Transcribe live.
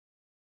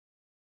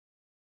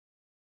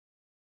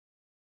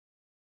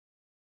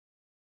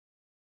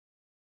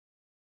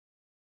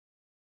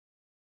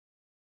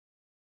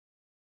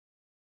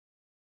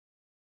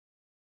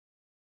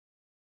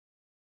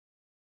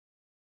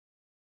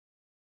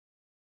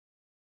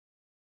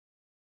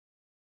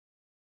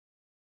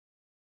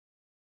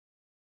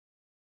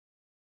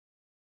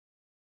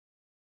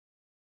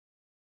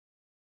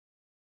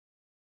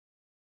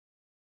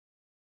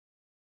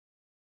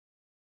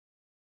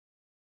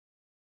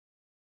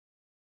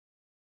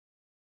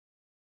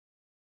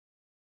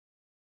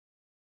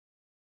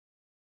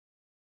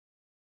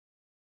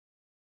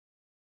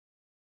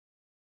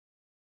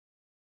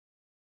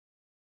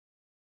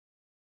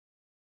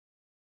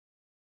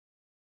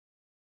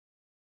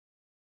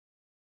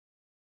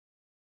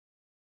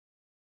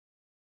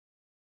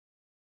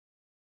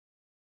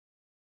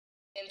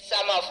In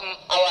some of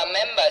our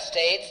member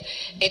states,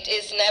 it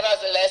is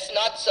nevertheless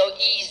not so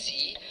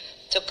easy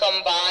to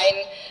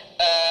combine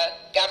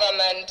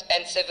government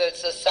and civil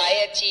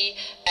society,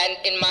 and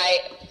in my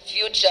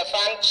future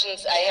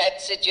functions I had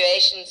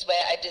situations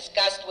where I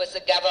discussed with the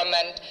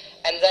government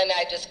and then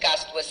I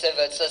discussed with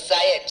civil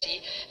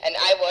society, and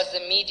I was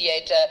the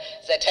mediator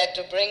that had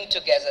to bring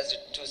together the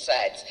two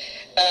sides.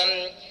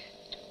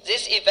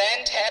 This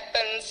event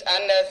happens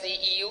under the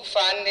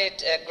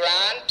EU-funded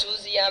grant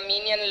to the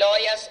Armenian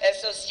Lawyers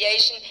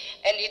Association,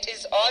 and it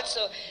is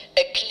also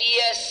a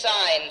clear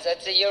sign that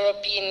the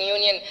European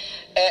Union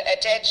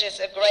attaches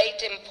a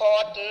great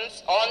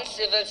importance on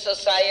civil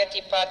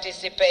society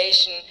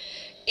participation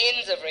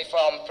in the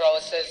reform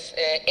process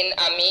in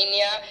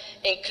Armenia,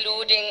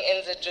 including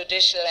in the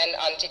judicial and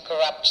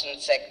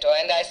anti-corruption sector.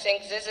 And I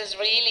think this is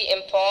really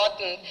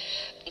important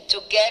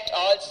to get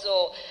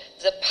also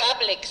the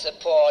public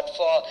support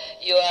for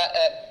your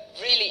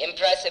really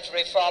impressive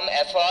reform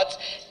efforts,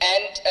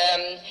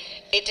 and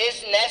it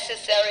is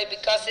necessary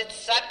because it's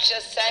such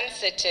a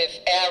sensitive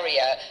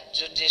area,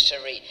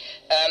 judiciary,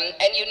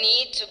 and you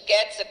need to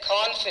get the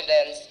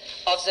confidence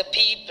of the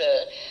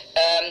people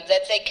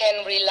that they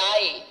can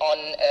rely on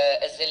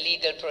the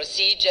legal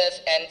procedures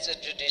and the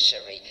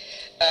judiciary.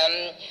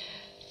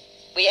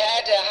 We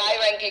had a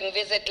high-ranking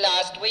visit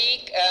last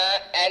week,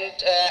 and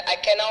I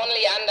can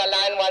only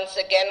underline once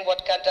again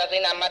what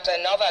Katarina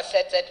Matanova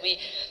said, that we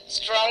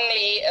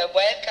strongly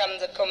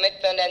welcome the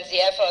commitment and the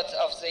efforts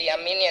of the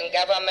Armenian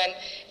government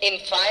in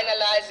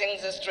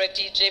finalizing the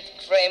strategic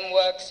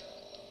frameworks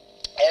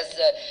as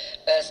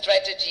a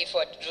strategy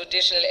for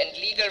judicial and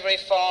legal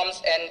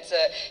reforms and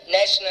the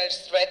national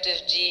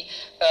strategy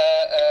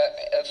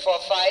for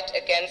fight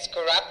against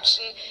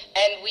corruption.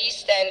 And we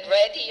stand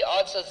ready,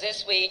 also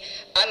this we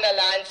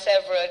underlined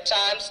several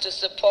times, to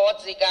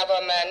support the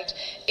government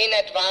in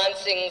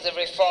advancing the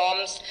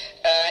reforms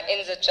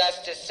in the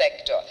justice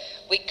sector.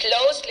 We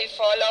closely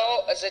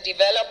follow the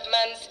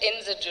developments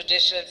in the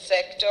judicial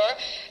sector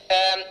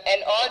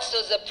and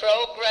also the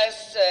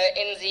progress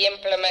in the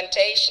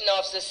implementation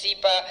of the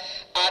CEPA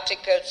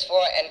Articles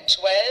 4 and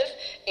 12,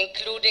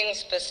 including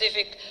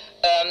specific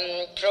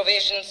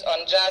provisions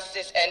on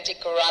justice,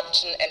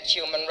 anti-corruption and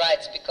human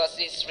rights, because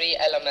these three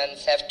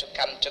elements have to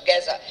come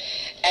together.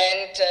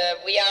 And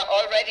we are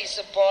already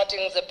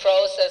supporting the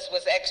process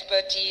with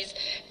expertise,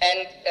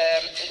 and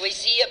we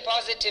see a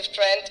positive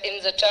trend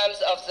in the terms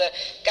of the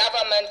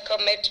government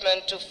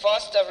commitment to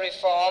foster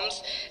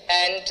reforms,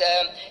 and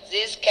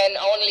this can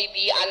only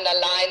be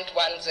underlined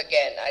once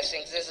again. I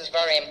think this is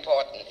very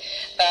important.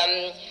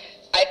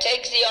 I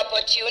take the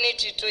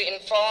opportunity to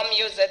inform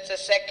you that the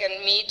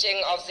second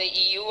meeting of the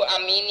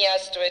EU-Armenia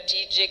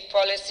Strategic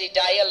Policy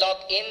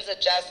Dialogue in the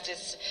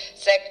justice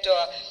sector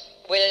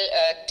will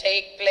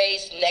take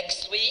place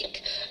next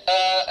week,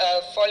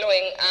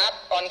 following up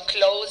on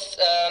close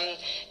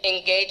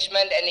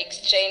engagement and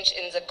exchange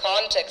in the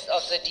context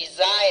of the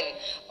design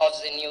of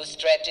the new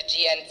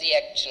strategy and the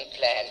action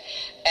plan.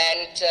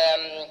 And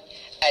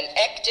an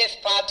active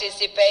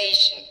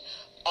participation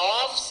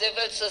of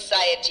civil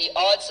society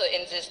also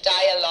in this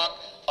dialogue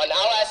on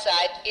our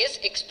side is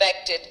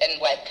expected and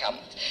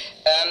welcomed.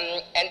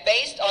 And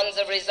based on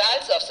the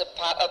results of the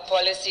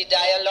policy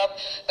dialogue,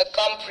 a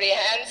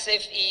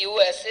comprehensive EU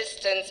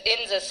assistance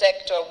in the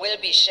sector will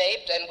be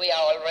shaped, and we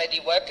are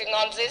already working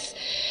on this,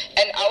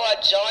 and our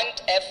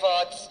joint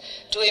efforts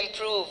to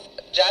improve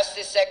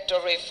justice sector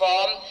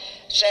reform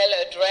shall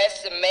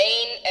address the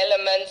main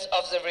elements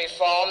of the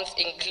reforms,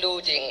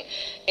 including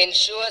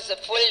ensure the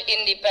full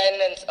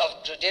independence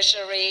of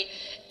judiciary,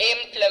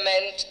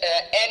 implement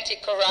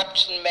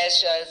anti-corruption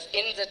measures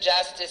in the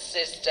justice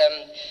system,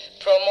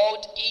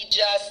 promote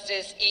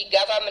e-justice,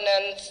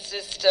 e-governance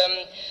system,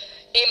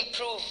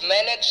 improve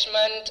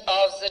management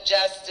of the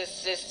justice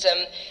system,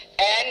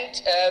 and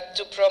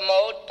to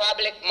promote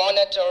public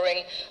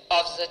monitoring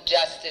of the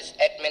justice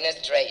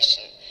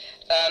administration.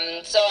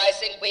 So I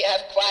think we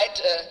have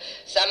quite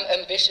some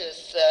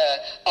ambitious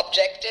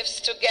objectives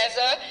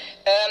together,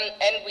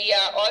 and we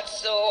are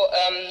also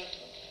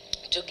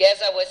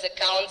together with the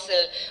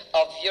Council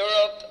of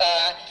Europe,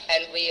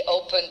 and we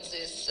opened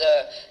this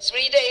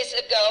 3 days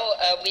ago.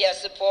 We are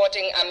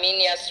supporting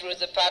Armenia through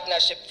the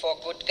Partnership for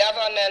Good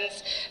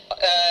Governance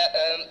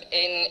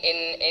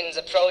in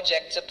the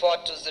project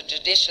Support to the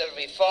Judicial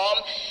Reform,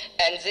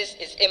 and this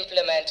is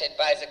implemented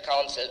by the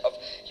Council of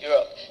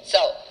Europe. So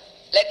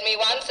let me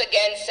once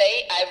again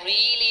say I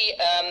really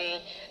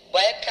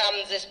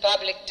welcome this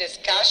public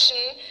discussion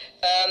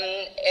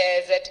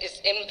that is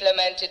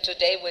implemented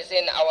today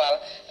within our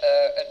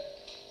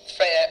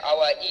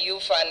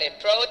EU-funded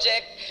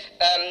project.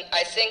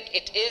 I think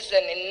it is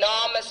an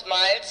enormous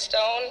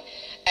milestone,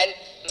 And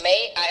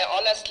may I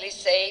honestly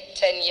say,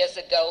 10 years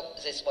ago,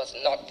 this was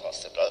not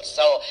possible.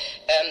 So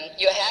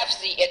you have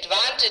the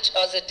advantage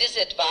or the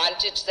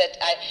disadvantage that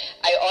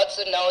I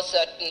also know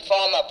certain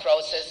former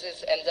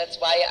processes, and that's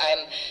why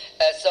I'm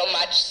so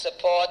much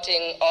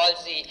supporting all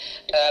the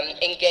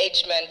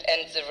engagement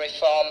and the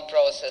reform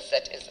process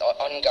that is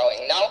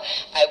ongoing. Now,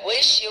 I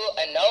wish you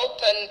an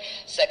open,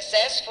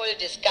 successful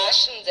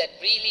discussion that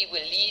really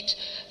will lead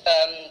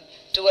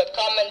to a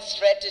common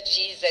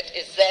strategy that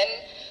is then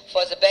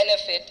for the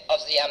benefit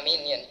of the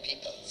Armenian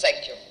people.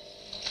 Thank you.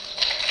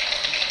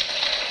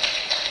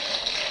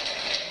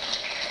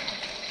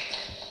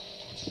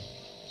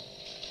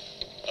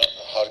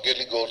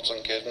 Հարգելի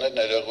գործընկերներ,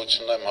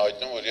 ներողություն եմ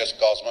հայտնում, որ ես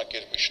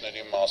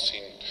կազմակերպիչների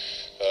մասին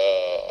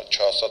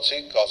չասացի,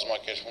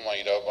 կազմակերպվում է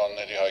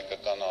իրավաբանների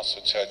հայկական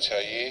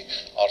ասոցիացիայի,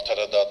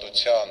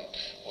 արդարադատության,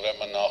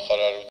 ուրեմն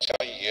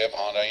նախարարության եւ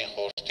հանրային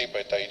խորհրդի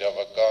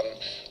պետաիրավական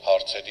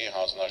հարցերի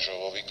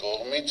հանձնաժողովի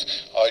կողմից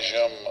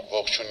այժմ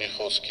ողջունի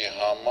խոսքի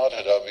համար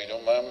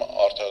հրավիրում եմ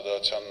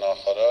արդարադատության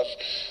նախարար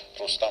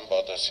Ռուստամ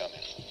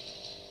Բադասյանին։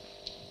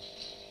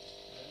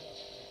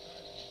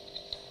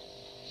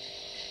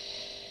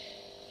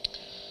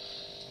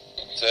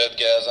 Ձեր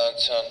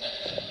գերազանցության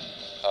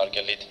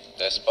հարգելի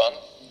դեսպան,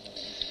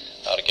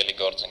 հարգելի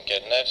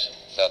գործընկերներ,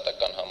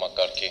 դատական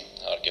համակարգի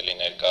հարգելի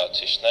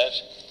ներկայացուցիչներ,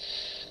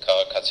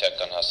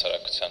 քաղաքացիական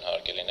հասարակության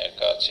հարգելի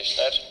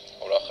ներկայացուցիչներ,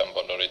 ուրախ եմ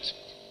բոլորիդ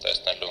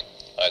տեսնելու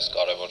այս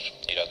կարևոր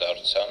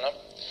իրադարձությանը։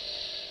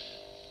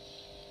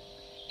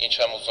 Ինչ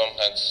եմ ուզում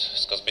հենց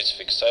սկզբից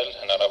ֆիքսել,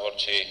 հնարավոր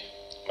չի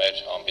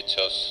մեր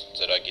ամբիցիոզ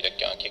ծրագիրը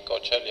կյանքի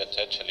կոչել,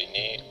 եթե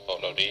չլինի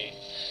բոլորի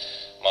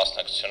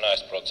մասնակցությունը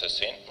այս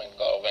process-ին, մենք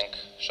կարող ենք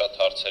շատ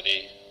հարցերի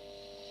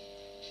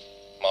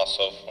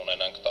մասով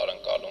ունենանք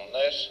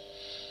տարընկալումներ,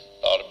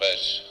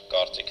 տարբեր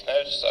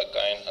կարծիքներ,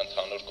 սակայն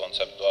ընդհանուր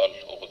կոնցեպտուալ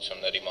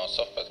ուղղությունների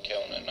մասով պետք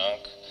է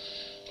ունենանք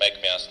մեկ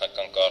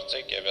միասնական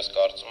կարծիք, եւ ես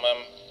կարծում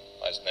եմ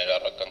այս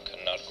ներառական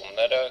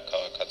քննարկումները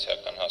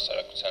քաղաքացիական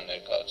հասարակության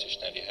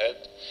ներկայացուցիչների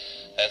հետ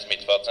հենց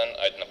միտված են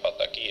այդ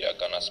նպատակի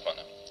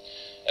իրականացմանը։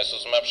 Ես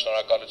ուզում եմ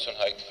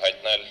շնորհակալություն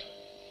հայտնել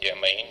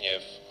ԵՄ-ին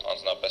եւ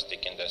անձնապես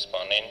Տիկին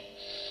դեսպանին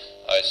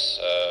այս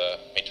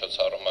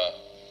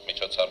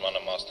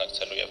միջոցառմանը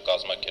մասնակցելու եւ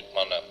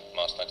կազմակերպմանը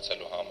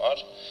մասնակցելու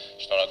համար,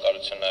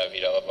 շնորհակալություն նաեւ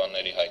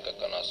իրավաբանների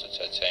հայկական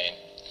ասոցիացիային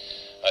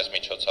այս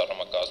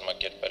միջոցառումը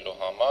կազմակերպելու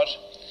համար։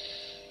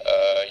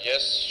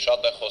 Ես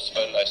շատ է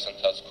խոսվել այս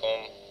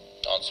ընթացքում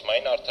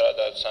անցումային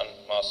արդարադատության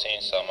մասին,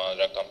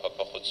 սահմանադրական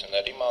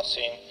փոփոխությունների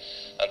մասին,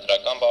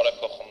 ընտրական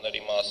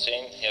բարեփոխումների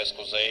մասին, ես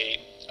կուզեի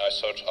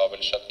այսօր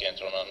ավելի շատ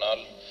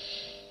կենտրոնանալ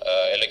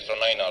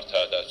էլեկտրոնային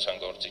արդարադատության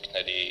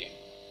գործիքների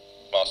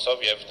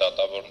մասով եւ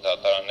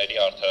դատարանների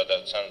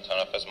արդարադատության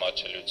ընդհանրապես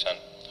մատչելիության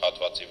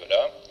հատվածի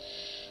վրա։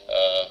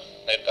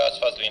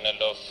 Ներկայացված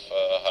լինելով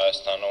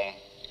Հայաստանում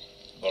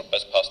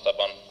որպես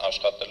փաստաբան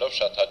աշխատելով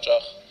շատ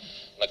հաճախ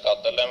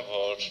նկատել եմ,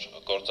 որ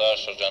գործարար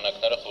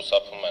շրջանակները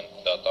խուսափում են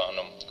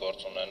դատարանում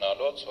գործ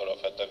ունենալուց,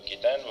 որովհետև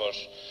գիտեն,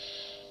 որ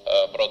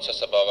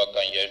process-ը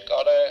բավական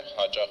երկար է,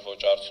 հաճախ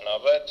ոչ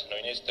արդյունավետ,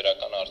 նույնիսկ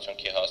դրական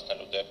արդյունքի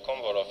հասնելու դեպքում,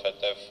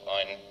 որովհետև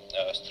այն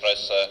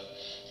սթրեսը,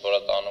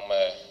 որը տանում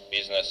է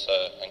բիզնեսը,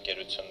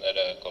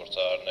 ընկերությունները,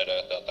 գործարարները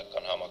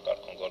դատական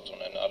համակարգում գործ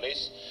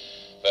ունենալիս,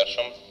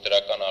 վերջում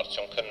դրական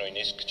արդյունքը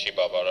նույնիսկ չի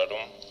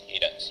բավարարում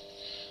իրենց։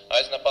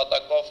 Այս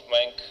նպատակով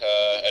մենք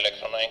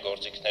էլեկտրոնային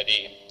գործիքների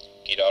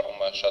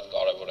կիրառումը շատ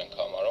կարևոր ենք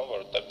համարում,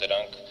 որովհետև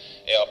դրանք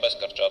էապես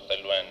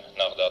կրճատելու են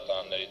նախ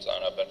դատարանների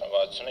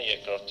ծանրաբեռնվածությունը,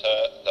 երկրորդը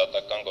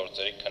դատական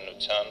գործերի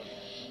քննության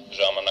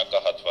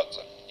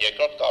ժամանակահատվածը։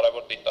 Երկրորդ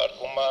կարևոր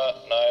դիտարկումը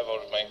նա է,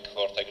 որ մենք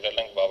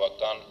որդեգրել ենք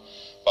բավական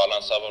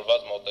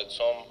բալանսավորված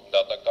մոտեցում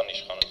դատական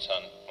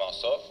իշխանության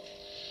մասով։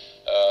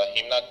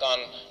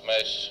 Հիմնական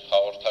մեր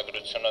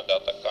հաղորդագրությունը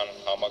դատական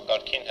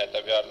համակարգին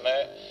հետևյալն է,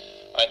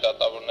 այն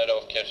դատավորները,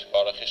 ովքեր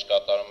բարեխիղճ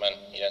կատարում են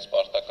իրենց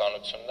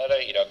պարտականությունները,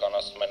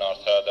 իրականացնում են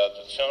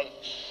արդարադատություն,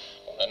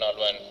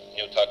 ունենալու են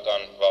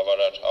նյութական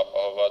բավարար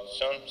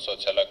ապահովվածություն,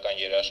 սոցիալական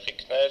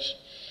երաշխիքներ,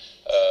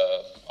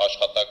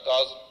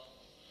 աշխատակազմ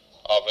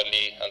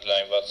ավելի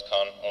ընդլայնված,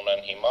 քան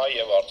ունեն հիմա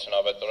եւ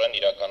արդյունավետորեն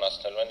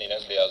իրականացնելու են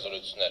իրենց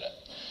լիազորությունները։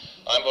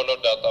 Այն բոլոր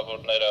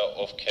դատավորները,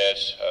 ովքեր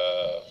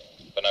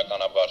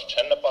բնականաբար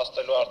չեն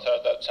նպաստելու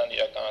արդարադատության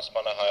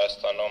իրականացմանը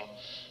Հայաստանում,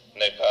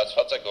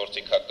 ներկայացված է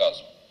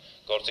գործիքակազմ։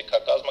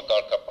 Գործիքակազմը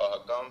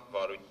կարգապահական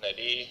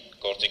վարույթների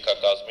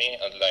գործիքակազմի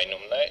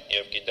ընդլայնումն է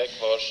եւ գիտեք,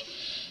 որ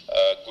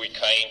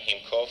գույքային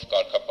հիմքով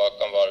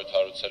կարգապահական վարույթ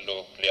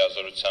հարուցելու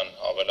լիազորության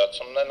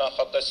ավելացումն է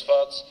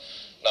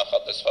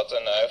նախատեսված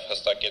է նաեւ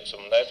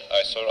հստակեցումներ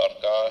այսօր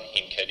արկա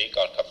հիմքերի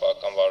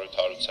կարգապահական վարույթ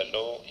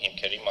հարուցելու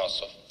հիմքերի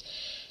մասով։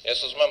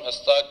 Ես ուզում եմ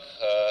հստակ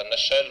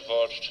նշել,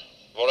 որ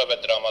որևէ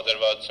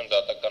դրամադրվածություն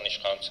դատական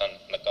իշխանության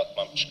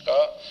նկատմամբ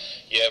չկա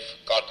եւ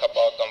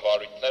կարգապահական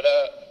վարույթները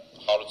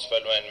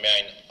հարուցվելու են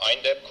միայն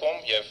այն դեպքում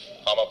եւ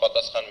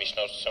համապատասխան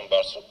միջնորդություն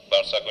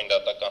բարձրագույն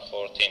դատական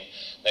խորհրդին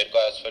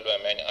ներկայացվելու է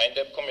միայն այն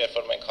դեպքում, երբ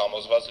որ մենք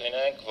համոզված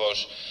լինենք, որ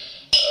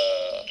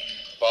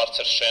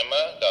բարձր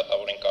շեմը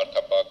դատավորին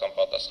կարգապահական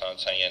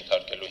պատասխանության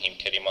ենթարկելու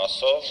հիմքերի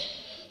մասով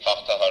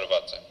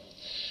հաղթահարված է։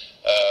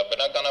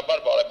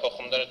 Բնականաբար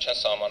բարեփոխումները չեն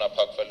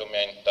սահմանափակվելու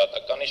միայն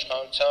դատական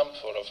իշխանությամբ,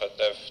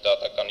 որովհետև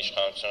դատական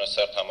իշխանությունը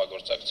սերտ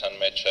համագործակցության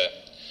մեջ է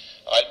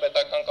այլ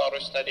պետական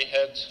կառույցների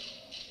հետ,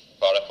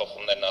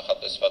 բարեփոխումներ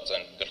նախատեսված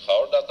են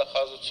գլխավոր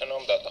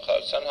դատախազությունում,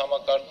 դատախազության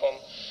համակարգում,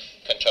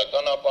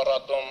 քննչական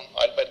ապարատում,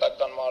 այլ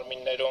պետական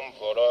մարմիններում,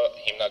 որը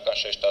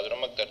հիմնական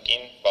շեշտադրումը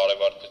կրկին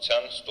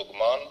բարեվարկության,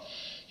 ստուգման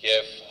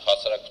եւ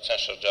հասարակության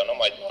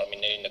շրջանում այդ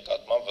մարմինների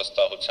նկատմամբ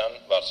վստահության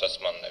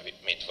բարձրացմանն է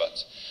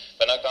միտված։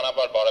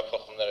 Բնականաբար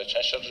բարեփոխումները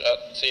չեն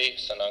շրջացի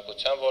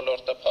սնանկության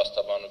ոլորտը,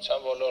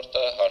 փաստաբանության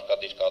ոլորտը,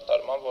 հարկադիր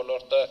կատարման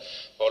ոլորտը,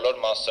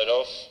 բոլոր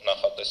մասերով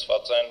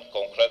նախատեսված են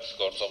կոնկրետ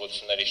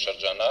գործողությունների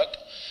շրջանակ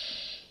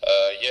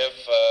եւ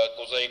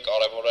կուզեի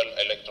կարևորել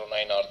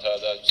էլեկտրոնային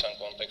արդարադատության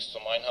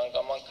կոնտեքստում այն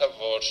հանգամանքը,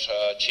 որ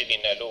չի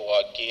լինելու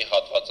ուղղակի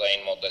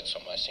հատվածային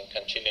մոտեցում,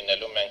 այսինքն չի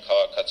լինելու միայն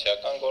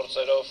քաղաքացիական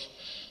գործերով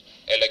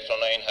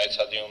էլեկտրոնային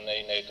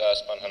հայցադիմումների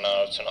ներկայացման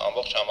հնարավորությունը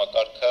ամբողջ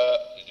համակարգը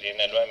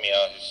լինելու է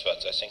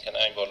միահյուսված, այսինքն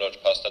այն բոլոր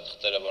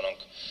փաստաթղթերը,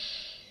 որոնք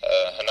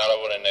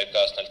հնարավոր է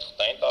ներկայացնել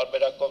թղթային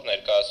տարբերակով,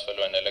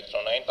 ներկայացվելու են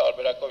էլեկտրոնային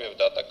տարբերակով եւ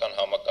դատական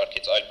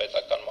համակարգից այլ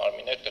պետական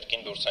մարմիններ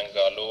կրկին դուրս են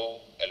գալու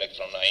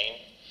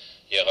էլեկտրոնային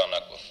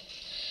եղանակով։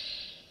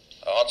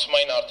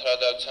 Անցումային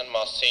արդարադատության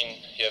մասին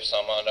եւ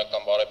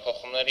սահմանադրական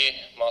բարեփոխումների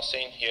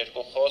մասին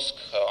երկու խոսք,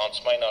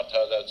 անցումային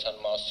արդարադատության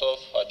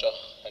մասով հաճախ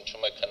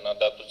հնչում է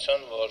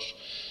քննադատություն, որ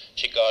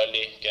չի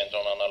կարելի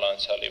կենտրոնանալ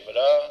անցյալի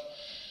վրա,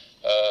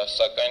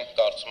 սակայն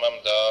կարծում եմ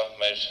դա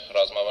մեր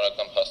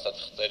ռազմավարական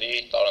փաստաթղթերի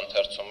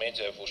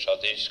տարընթերցումից եւ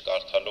ուշադիր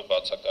կարդալու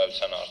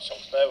բացակայության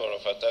արդյունքն է,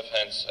 որովհետեւ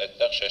հենց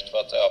այդտեղ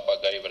շեշտված է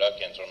ապագայի վրա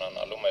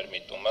կենտրոնանալու մեր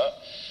միտումը։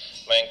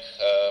 Մենք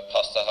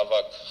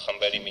փաստահավաք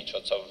խմբերի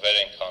միջոցով վեր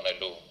ենք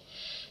անելու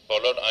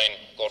բոլոր այն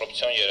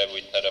կոռուպցիոն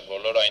երևույթները,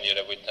 բոլոր այն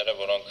երևույթները,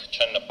 որոնք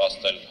չեն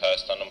նպաստել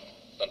Հայաստանում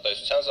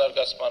տնտեսության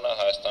զարգացմանը,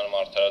 Հայաստանում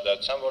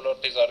արդարադատության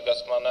ոլորտի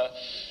զարգացմանը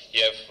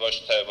եւ ոչ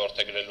թե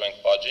որդեգրելու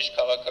ենք բաժիշ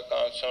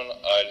քաղաքականություն,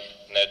 այլ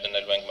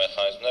ներդնելու ենք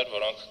մեխանիզմներ,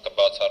 որոնք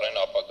կբացառեն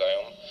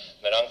ապագայում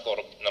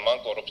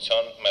նման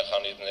կոռուպցիոն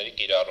մեխանիզմների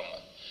կիրառումը։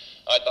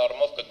 Այդ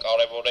առումով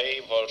կկարևորեի,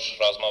 որ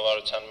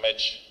ռազմավարության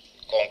մեջ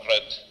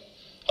կոնկրետ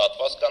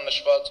հատված կա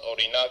նշված,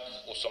 օրինակ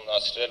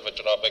ուսումնասիրել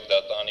Վճռաբեկ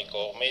դատարանի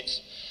կողմից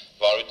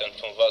վարույթ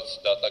ընդունված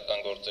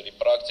դատական գործերի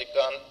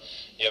պրակտիկան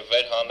եւ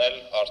վերհանել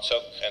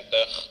արդյոք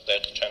այնտեղ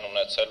տեղ չեն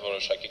ունեցել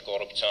որոշակի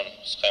կոռուպցիոն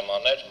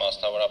սխեմաներ,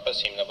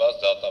 մասնավորապես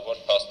հիմնված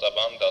դատավոր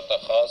փաստաբան,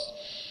 դատախազ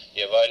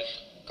եւ այլ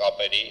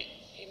կապերի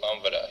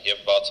հիման վրա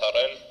եւ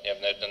բացառել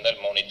եւ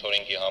ներդնել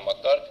մոնիթորինգի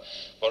համակարգ,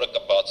 որը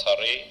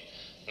կբացառի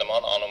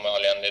նման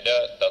անոմալիաները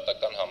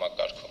դատական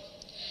համակարգում։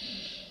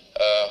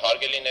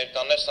 Հարգելի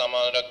ներկաներ,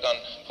 սահմանադրական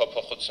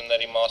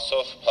փոփոխությունների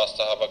մասով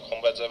փաստահավաք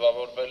խումբ է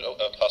ձևավորվելու,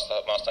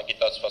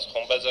 մասնագիտացված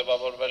խումբ է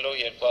ձևավորվելու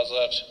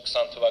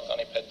 2020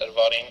 թվականի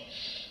փետրվարին,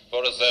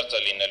 որը զերծ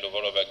է լինելու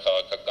որևէ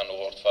քաղաքական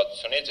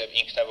ուղղորդվածությունից եւ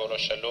ինքն է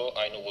որոշելու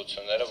այն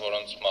ուղղությունները,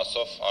 որոնց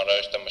մասով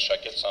անհրաժեշտ է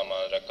մշակել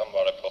սահմանադրական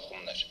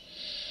բարեփոխումներ։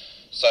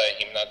 Սա է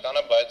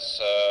հիմնականը, բայց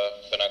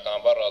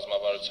բնականաբար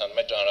ռազմավարության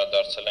մեջ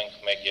անդրադարձել ենք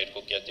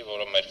 1-2 կետի,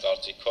 որը մեր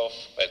կարծիքով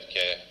պետք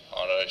է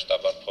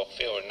անհրաժեշտաբար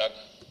փոխվի, օրինակ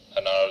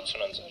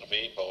հնարավորություն ընձեռվի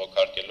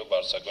բողոքարկելու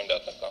Բարձրագույն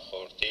դատական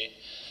խորհրդի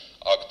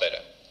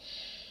ակտերը։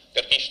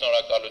 Կրկին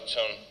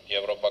շնորհակալություն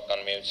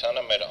Եվրոպական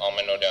միությանը մեր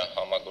ամենօրյա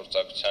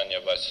համագործակցության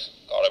եւ այս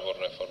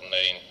կարևոր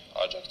ռեֆորմներին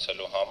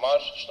աջակցելու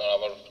համար,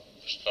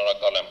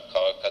 շնորհակալ եմ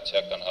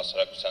քաղաքացիական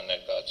հասարակության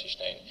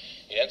ներկայացուցիչներին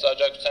իրենց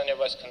աջակցության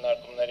եւ այս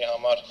քննարկումների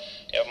համար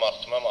եւ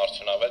մաղթում եմ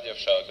արդյունավետ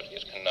եւ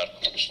շահագրգիռ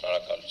քննարկում։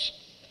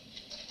 Շնորհակալություն։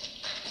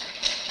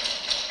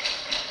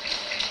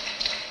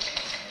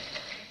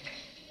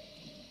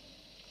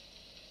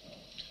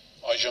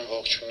 Այժմ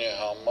ողջունի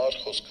համար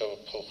խոսքը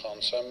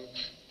փոխանցեմ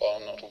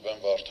պարոն Ռուբեն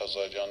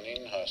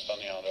Վարդազարյանին,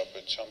 Հայաստանի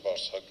Հանրապետության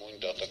Բարձրագույն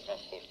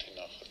դատական խորհրդի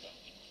նախագահ։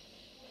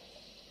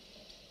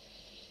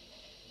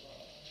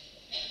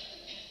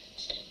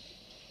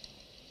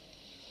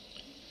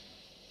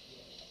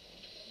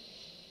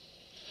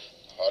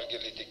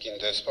 Հարգելի տիկին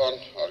դեսպան,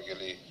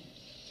 հարգելի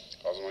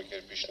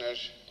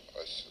կազմակերպիչներ,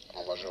 այս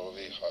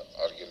համաժողովի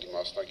հարգելի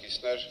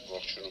մասնակիցներ,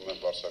 ողջունում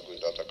եմ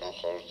Բարձրագույն դատական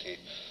խորհրդի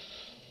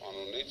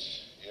անունից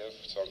եւ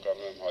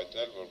ցանկանում եմ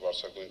հայտնել, որ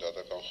Բարձրագույն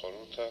դատական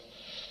խորհուրդը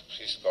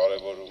խիստ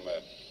կարևորում է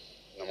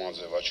նման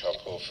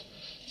ձևաչափով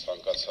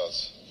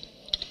ցանկացած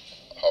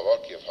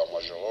հավաք եւ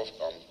համաժողով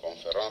կամ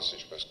կոնֆերանս,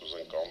 ինչպես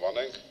կուզենք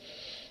անվանենք,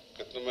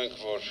 գտնում ենք,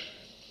 որ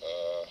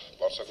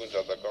Բարձրագույն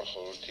դատական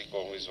խորհրդի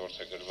կողմից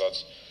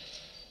որդեգրված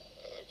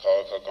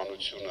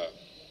քաղաքականությունը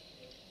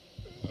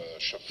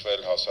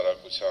շփվել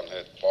հասարակության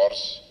հետ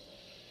պարզ,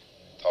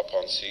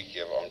 թափանցիկ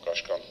եւ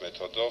անկաշկանդ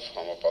մեթոդով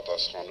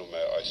համապատասխանում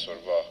է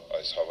այսօրվա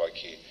այս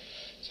հավաքի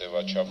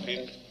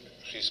ձևաչափին,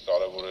 խիստ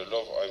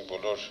կարևորելով այն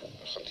բոլոր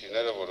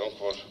խնդիրները,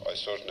 որոնք որ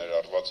այսօր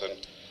ներառված են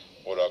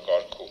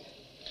օրակարգում։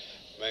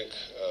 Մենք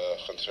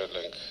խնդրել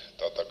ենք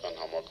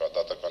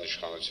դատական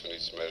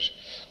իշխանությունից մեր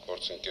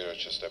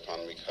գործընկերոջը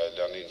Ստեփան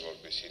Միքայելյանին,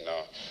 որպեսզի նա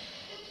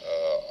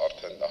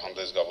արդեն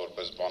հանդես գա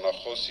որպես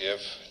բանախոս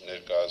եւ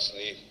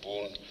ներկայացնի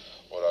բուն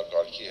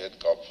օրակարգի հետ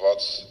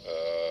կապված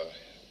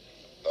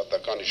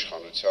դատական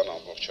իշխանության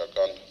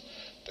ամբողջական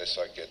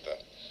տեսակետը։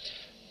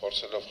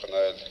 Փորձելով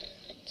խնայել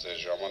ձեր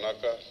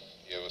ժամանակը,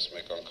 եւս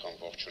մեկ անգամ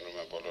ողջունում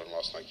եմ բոլոր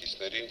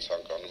մասնակիցներին,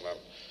 ցանկանում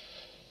եմ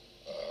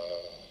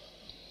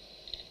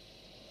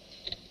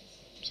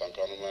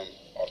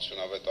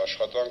արդյունավետ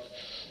աշխատանք,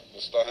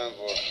 վստահ եմ,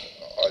 որ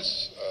այս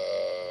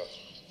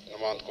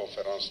նման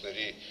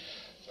կոնֆերանսների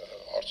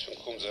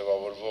արդյունքում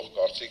ձևավորվող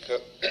կարծիքը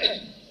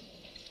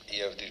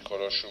եւ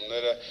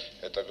դիրքորոշումները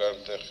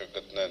հետագայում տեղ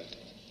կգտնեն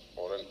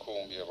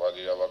օրենքում եւ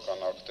այլ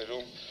իրավական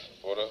ակտերում,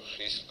 որը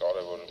խիստ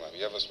կարեւորում եմ։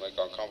 Եվս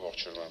մեկ անգամ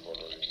ողջունում եմ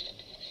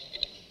բոլորին։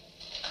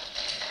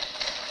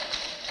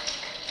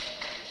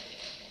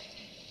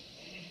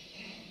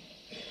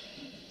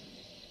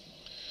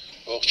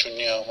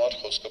 Ողջունի համար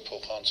խոսքը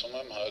փոխանցում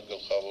եմ ՀՀ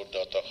գլխավոր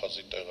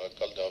դատախազի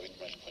տեղակալ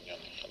Դավիթ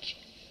Մելքոնյանին,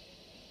 խնդրում։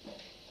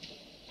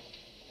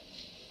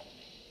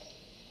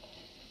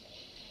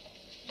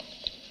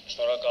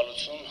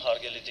 Շնորհակալություն,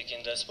 հարգելի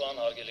տիկին դեսպան,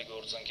 հարգելի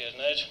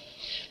գործընկերներ,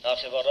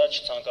 նախ եւ առաջ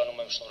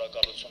ցանկանում եմ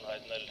շնորհակալություն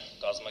հայտնել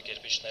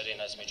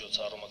կազմակերպիչներին այս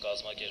միջոցառումը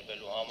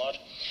կազմակերպելու համար։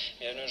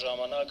 Միևնույն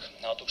ժամանակ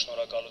հատուկ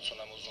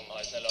շնորհակալություն եմ ուզում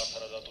հայտնել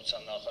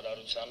Արդարադատության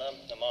նախարարությանը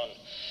նման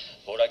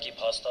որակի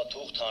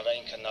փաստաթուղթ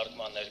հանրային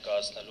քննարկման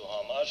ներկայացնելու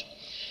համար։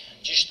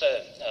 Ճիշտ է,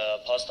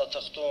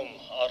 փաստաթղթում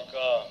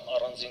առկա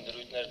առանձին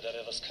դրույթներ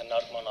դեռևս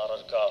քննարկման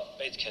առարկա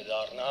պետք է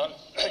դառնան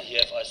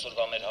եւ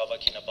այսօրվա մեր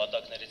հավաքի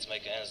նպատակներից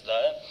մեկը հենց դա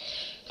է,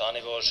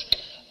 քանի որ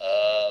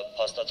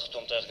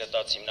փաստաթղթում տեղ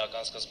գտած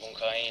հիմնական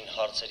սկզբունքային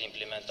հարցերի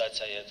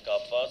իմպլեմենտացիայի հետ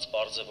կապված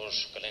պարզ է, որ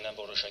կլինեն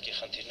որոշակի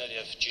խնդիրներ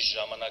եւ ճիշտ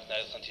ժամանակն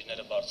այդ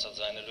խնդիրները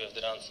բարձրաձայնելու եւ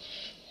դրանց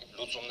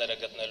լուծումները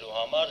գտնելու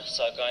համար,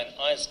 սակայն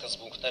այն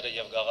սկզբունքները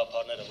եւ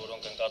գաղափարները,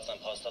 որոնք ընկած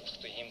են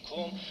փաստաթղթի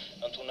հիմքում,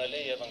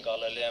 ընդունելի եւ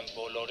ընկալելի են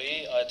բոլորի,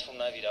 այդ թվում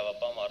նաեւ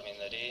իրավապահ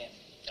մարմինների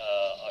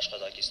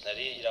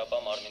աշխատակիցների,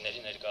 իրավապահ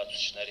մարմինների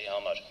ներկայացուցիչների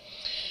համար։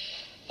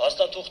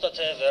 Փաստաթուղթը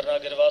թե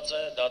վերնագրված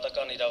է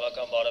դատական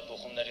իրավական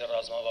բարեփոխումների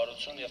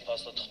ռազմավարություն եւ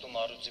փաստաթղթում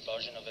առյուծի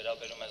բաժինը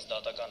վերաբերում է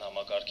դատական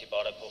համակարգի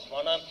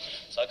բարեփոխմանը,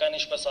 սակայն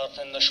ինչպես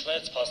արդեն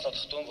նշվեց,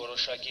 փաստաթղթում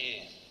որոշակի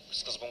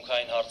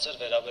սկզբունքային հարցեր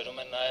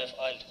վերաբերում են նաեւ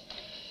այլ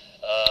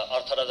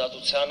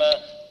արդարադատությանը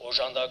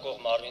օժանդակող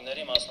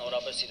մարմինների,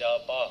 մասնավորապես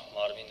իրավապահ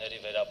մարմինների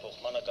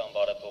վերափոխմանը կամ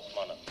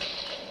բարեփոխմանը։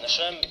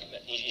 Նշեմ,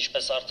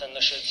 ինչպես արդեն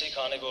նշեցի,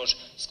 քանի որ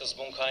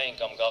սկզբունքային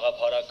կամ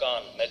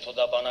գաղափարական,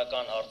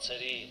 մեթոդաբանական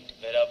հարցերի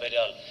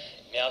վերաբերյալ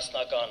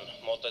միասնական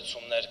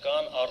մոտեցումներ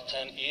կան,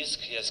 արդեն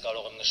իսկ ես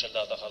կարող եմ նշել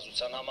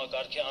դատախազության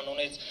համակարգի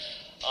անունից,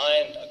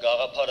 այն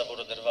գաղափարը,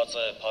 որը դրված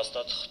է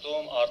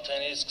փաստաթղթում,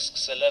 արդեն իսկ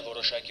սկսել է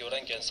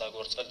որոշակիորեն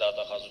կենսագործվել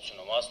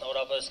դատախազությունում։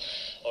 Մասնավորապես,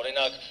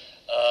 օրինակ,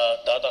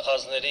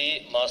 դատախազների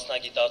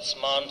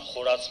մասնագիտացման,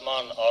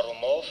 խորացման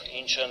առումով,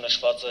 ինչը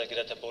նշված է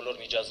գրեթե բոլոր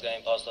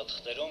միջազգային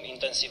փաստաթղթերում,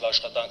 ինտենսիվ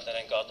աշխատանքներ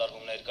են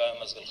կատարվում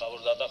ներկայումս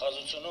գլխավոր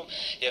դատախազությունում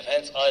եւ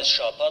հենց այս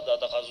շաբաթ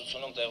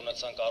դատախազությունում տեղ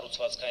ունեցան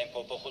կառուցվածքային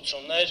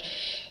փոփոխություններ,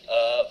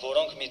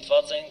 որոնք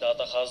միտված էին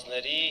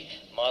դատախազների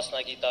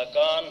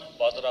մասնագիտական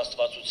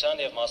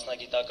պատրաստվածության եւ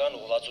մասնագիտական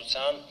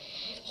ուղղվածության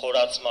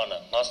խորացմանը,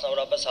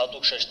 մասնավորապես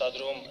հատուկ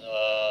շեշտադրում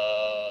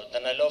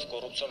դնելով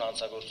կոռուպցիոն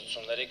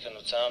հանցագործությունների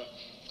քննության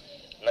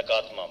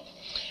նկատմամբ։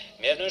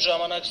 Միևնույն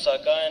ժամանակ,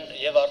 սակայն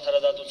եւ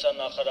Արդարադատության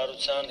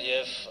նախարարության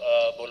եւ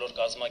բոլոր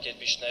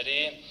կազմակերպիչների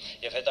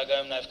եւ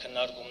հետագայում նաեւ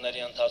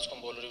քննարկումների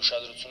ընթացքում բոլորի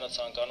ուշադրությունը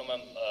ցանկանում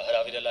եմ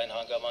հրավիրել այն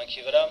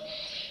հանգամանքի վրա,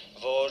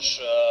 որ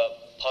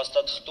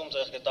փաստաթղթում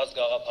տեղ գտած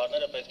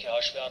գաղափարները պետք է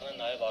հաշվի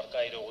առնեն նաեւ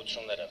առկա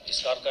իրողությունները։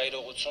 Իսկ առկա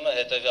իրողությունը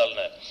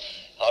հետեւյալն է.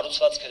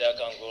 հարուցված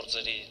քրեական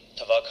գործերի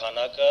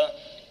թվաքանակը,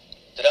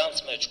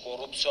 դրանց մեջ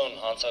կոռուպցիոն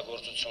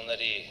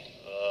հանցագործությունների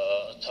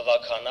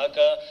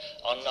թվաքանակը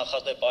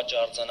աննախադեպ աճ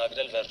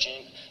արձանագրել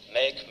վերջին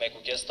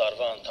 1-1.5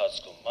 տարվա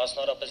ընթացքում։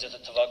 Մասնավորապես, եթե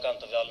թվական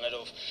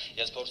տվյալներով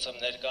ես փորձեմ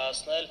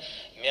ներկայացնել,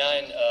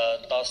 միայն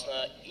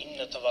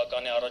 19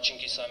 թվականի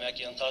առաջին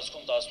կիսամյակի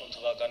ընթացքում 18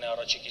 թվականի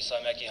առաջին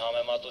կիսամյակի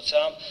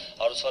համեմատությամբ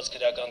հարուցված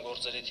քրեական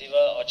գործերի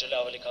թիվը աճել է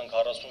ավելի քան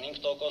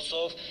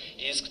 45%-ով,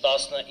 իսկ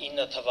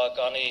 19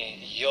 թվականի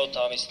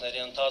 7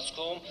 ամիսների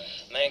ընթացքում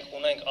մենք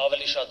ունենք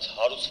ավելի շատ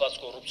հարուցված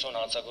կոռուպցիոն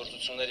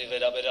հանցագործությունների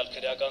վերաբերյալ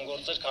քրեական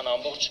գործեր, քան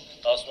ամբողջ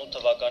 18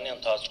 թվականի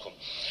ընթացքում։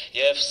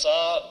 Եվ սա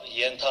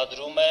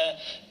ենթադրում է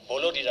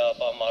բոլոր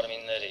իրավապահ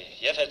մարմինների,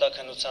 եւ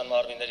հետաքննության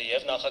մարմինների,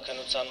 եւ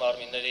նախաքննության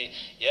մարմինների,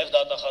 եւ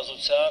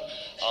դատախազության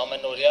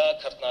ամենօրյա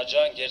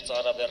քրտնաջան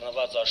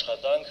գերծանրաբեռնված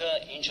աշխատանքը,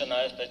 ինչը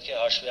նաեւ պետք է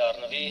հաշվի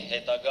առնվի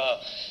հետագա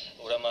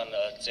ուրեմն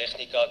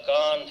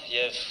տեխնիկական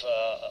եւ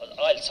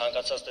այլ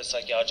ցանկացած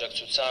տեսակի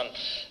աջակցության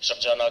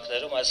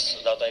շրջանակներում, այս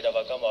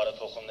դատաիրավական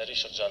բարեփոխումների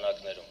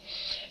շրջանակներում։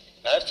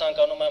 Նաեւ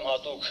ցանկանում եմ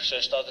հատուկ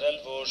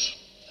շեշտադրել, որ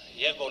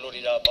եւ բոլոր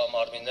իրավապահ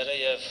մարմինները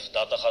եւ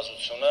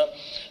դատախազությունը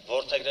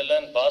որդեգրել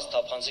են բաց,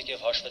 թափանցիկ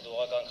եւ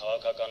հաշվետվողական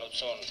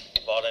քաղաքականություն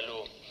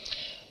վարելու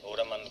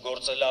ուրեմն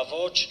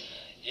գործելավոճ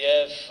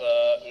Եվ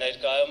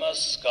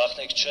ներկայումս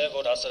գաղտնիք չէ,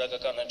 որ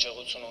հասարակական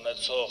հնչեղություն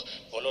ունեցող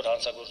բոլոր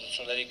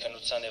հանցագործությունների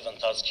քննության եւ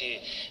ընթացքի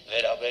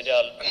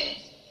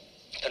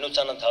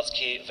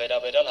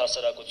վերաբերյալ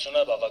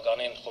հասարակությունը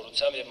բավականին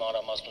խորությամբ եւ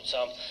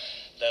մանրամասնությամբ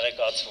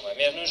տեղեկացվում է։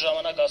 Միևնույն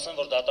ժամանակ ասեմ,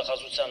 որ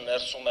դատախազության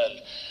ներսում էլ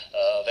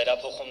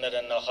վերափոխումներ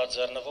են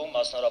նախաձեռնվում,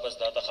 մասնավորապես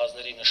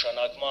դատախազների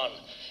նշանակման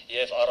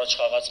եւ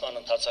առաջխաղացման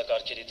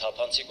ընթացակարգերի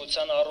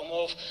թափանցիկության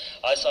առումով,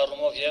 այս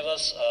առումով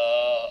եւս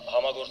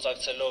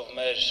համագործակցելով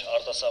մեր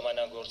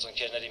արտասահմանյան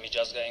գործընկերների,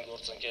 միջազգային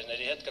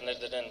գործընկերների հետ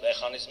կներդրեն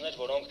մեխանիզմներ,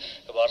 որոնք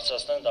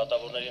կբարձրացնեն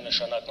դատավորների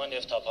նշանակման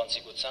եւ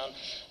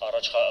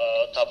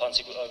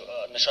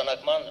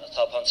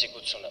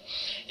թափանցիկությունը։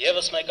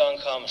 Եվս մեկ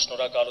անգամ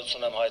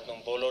շնորհակալություն եմ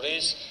հայտնում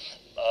բոլորիս,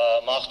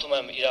 մաղթում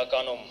եմ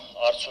իրականում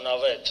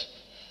արդյունավետ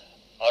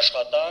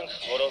աշխատանք,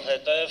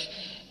 որովհետև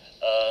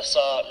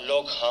սա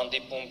լոկ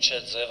հանդիպում չէ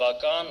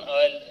ձևական,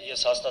 այլ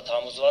ես հաստատ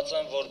համոզված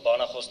եմ, որ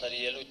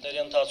բանախոսների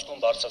ելույթների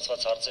ընթացքում,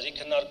 բարձրացված հարցերի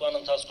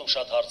քննարկման ընթացքում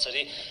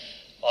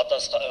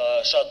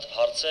շատ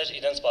հարցեր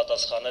իրենց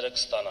պատասխանները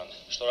կստանան։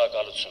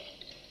 Շնորհակալություն։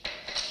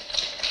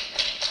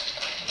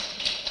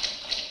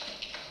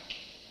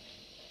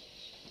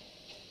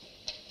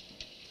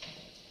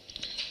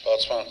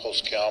 Բացման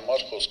խոսքի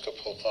համար խոսքը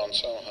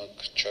փոխանցեմ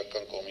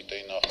հնչական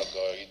կոմիտեի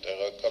նախագահի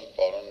տեղակալ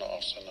պարոն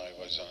Արսեն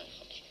Այվազյանին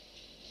խնդրում։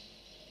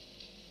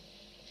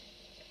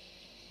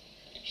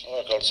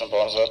 Շնորհակալություն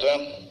պարոն Զադե,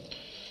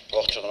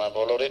 ողջունում եմ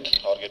բոլորիդ,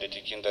 հարգելի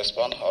տիկին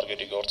դեսպան,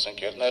 հարգելի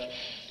գործընկերներ,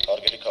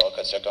 հարգելի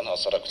քաղաքացիական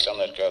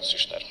հասարակության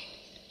ներկայացուցիչներ։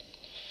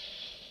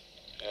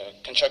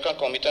 Քննչական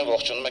կոմիտեն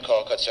ողջունում է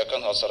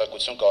քաղաքացիական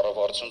հասարակություն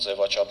կառավարություն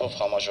ձևաչափով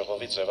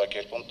համաժողովի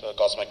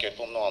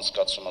կազմակերպումն ու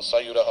անցկացումը։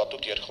 Սա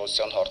յուրահատուկ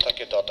երկխոսության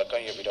հարթակ է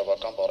դատական եւ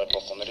իրավական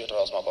բարեփոխումների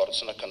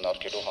ռազմավարությունը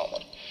քննարկելու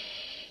համար։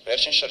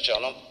 Վերջին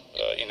շրջանում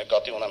ի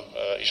նկատի ունեմ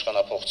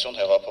իշխանափոխություն,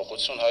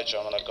 հեղափոխություն այդ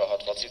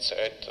ժամանակահատվածից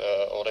այդ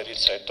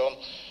օրերից հետո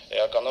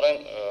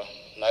էականորեն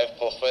նաև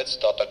փոխվեց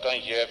դատական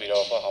եւ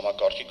իրավական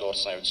համակարգի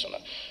գործունեությունը։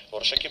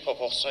 Որոշակի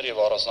փոփոխություններ եւ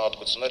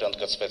առանձնահատկություններ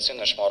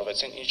ընդգծվեցին,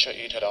 նշмарվեցին, ինչը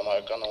իր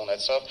հրամայականը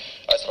ունեցավ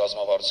այս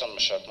ռազմավարության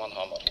մշակման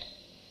համար։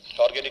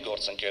 Հարգելի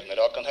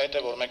գործընկերներ, ակնհայտ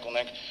է, որ մենք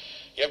ունենք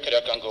եւ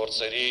քրեական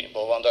գործերի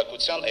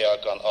բովանդակության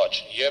էական աճ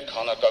եւ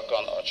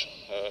քանակական աճ։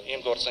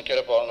 Իմ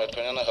գործընկերը պարոն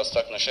Մերկոնյանը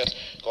հստակ նշեց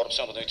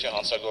կոռուպցիոն բնույթի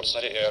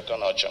հանցագործների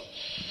էական աճը։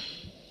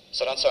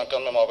 Սրանց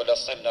անգամ եմ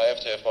ավելացնել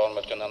նաև, թե պարոն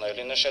Մերկոնյանը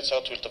էլի նշեց,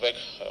 հա թույլ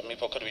տվեք մի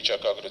փոքր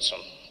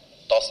վիճակագրություն։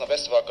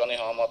 16 թվականի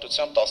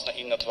համեմատությամբ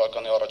 19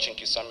 թվականի առաջին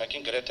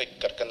կիսամյակին գրեթե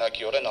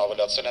կրկնակիորեն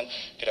ավելացել են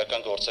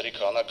քրեական գործերի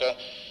քանակը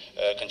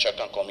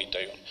քննչական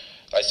կոմիտեում։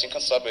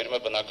 Այսինքն սա բերում է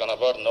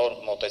բնականաբար նոր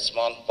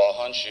մոտեցման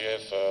պահանջ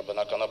եւ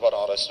բնականաբար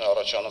անհրաժեշտ է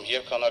առաջանում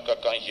եւ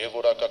քանակական եւ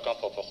որակական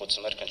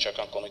փոփոխություններ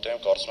քննչական կոմիտեում,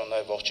 կարծում եմ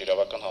նաեւ ողջ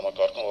իրավական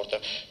համակարգում,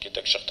 որտեղ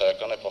գիտեք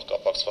շղթայական է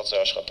փոխկապակցված է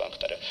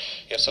աշխատանքները։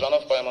 Եվ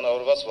սրանով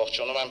պայմանավորված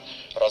ողջունում եմ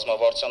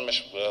ռազմավարության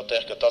մեջ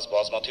տեղ գտած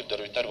բազմաթիվ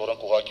դրույթներ,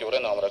 որոնք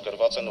ուղղակիորեն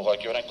ամրագրված են,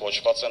 ուղղակիորեն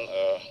կոչված են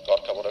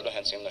կարգավորելու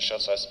հենց իմ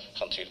նշած այս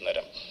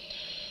խնդիրները։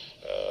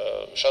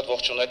 Շատ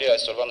ողջունելի է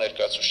այսօրվա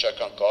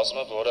ներկայացուցչական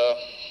կազմը, որը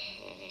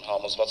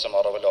համոզված եմ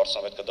առավել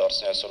արդյունավետ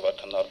կդարձնի այսօրվա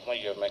քննարկումը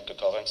եւ մենք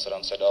կկաղենք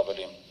սրանց էլ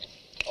ավելի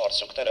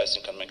արդյունքներ,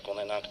 այսինքն մենք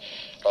կունենանք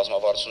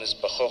ռազմավարությունից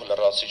բխող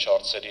լրացիչ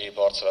հարցերի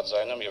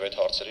բարձրաձայնում եւ այդ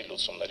հարցերի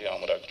լուծումների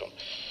ամրագրում։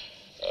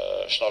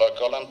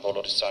 Շնորհակալ եմ,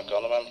 բոլորիս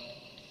ցանկանում եմ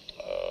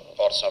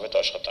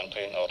արդյունավետ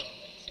աշխատանքային օր։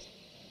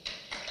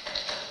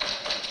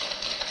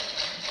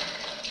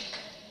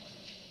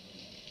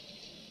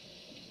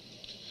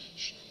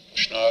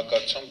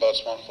 Շնորհակալություն,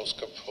 բացման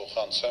խոսքը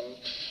փոխանցեմ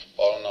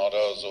պարոն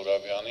Արա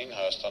Զորավյանին,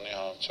 Հայաստանի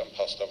Հանրապետության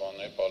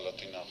Փաստաբանների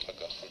պալատի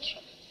նախագահ,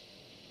 խնդրեմ։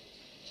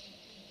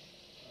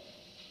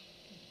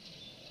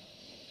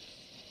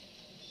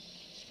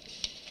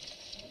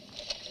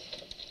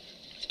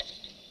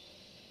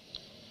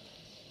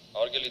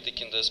 Հարգելի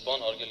տիկին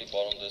դեսպան, հարգելի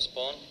պարոն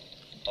դեսպան,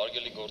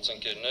 հարգելի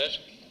գործընկերներ,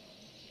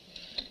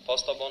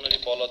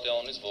 Փաստաբանների պալատի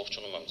անունից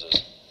ողջունում եմ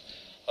ձեզ։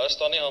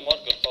 Հայաստանի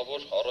համար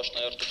գլխավոր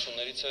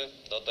առաջնահերթություններից է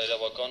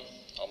դատաիրավական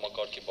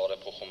համակարգի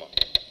բարեփոխումը։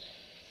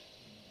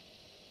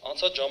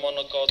 Անցած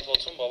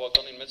ժամանակահատվածում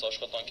բավականին մեծ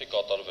աշխատանք է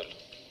կատարվել։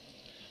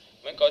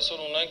 Մենք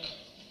այսօր ունենք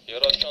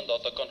երաժշտական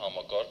դատական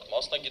համակարգ,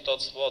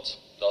 մասնագիտացված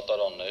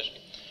դատարաններ։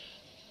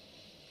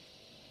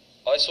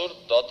 Այսօր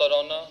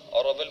դատարանը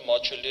առավել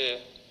մատչելի է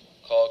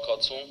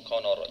քաղաքացուն,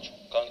 քան առաջ,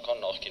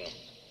 քան նախկինում։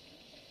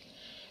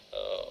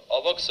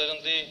 Ավագ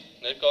սերնդի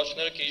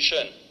ներկայացուցիչները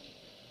կհիշեն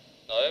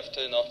նաև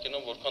թե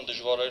նախկինում որքան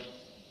դժվար էր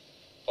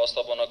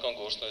փաստաբանական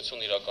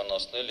գործունեություն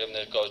իրականացնել եւ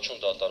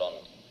ներկայացում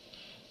դատարանում։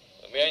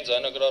 Միայն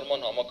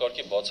ձայնագրարման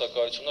համակարգի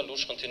բացակայությունը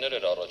լուրջ խնդիրներ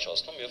էր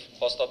առաջացնում եւ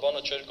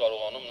փաստաբանը չէր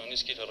կարողանում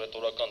նույնիսկ իր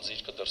ռետորական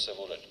ձիրքը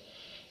դրսեւորել։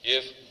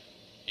 Եվ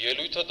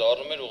ելույթը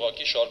դառնում էր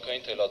ուղղակի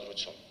շարքային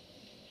թելադրություն։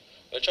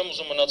 Էլ չեմ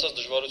ուզում մնացած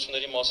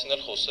դժվարությունների մասին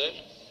էլ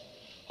խոսել,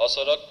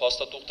 հասարակ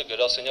փաստաթուղթը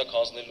գրասենյակ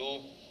հանձնելու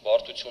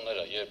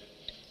բարդությունները եւ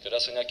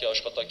գրասենյակի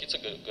աշխատակիցը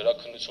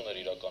գրաքննություն էր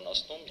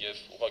իրականացնում եւ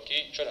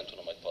ուղղակի չէր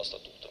ընդունում այդ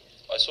փաստաթուղթը։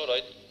 Այսօր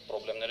այդ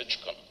խնդիրները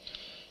չկան։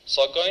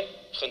 Սակայն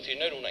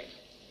խնդիրներ ունենք,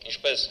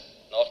 ինչպես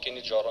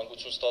նախկինից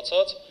ժառանգություն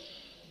ստացած,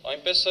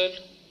 այնպես էլ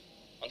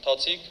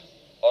ընթացիկ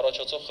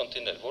առաջացող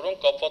խնդիրներ,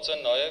 որոնք կապված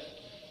են նաև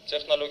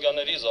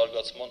տեխնոլոգիաների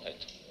զարգացման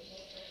հետ։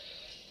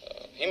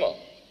 Հիմա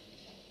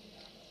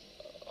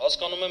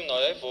հասկանում եմ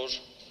նաև, որ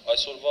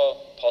այսօրվա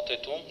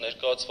փաթեթում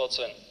ներկայացված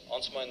են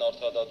անցումային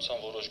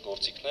արդարադատության որոշ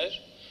գործիքներ,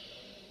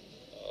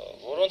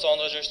 որոնց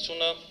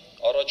անհրաժեշտությունը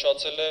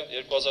առաջացել է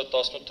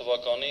 2018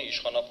 թվականի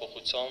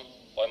իշխանափոխությամբ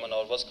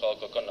պայմանավորված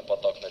քաղաքական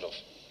նպատակներով։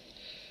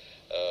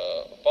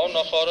 Պարոն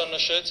նախարարը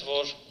նշեց,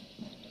 որ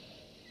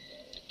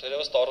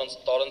թերևս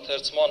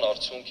տարընթերցման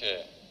արդյունք է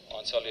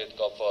անցյալի հետ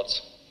կապված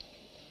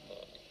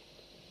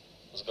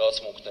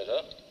զգացմունքները,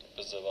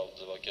 պես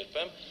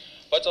ձևակերպեմ,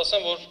 բայց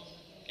ասեմ, որ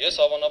ես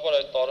հավանաբար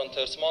այդ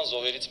տարընթերցման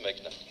զոհերից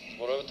մեկն եմ,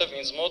 որովհետև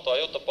ինձ մոտ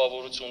այո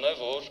տպավորություն է,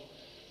 որ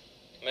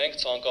մենք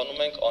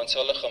ցանկանում ենք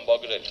անցյալը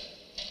խմբագրել։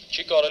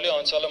 Չի կարելի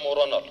անցյալը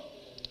մոռանալ,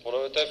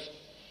 որովհետև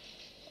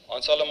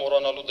անցյալը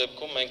մոռանալու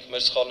դեպքում մենք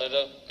մեր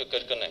սխալները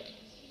կկրկնենք,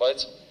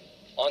 բայց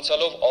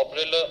անցյալով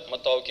ապրելը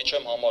մտահոգիչ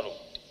եմ համարում։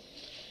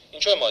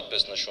 Ինչու եմ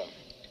այդպես նշում։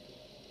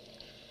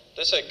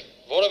 Տեսեք,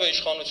 որևէ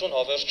իշխանություն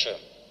հավերժ չէ։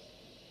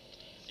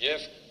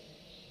 Եվ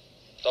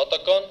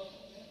դատական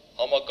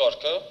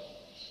համակարգը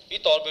ի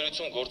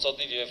տարբերություն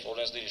գործադիր եւ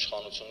օրենսդիր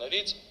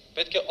իշխանություններից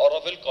պետք է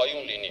առավել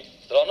կայուն լինի։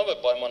 Դրանով է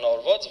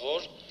պայմանավորված,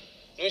 որ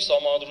նույն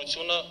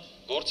սահմանադրությունը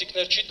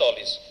գործիքներ չի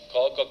տալիս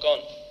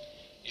քաղաքական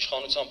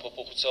իշխանության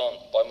փոփոխության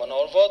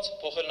պայմանավորված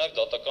փոխել նաև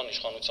դատական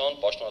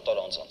իշխանության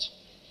պաշտոնատար անձանց։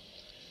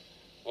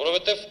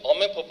 Որովհետև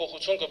ամեն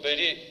փոփոխություն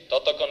կբերի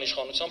դատական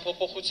իշխանության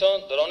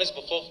փոփոխության, դրանից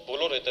բխող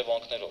բոլոր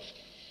հետևանքներով։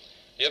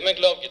 Եվ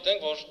մենք լավ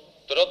գիտենք, որ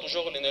դրա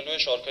դժողը լինելու է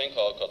շարքային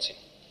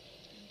քաղաքացին։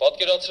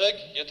 Պատկերացրեք,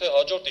 եթե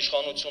հաջորդ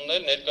իշխանությունն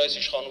էլ ներկայիս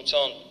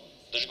իշխանության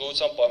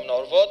դժգոհությամբ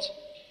պայմանավորված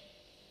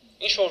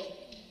ինչ որ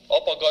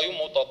ապագայում,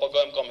 մոտ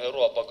ապագայում կամ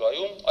հեռու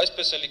ապագայում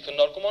այսպես էլի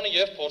քննարկում անի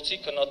եւ փորձի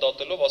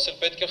քննադատելով ասել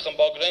պետք է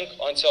խմբագրենք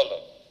անցյալը,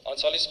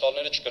 անցյալի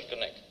սխալները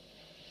չկրկնենք։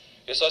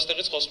 Ես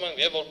այստեղից խոսում եմ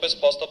եւ որպես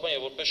փաստաբան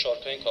եւ որպես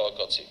շարքային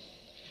քաղաքացի։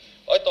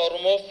 Այդ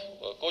առումով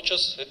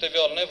կոչս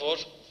հետեւյալն է,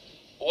 որ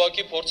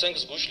ուղղակի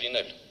փորձենք զգույշ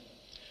լինել։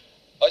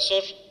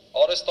 Այսօր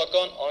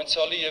արհեստական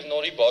անցյալի եւ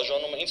նորի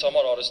բաժանումը ինձ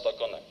համար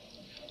արհեստական է։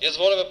 Ես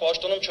որևէ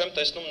պաշտոնում չեմ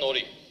տեսնում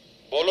նորի։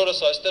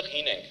 Բոլորս այստեղ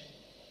հին ենք։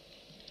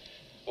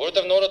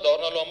 Որովհետեւ նորը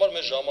դառնալու համար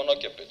մեզ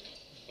ժամանակ է պետք։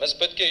 Մեզ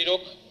պետք է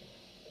իրոք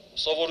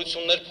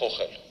սովորություններ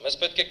փոխել, մեզ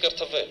պետք է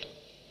կրթվել։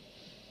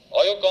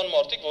 Այո, կան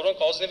մարդիկ,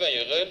 որոնք ազնիվ են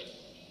եղել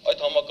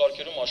այդ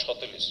համակարգերում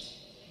աշխատելիս։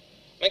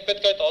 Մենք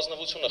պետք է այդ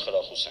ազնվությունը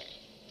խրախուսենք։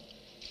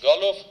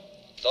 Գալով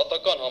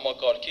դատական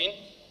համակարգին,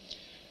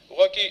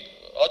 ուղղակի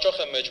հաճախ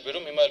եմ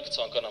մեջբերում, հիմա էլ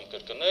կցանկանամ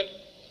կրկնել,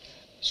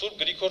 Սուրբ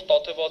Գրիգոր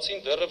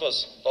Տաթևացին դեռևս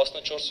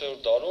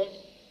 14-րդ դարում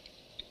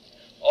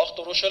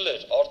ախտորոշել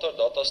էր արդար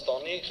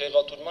դատաստանի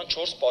խեղաթյուրման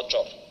 4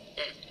 պատճառ։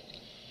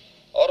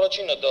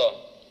 Առաջինը դա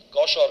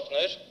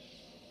կաշառքներ,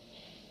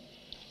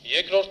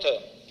 երկրորդը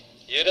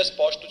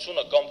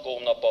երեսպաշտությունը կամ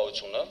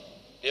կողմնապահությունը,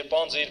 երբ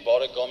անձը իր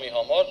բարեկամի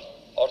համար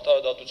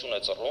արդարադատություն է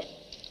ծռում,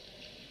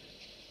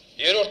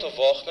 երրորդը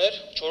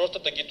վախներ,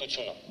 չորրորդը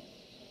տգիտությունը։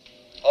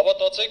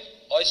 Հավատացեք,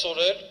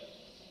 այսօր էլ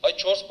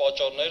այդ 4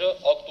 պատճառները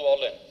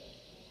ակտուալ են։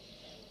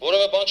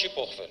 Որևէ բան չի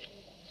փոխվել։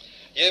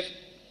 Եվ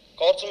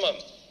կարծում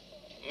եմ,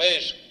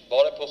 մեր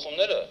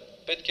բարեփոխումները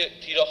պետք է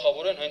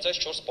թիրախավորեն հենց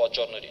այս 4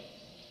 պատճառներին։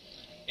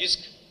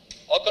 Իսկ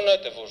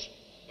ակնհայտ է, որ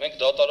մենք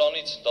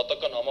դատարանից,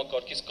 դատական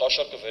համակարգից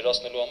կաշառքը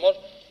վերացնելու համար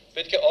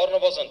պետք է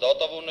առնվազն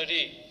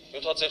դատավորների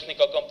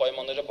նյութատեխնիկական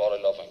պայմանները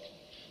բարելավենք։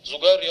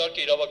 Զուգահեռ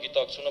իհարկե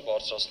իրավագիտակցությունը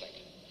բարձրացնենք։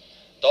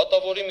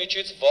 Դատավորի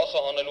միջից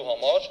վախը հանելու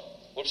համար,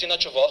 որպեսզի նա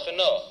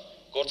չվախենա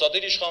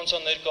գործադիր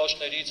իշխանության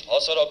ներկայացներից,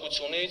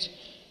 հասարակությունից,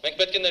 մենք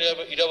պետք է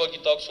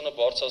իրավագիտակցությունը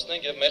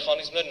բարձրացնենք եւ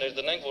մեխանիզմներ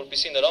ներդնենք,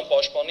 որպեսզի նրան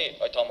պաշտպանի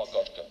այդ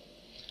համակարգը։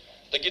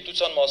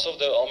 Տգիտության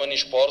մասով դե ամեն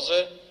ինչ պարզ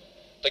է,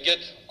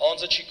 տգետ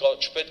անձը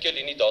չպետք է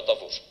լինի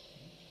դատավոր։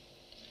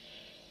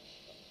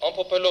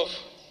 Ամփոփելով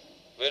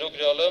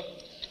վերոգրյալը,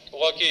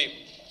 ուղղակի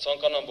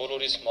ցանկանամ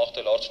բոլորիս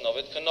մաղթել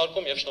արդյունավետ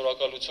քննարկում եւ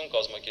շնորհակալություն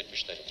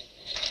կազմակերպիչներին։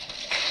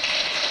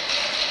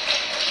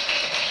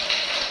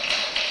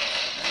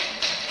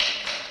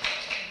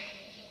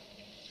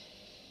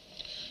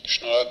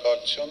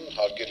 Շնորհակալություն,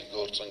 հարգելի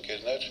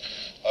գործընկերներ,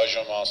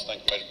 այժմ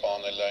անցնենք մեր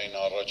պանելային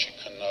առաջի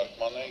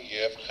քննարկմանը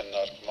եւ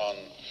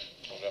քննարկման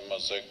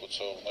ուրեմն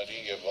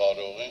զեկուցողներին եւ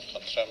վարողին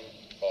խնդրեմ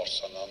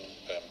բարձրանան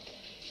բեմ։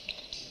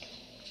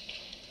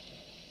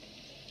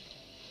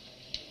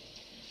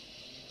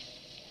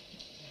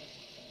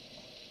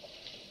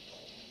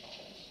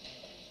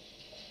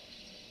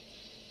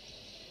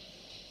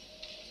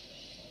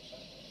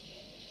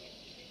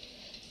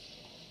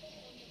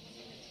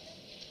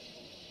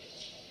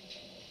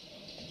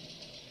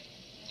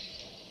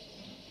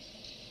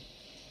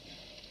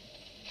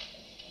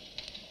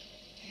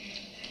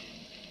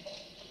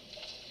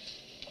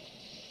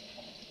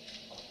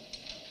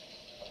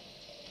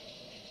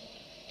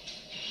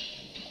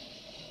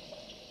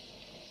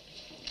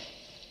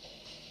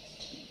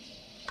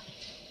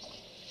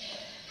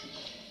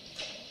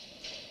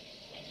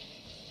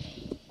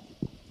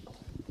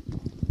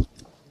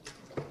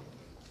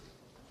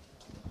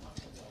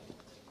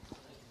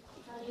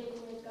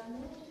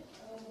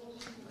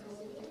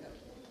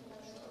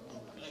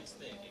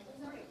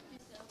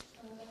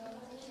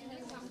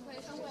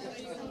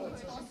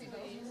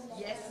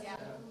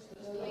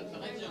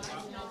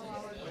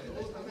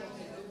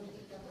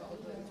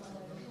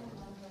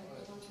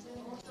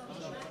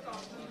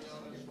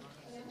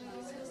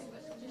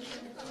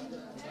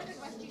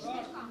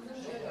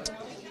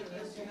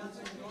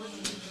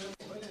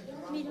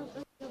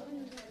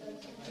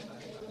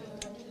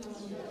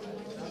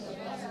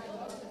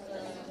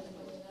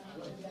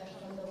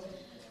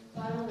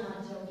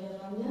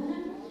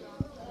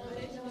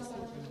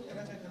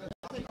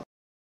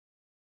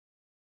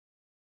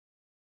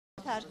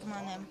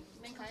 եմ։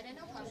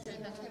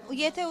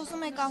 Եթե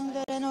ուզում եք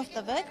անգլերենով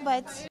տվեք,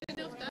 բայց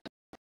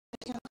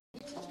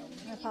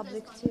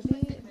Public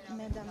TV,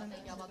 Madam,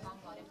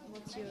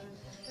 what's your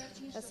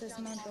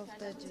assessment of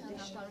the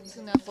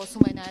judiciary?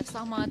 Խոսում է նաև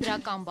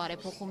սահմանադրական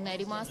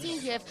բարեփոխումների մասին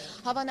եւ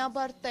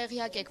հավանաբար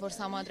տեղյակ եք, որ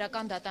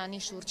սահմանադրական դատանի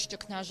շուրջ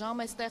ճգնաժամ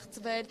է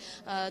ստեղծվել,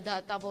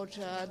 դատավոր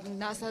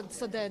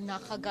ՍԴ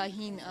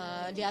նախագահին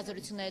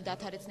լիազորությունները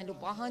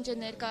դադարեցնելու պահանջ է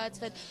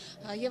ներկայացվել,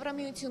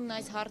 Եվրամիությունն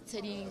այս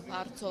հարցերի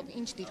հարցով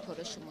ինչ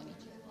դիրքորոշում ունի։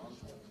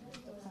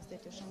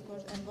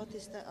 And what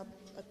is the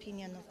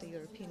opinion of the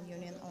European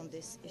Union on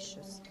these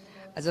issues?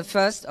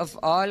 First of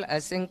all, I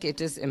think it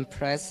is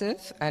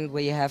impressive, and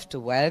we have to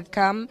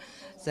welcome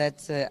that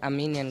the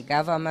Armenian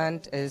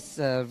government is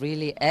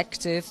really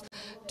active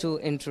to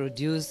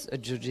introduce a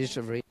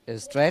judiciary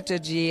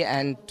strategy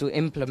and to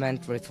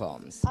implement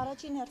reforms.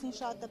 Առաջին հերթին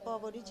շատ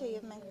տպավորիչ է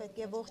եւ մենք պետք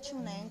է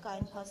ողջունենք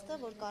այն փաստը,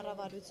 որ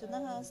կառավարությունը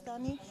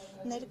Հայաստանի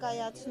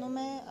ներկայացնում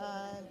է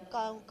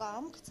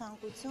կամք,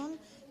 ցանկություն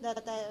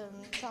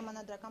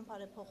սահմանադրական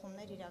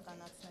բարեփոխումներ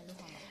իրականացնելու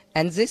համար.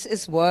 And this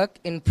is work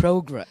in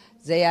progress.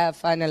 They are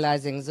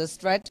finalizing the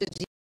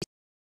strategy.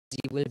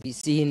 Will be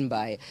seen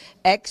by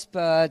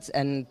experts,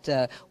 and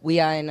we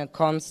are in a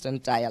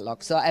constant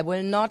dialogue. So I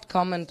will not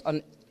comment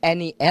on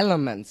any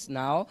elements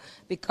now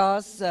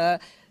because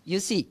you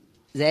see,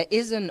 there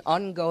is an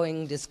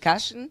ongoing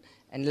discussion,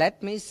 and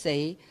let me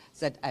say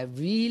that I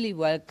really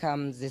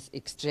welcome this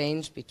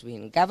exchange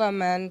between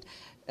government,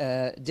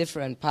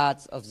 different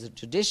parts of the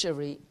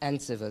judiciary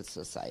and civil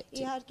society.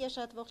 Իհարկե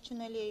շատ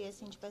ողջունելի է,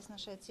 ես ինչպես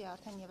նշեցի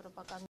արդեն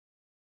եվրոպական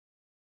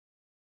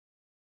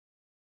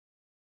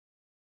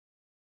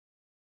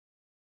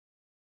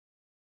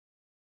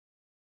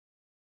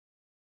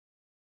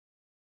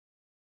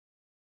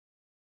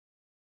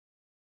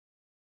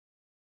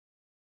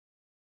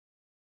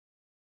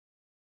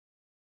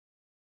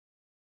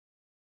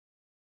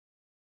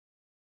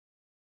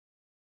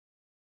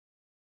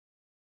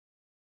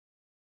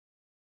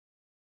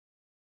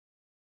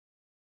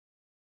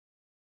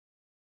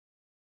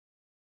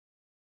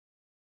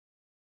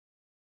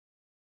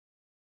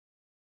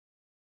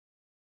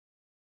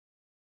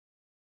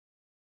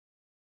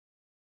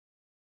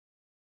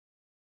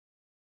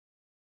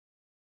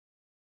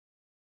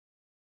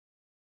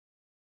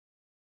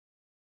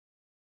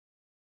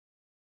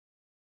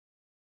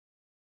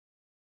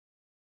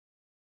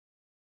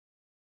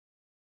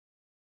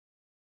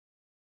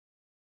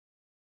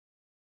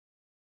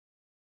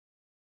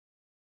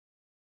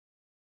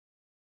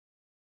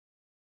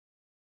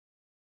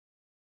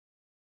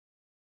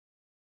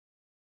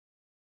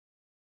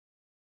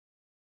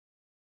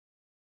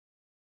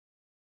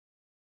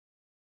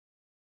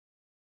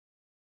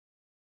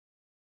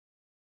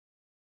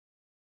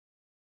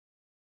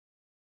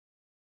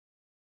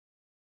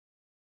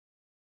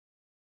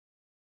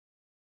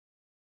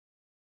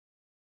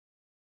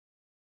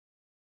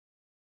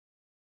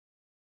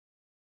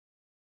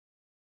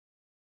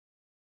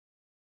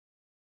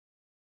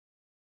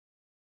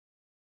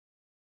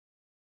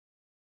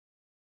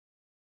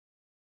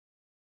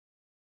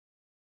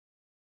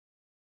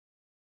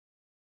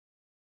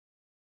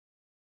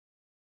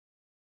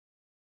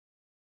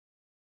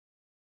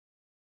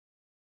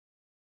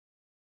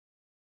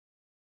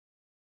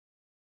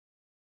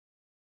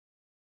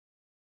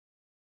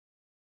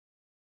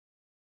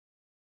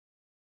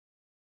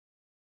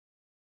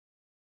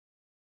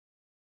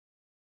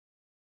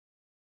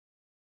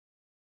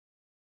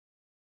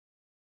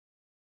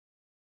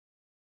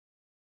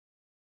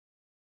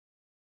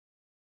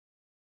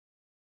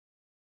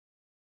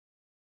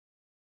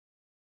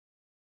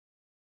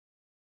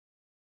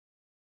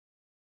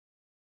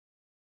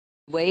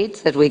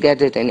Wait that we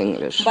get it in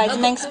English. Բայց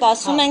մենք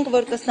սպասում ենք,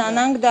 որ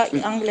կստանանք դա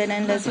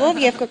անգլերեն լեզվով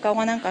եւ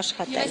կկարողանանք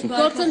աշխատել։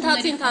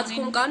 Գործընթացի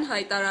ընթացքում կան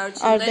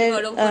հայտարարություններ,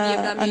 որոնք որ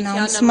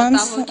Եվրամիությանը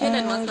մտահոգել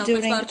են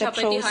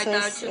մասնավորապես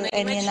հայտարարությունների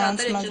any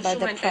announcements by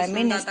the Prime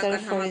Minister,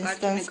 for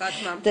instance,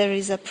 there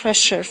is a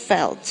pressure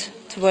felt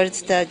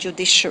towards the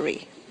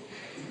judiciary.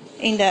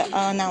 In the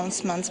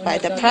announcements by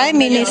the Prime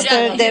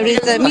Minister, there is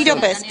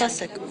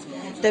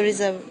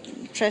a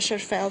pressure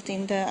felt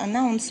in the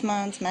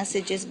announcements,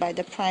 messages by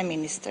the Prime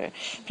Minister,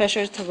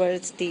 pressure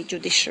towards the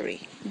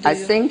judiciary. I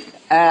think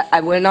I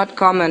will not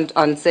comment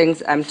on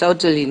things. I'm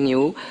totally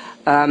new,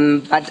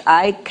 but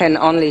I can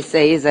only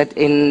say that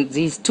in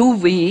these 2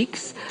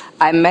 weeks,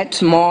 I met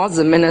more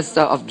the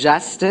Minister of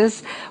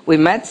Justice. We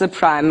met the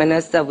Prime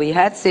Minister. We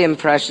had the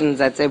impression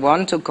that they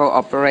want to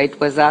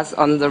cooperate with us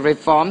on the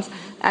reforms.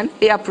 And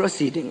we are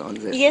proceeding on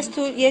this. Ես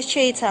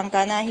չէի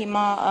ցանկանա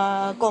հիմա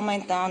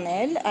կոմենտ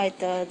անել այդ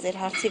ձեր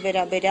հարցի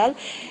վերաբերյալ։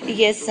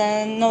 Ես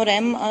նոր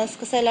եմ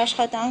սկսել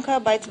աշխատանքը,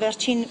 բայց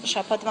վերջին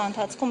շաբաթվա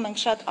ընթացքում մենք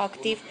շատ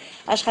ակտիվ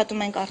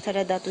աշխատում ենք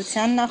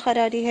արդարադատության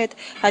նախարարի հետ,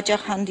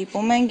 հաճախ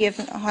հանդիպում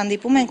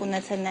ենք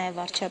ունեցել նաև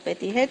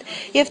վարչապետի հետ,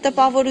 եւ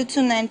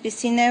տպավորությունն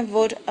այնպիսին է,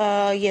 որ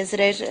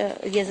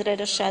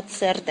եզրերը շատ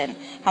սերտ են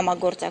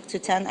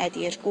համագործակցության այդ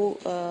երկու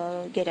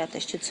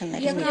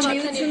գերատեսչությունների միջեւ։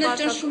 Եվրամիությունը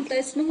ճնշում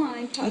տեսնում է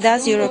այն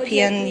Does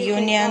European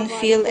Union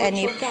feel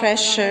any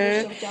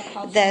pressure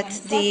that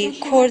the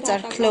courts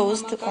are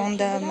closed on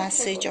the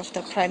message of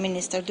the Prime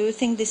Minister? Do you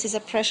think this is a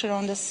pressure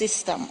on the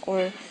system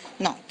or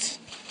not?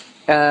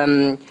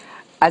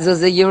 Also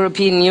the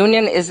European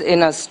Union is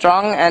in a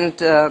strong and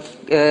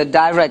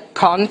direct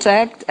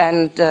contact,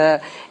 and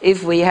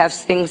if we have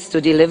things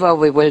to deliver,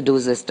 we will do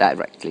this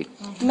directly.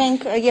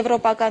 Մենք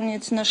Եվրոպական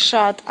միությունը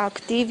շատ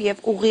ակտիվ եւ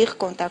ուղիղ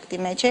կոնտակտի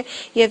մեջ է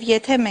եւ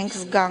եթե մենք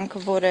զգանք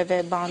որևէ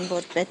բան,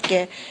 որ պետք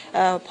է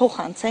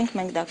փոխանցենք,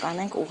 մենք դա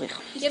կանենք ուղիղ։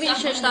 Եվ ինչ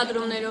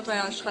շեշտադրումներով է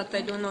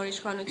աշխատելու նոր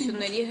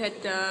իշխանությունների հետ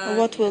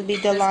What will be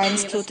the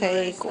lines to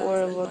take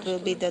or what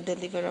will be the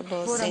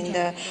deliverables in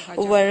the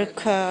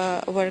work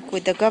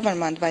with the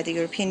government by the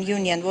European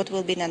Union? What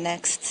will be the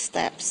next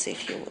steps,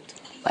 if you would?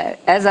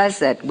 As I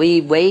said, we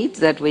wait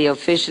that we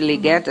officially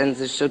get, and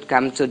this should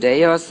come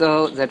today or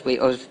so, that we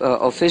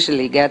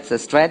officially get the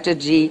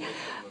strategy.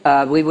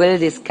 We will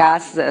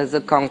discuss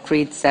the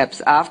concrete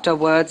steps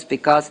afterwards,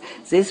 because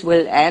this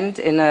will end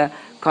in a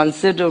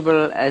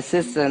considerable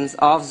assistance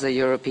of the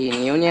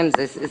European Union.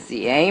 This is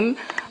the aim,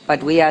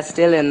 but we are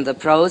still in the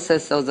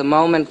process, so the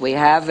moment we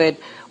have it,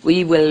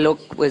 we will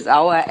look with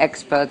our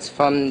experts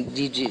from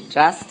DG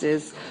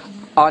Justice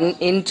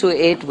into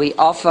it. We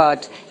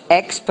offered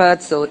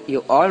experts, so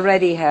you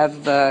already have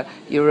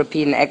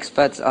European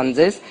experts on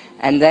this,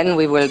 and then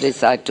we will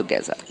decide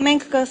together.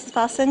 Մենք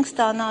կսպասենք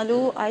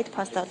ստանալու այդ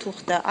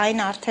փաստաթուղթը,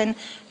 այն արդեն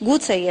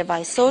գուցե եւ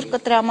այսօր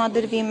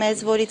կտրամադրվի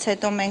մեզ, որից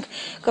հետո մենք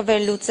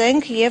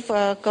կվերլուծենք եւ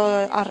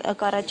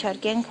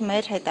կառաջարկենք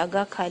մեր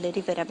հետագա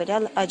քայլերի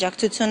վերաբերյալ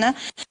աջակցությունը։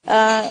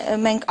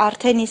 Մենք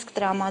արդեն իսկ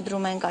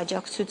տրամադրում ենք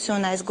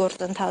աջակցություն այս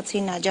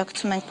գործընթացին,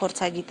 աջակցում ենք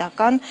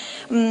փորձագիտական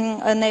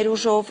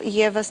ներուժով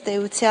եւ ըստ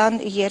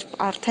էության, երբ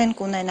արդեն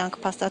կունենանք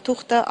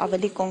փաստաթուղթը,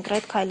 ավելի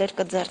կոնկրետ քայլեր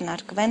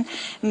կձեռնարկվեն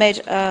մեր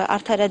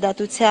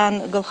արդարադատության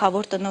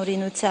գլխավոր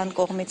տնօրինության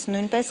կողմից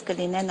նույնպես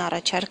կլինեն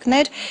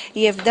առաջարկներ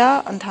եւ դա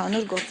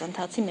ընդհանուր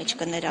գործընթացի մեջ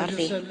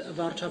կներառվի։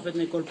 Վարչապետ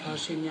Նիկոլ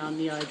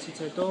Փաշինյանի այցից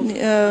հետո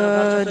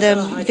the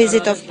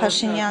visit of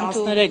Pashinyan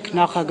to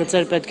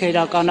նախագծեր պետք է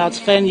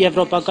իրականացվեն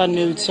Եվրոպական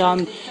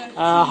միության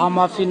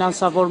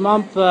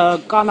համաֆինանսավորմամբ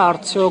կան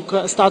արդյոք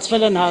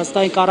ստացվել են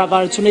Հայաստանի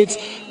կառավարությունից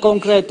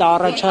կոնկրետ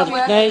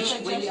առաջարկներ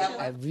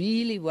I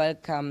really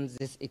welcome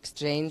this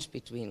exchange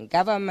between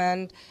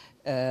government,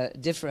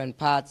 different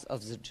parts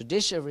of the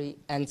judiciary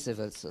and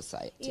civil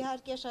society.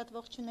 Իհարկե շատ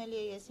ողջունելի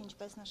է, ես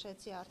ինչպես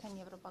նշեցի, արդեն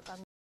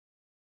Եվրոպական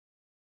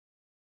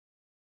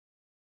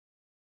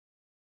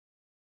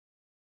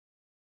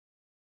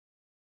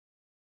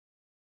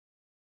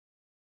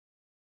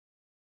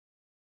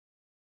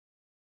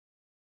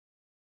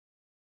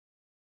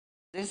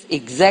This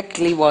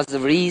exactly was the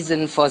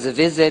reason for the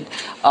visit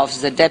of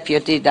the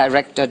Deputy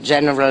Director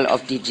General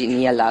of DG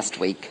NIA last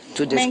week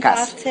to discuss. Մենք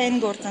արդեն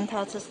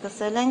գործընթացը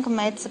սկսել ենք,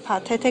 մեծ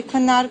փաթեթ է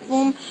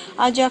քննարկվում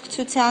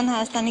աջակցության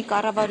Հայաստանի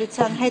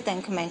կառավարության հետ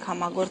ենք մենք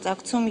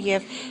համագործակցում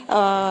եւ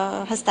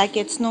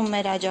հստակեցնում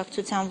մեր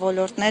աջակցության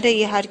ոլորտները,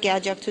 իհարկե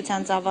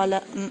աջակցության ծավալը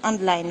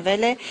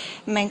ընդլայնվել է,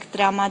 մենք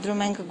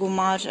տրամադրում ենք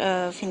գումար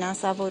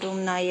ֆինանսավորում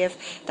նաեւ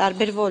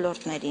տարբեր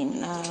ոլորտներին,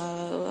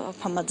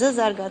 ՓՄԶ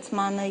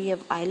զարգացմանը եւ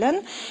այլն,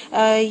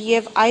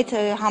 եւ այդ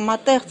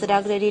համատեղ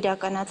ծրագրերի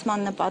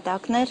իրականացման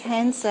նպատակներ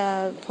հենց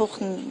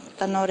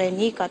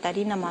փոխտնօրենի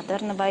Կատարինա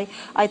Մատեռնովայի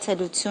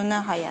այցելությունը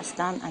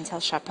Հայաստան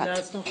անցյալ շաբաթ։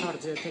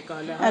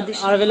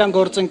 Արևելյան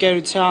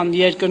գործընկերության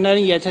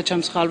երկրներին, եթե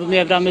չեմ սխալվում,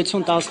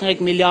 Եվրամիություն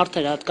 13 միլիարդ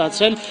էր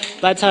հատկացրել,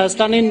 բայց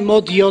Հայաստանին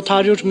մոտ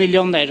 700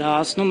 միլիոններ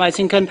հասնում,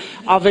 այսինքն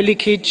ավելի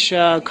քիչ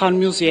քան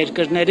մյուս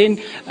երկրներին,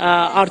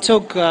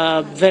 արդյոք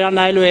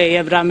վերանայելու է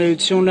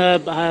Եվրամիությունը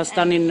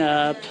Հայաստանին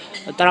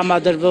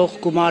տրամադրվող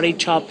գումարի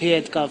չափի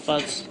հետ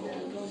կապված։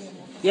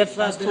 Եվ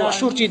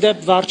շուրջ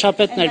իդեպ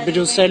վարչապետներ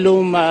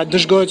Բրյուսելում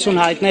դժգոհություն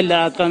հայտնել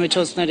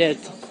լրատվամիջոցների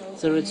հետ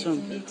զրույցում։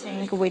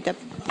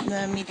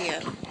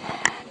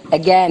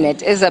 Again,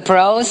 it is a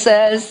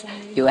process.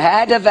 You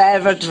had a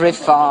velvet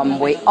reform.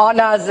 We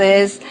honor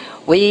this.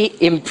 We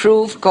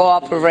improve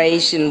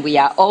cooperation. We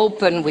are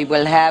open. We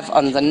will have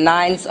on the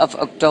 9th of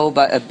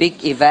October a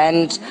big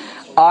event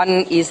on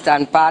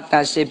Eastern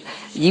Partnership,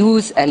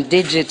 Youth and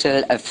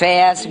Digital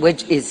Affairs,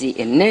 which is the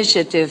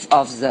initiative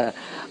of the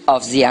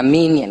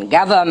Armenian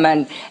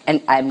government,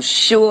 and I'm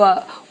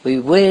sure we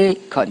will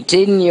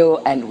continue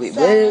and we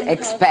will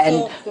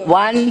expand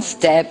one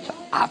step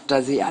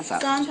after the other.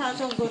 Սա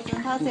ընդհանուր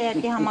գործընթաց է,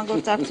 իհարկե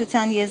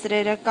համագործակցության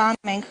եզրերը կան,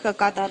 մենք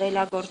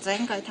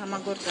կկատարելագործենք այդ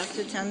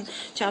համագործակցության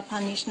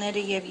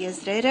չափանիշները եւ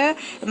եզրերը,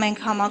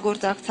 մենք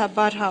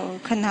համագործակցաբար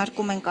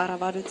քննարկում ենք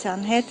կառավարության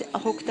հետ,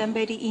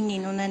 հոկտեմբերի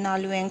 9-ին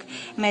ունենալու ենք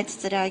մեծ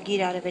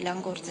ծրագիր արևելյան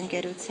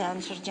գործընկերության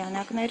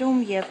շրջանակներում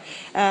եւ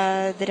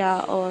դրա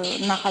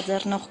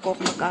նախաձեռնող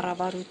կողմը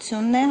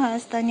կառավարությունն է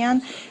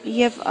հայաստանյան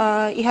եւ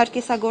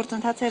իհարկե սա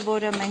գործընթաց է,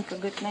 որը մենք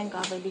կգտնենք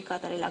ավելի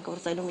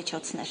կատարելագործելու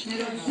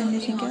միջոցներ։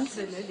 Anything else?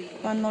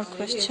 One more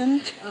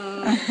question.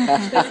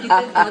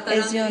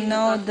 As you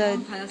know, the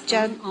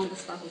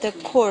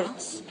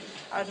courts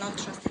are not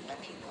trusted by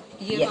people.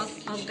 Եվ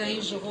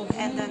ազգային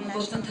ժողովում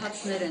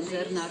գործընթացներ են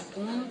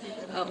ձեռնարկում,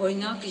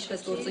 օրինակ,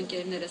 ինչպես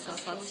գործընկերներս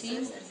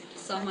ասացին,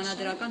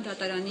 սահմանադրական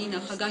դատարանի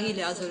նախագահի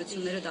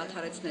լիազորությունները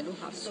դադարեցնելու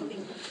հարցում։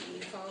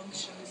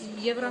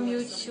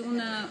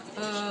 Եվրամիությունը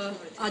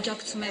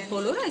աջակցում է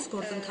բոլոր այս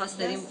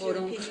գործընթացներին,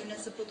 որոնք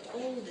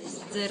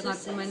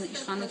ձեռնարկում են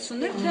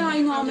իշխանություններ, թե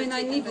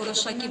այնուամենայնիվ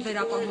որոշակի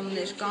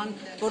վերապահումներ կան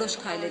որոշ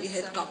քայլերի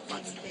հետ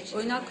կապված։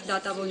 Օրինակ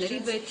դատավորների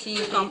վեթի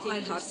կամ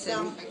այլ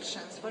հարցերում։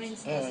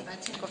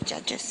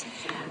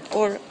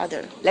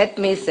 Let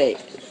me say,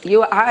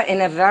 you are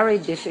in a very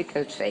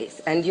difficult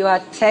phase and you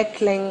are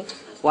tackling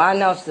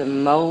one of the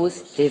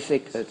most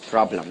difficult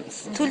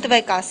problems. Թույլ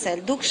տվեք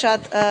ասել, դուք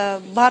շատ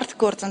բարդ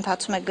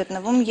գործընթացում եք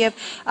գտնվում եւ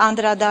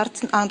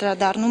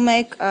անդրադառնում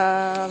եք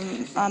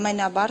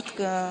ամենաբարդ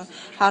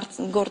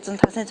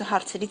գործընթացներից ու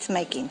հարցերից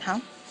մեկին, հա?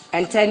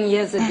 And 10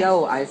 years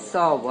ago I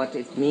saw what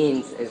it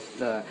means if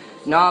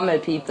normal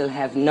people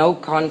have no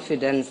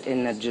confidence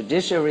in the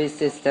judiciary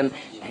system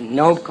and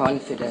no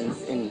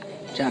confidence in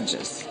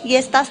judges.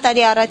 Ես 10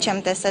 տարի առաջ եմ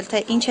տեսել, թե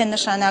ինչ է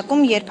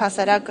նշանակում, երբ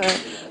հասարակ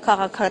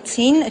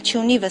քաղաքացին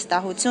չունի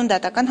վստահություն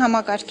դատական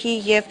համակարգի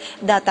եւ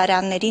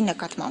դատարանների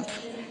նկատմամբ.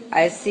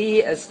 I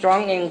see a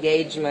strong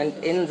engagement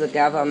in the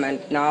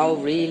government now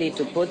really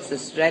to put the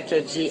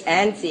strategy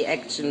and the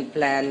action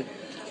plan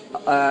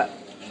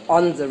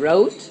on the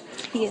road.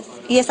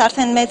 Ես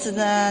արդեն մեծ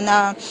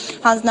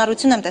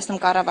հանձնարարություն եմ տեսնում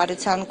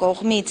կառավարության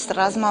կողմից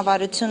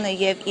ռազմավարությունը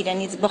եւ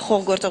իրենից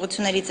բխող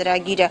գործողությունների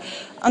ծրագիրը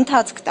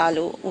ընթացք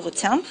տալու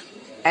ուղղությամբ.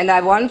 And I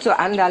want to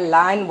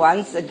underline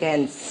once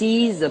again,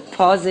 see the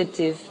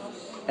positive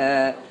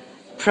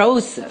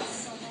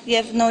process.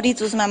 Եվ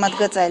նորից ուզում եմ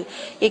ընդգծել,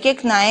 եկեք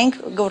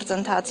նայենք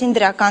գործընթացին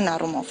դրական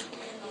առումով.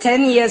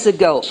 10 years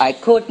ago, I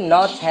could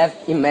not have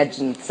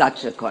imagined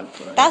such a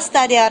conference. 10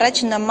 տարի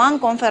առաջ նման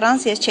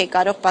կոնֆերանս ես չէի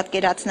կարող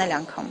պատկերացնել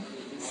անգամ.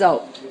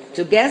 So,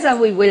 together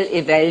we will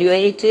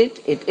evaluate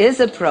it. It is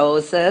a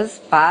process,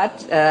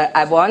 but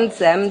I want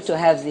them to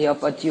have the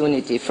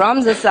opportunity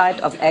from the side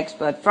of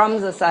experts, from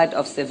the side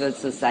of civil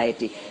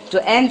society,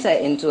 to enter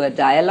into a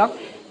dialogue.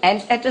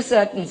 And at a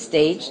certain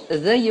stage,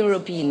 the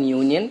European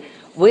Union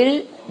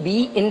will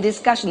be in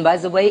discussion. By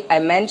the way, I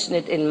mentioned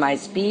it in my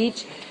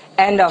speech.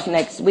 End of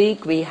next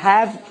week, we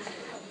have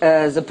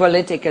the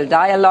political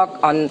dialogue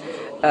on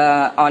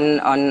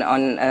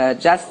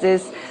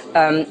justice.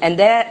 And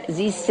there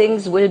these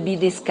things will be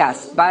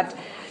discussed, but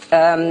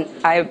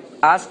I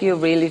ask you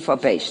really for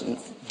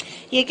patience.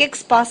 Եկեք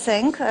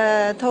սպասենք,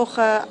 թող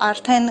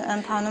արդեն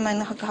ընթանում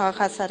են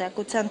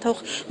քաղաքասարակության, թող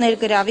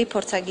ներգրավի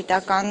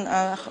փորձագիտական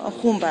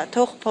խումբը,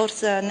 թող փորձ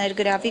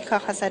ներգրավի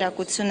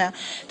քաղաքասարակությունը,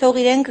 թող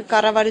իրենք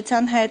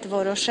կառավարության հետ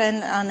որոշեն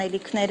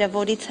անելիքները,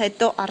 որից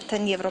հետո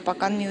արդեն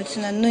Եվրոպական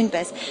միությունը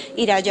նույնպես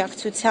իր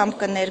աջակցությամբ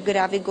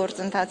կներգրավի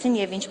գործընթացին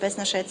եւ ինչպես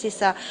նշեցի,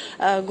 սա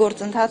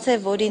գործընթաց է,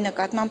 որի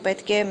նկատմամբ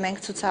պետք է մենք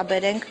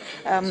ցուցաբերենք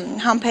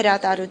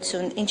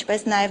համբերատարություն,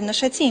 ինչպես նաեւ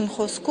նշեցի իմ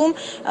խոսքում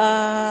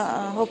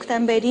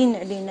հոկտեմբերին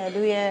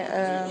լինելու է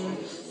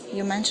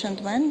you mentioned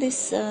when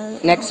this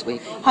next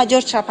week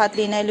հաջորդ շաբաթ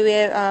լինելու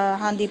է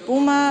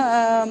հանդիպումը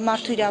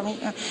մարդու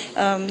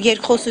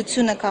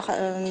երկխոսությունը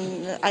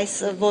այս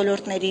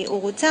ոլորտների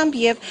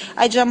ուղղությամբ եւ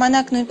այդ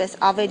ժամանակ նույնպես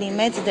ավելի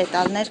մեծ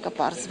դետալներ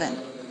կպարզվեն.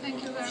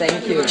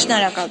 Thank you.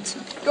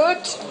 Շնորհակալություն.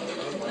 Good.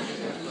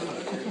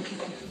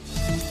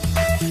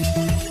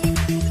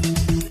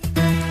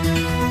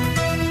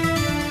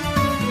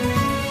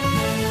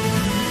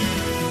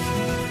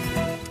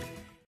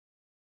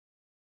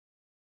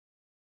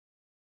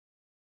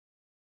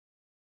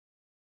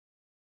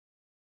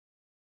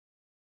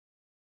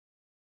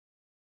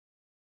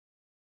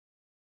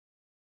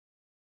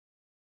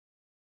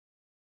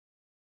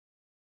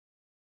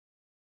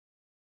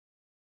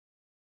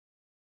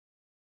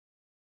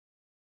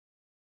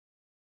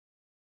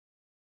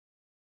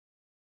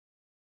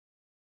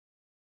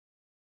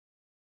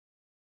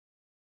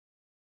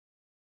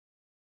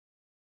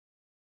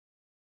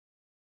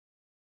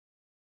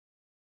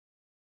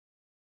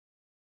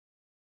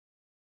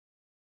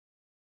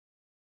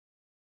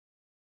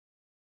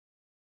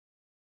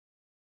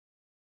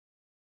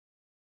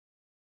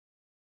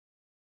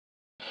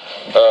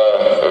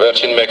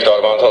 Վերջին մեկ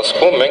տարվա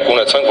ընթացքում մենք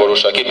ունեցանք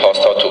որոշակի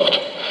փաստաթուղթ։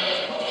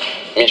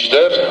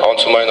 Մինչդեռ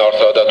անցումային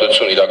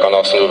արդարադատություն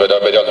իրականացնելու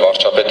վերաբերյալ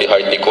վարչապետի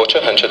հայտնի կոչը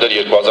հնչել էր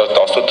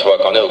 2018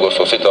 թվականի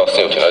օգոստոսի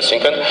 17-ին,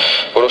 այսինքն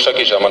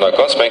որոշակի ժամանակ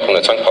անց մենք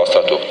ունեցանք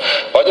փաստաթուղթ։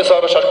 Բայց ես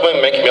առաջարկում եմ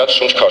մենք մի հատ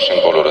շունչ քաշենք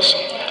բոլորս։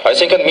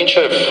 Այսինքն մինչև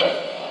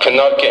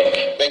քննարկենք,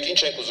 մենք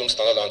ինչ ենք ուզում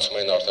ստանալ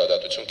անցումային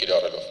արդարադատություն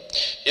կիրառելով։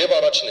 Եվ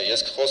առաջինը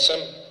ես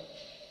կխոսեմ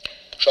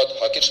շատ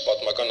հակիրճ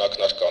պատմական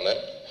ակնարկ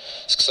անեմ,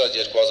 սկսած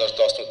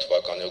 2018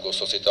 թվականի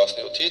օգոստոսի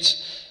 17-ից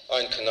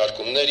այն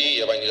քննարկումների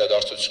եւ այն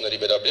իրադարձությունների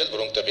վերաբերյալ,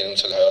 որոնք տեղի են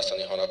ունեցել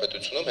Հայաստանի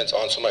Հանրապետությունում հենց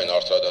անցումային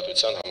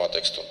արդարադատության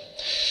համատեքստում։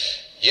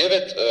 Եվ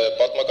այդ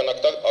պատմական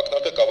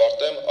ակնարկը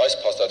կավարտեմ այս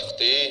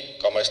փաստաթղթի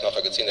կամ այս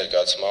նախագծի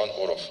ներկայացման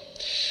օրով։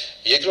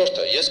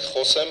 Երկրորդը, ես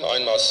կխոսեմ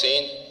այն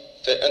մասին,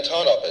 թե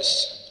ընդհանրապես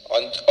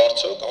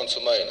Արդյոք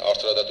անցումային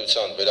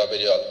արդարադատության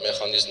վերաբերյալ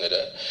մեխանիզմները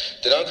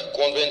դրանք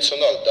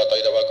կոնվենցիոնալ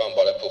դատաիրավական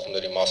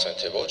բարեփոխումների մաս են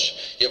թե ոչ,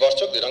 եւ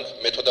արդյոք դրանք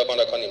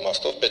մեթոդաբանական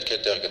իմաստով պետք է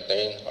տեղ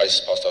գտնեին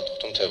այս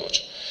փաստաթղթում թե ոչ։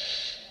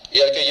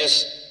 Իհարկե ես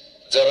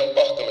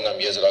ձեռնպահ կմնամ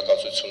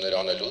եզրակացություններ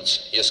անելուց,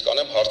 ես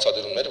կանեմ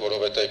հարցադրումներ,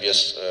 որովհետեւ ես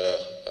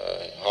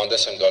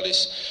հանդես եմ գալիս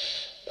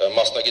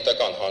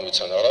մասնագիտական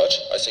հանրության առաջ,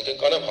 այսինքն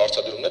կանեմ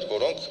հարցադրումներ,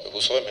 որոնք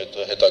հուսով եմ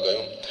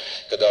հետագայում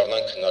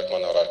կդառնան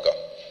քննարկման առարկա։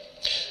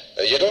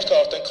 Երրորդը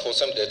արդեն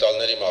խոսեմ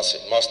դետալների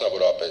մասին,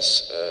 մասնավորապես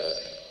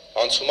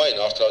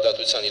անցումային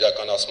արդարադատության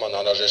իրականացման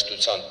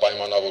անհրաժեշտության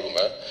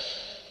պայմանավորումը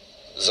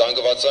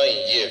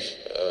զանգվածային եւ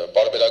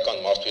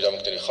պարբերական մարդու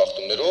իրավունքների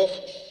խախտումներով,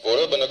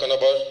 որը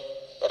բնականաբար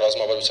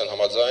ռազմավարության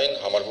համաձայն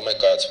համարվում է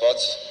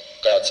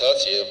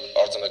կայացած եւ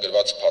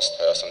արձանագրված փաստ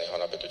Հայաստանի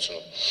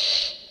Հանրապետությունում։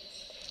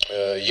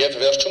 Եվ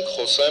վերջում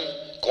կխոսեմ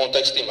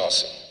կոնտեքստի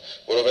մասին,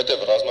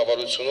 որովհետեւ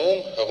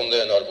ռազմավարությունում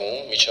հղումներ են արվում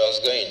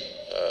միջազգային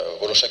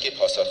որոշակի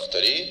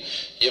փաստաթղթերի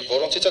եւ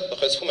որոնցից է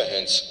բխեցվում է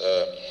հենց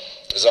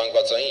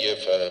զանգվածային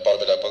եւ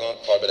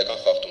պարբերական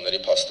խախտումների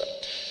փաստը։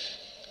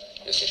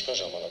 Ես ինչքան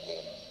ժամանակ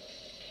ունեմ։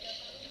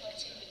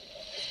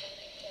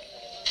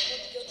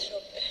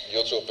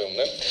 7 րոպե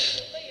ունեմ։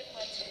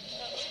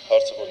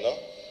 Հարցը որն է։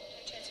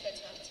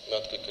 Մի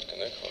հատ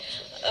կրկնեք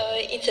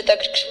հարցը։ Ինձ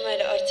հետաքրքրում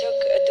էր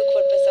արդյոք դուք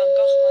որպես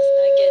անկախ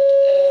մասնագետ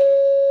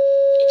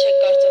ինչ եք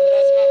կարծում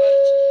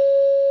ռազմավարություն։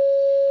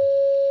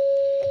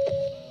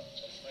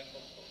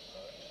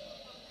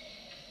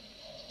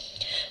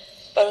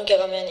 Պարոն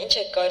Գեղամյան, ինչ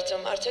եք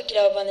կարծում, արդյոք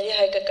իրավաբանների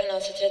հայկական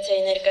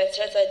ասոցիացիայի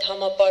ներկայացրած այդ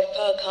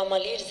համապարփակ,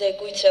 համալիր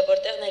զեկույցը,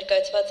 որտեղ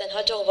ներկայացված են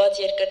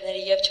հաջողված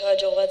երկրների եւ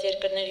չհաջողված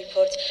երկրների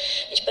փորձ,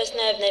 ինչպես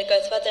նաեւ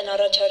ներկայացված են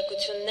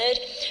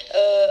առաջարկություններ,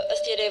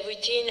 ըստ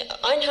երևույթին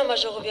այն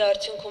համաժողովի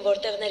արդյունքում,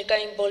 որտեղ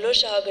ներկային բոլոր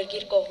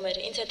շահագրգիռ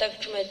կողմերը, ինձ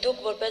հետաքրքրում է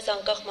դուք որպես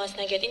անկախ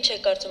մասնագետ ինչ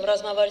եք կարծում,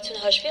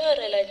 ռազմավարությունը հաշվի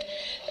առել այդ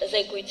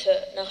զեկույցը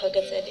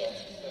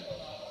նախագծելիս։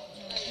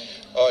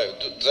 Այո,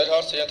 ձեր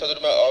հարցը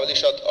ենթադրում է ավելի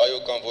շատ այո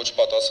կամ ոչ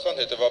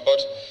պատասխան,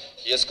 հետևաբար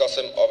ես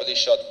կասեմ ավելի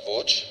շատ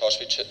ոչ,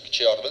 հաշվի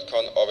չի առնվել,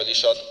 քան ավելի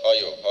շատ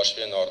այո,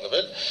 հաշվի են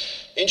առնվել։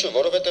 Ինչու,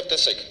 որովհետև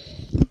տեսեք։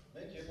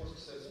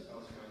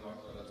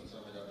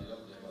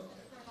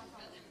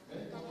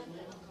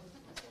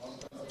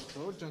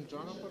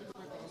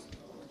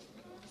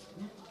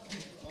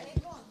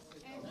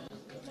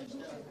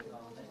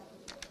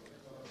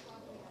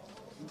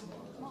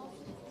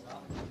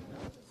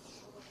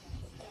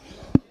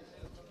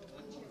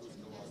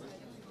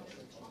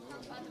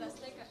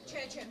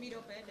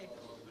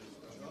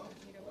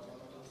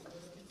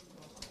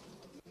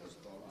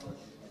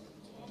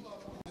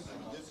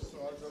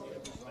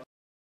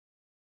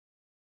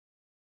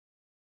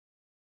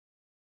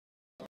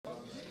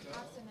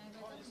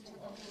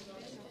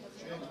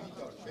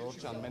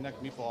 Մենակ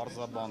մի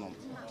պարզաբանում,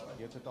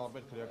 եթե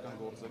տարբեր քրեական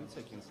գործերից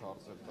եք ինձ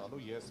հարցեր տալու,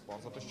 ես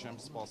պարզապես չեմ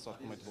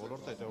սպասարկում այդ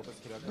ոլորտը, հետևաբար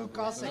քրեական Դուք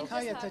ասեք, հա,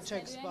 եթե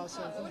չեք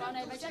սպասարկում։ Պարոն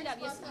լավ,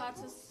 ես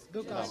հարցս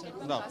Դուք ասեք։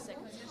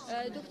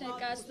 Դուք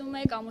ներկայացնում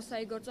եք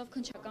ամուսայի գործով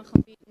քննչական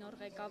խմբի նոր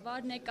ղեկավար,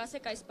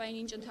 ներկայացեք այս պահին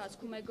ինչ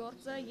ընթացքում է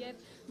գործը եւ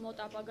մոտ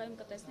ապագայում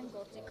կտեսնենք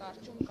գործի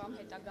կարճում կամ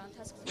հետագա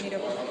ընթացքում։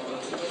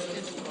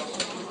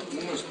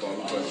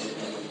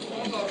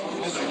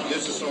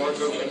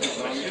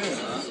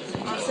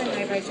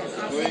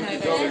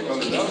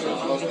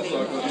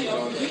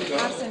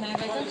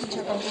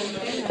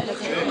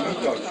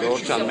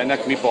 Ժողովրդյան,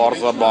 մենակ մի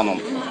պարզաբանում,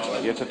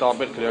 եթե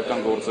տարբեր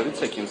քրեական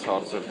գործերից եք ինձ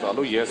հարցեր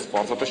տալու, ես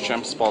պարզապես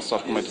չեմ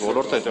սպասարկում այդ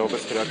ոլորտը,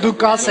 հետևաբար քրեական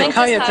Դուք ասեք,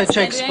 հա, եթե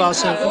չեք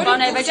սպասարկում։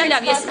 Պարոն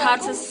լավ, ես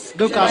հարցս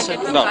Դուք ասեք։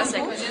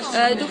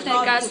 Դուք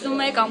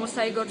ներկայացնում եք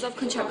ամուսայի գործով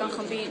քննչական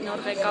խմբի նոր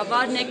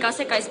ղեկավար,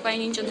 ներկայացեք այս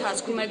պահին ինչ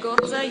ընթացքում է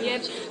գործը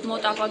եւ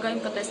մոտ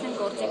ապագայում կտեսնենք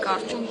գործի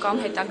կարճում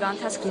կամ հետագա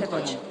ընթացք թե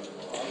ոչ։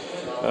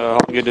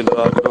 Հարգելի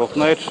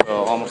լրագրողներ,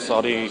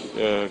 ամուսարի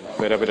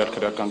վերաբերյալ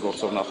քրեական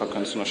գործով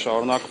նախաքննությունը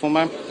շարունակվում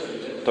է։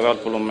 Տվյալ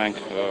փուլում մենք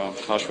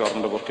հաշվի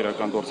առնելով, որ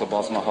քրեական գործը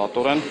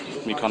բազմահատորեն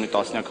մի քանի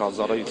տասնյակ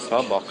հազարից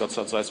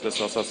բաղկացած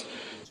այսպես ասած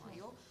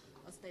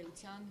ըստ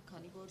էության,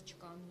 քանի որ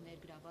չկան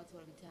ներգրաված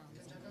որևէ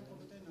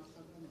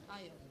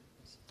այո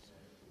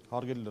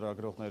Հարգելի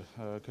լրագրողներ,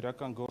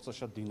 քրեական գործը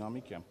շատ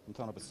դինամիկ է,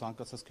 ընդհանրապես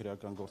ցանկացած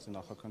քրեական գործի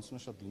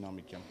նախաքննությունը շատ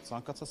դինամիկ է։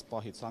 Ցանկացած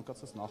պահի,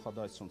 ցանկացած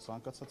նախադասություն,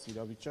 ցանկացած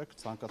իրավիճակ,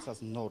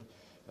 ցանկացած նոր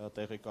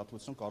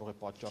տեղեկատվություն կարող է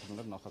պատճառ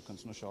լինել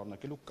նախաքննությունը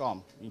շարունակելու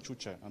կամ, ինչու՞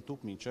 չէ,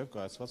 ընդհանուր մինչև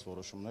կայացված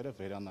որոշումները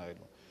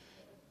վերանայելու։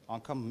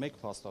 Անգամ մեկ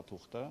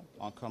փաստաթուղթը,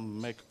 անգամ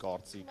մեկ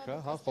կարծիքը,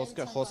 հա,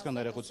 խոսքը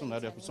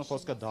ներողություն,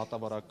 խոսքը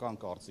դատավարական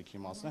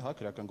կարծիքի մասն է, հա,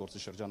 քրեական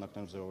գործի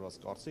շրջանակներում ձևավորված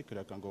կարծիք,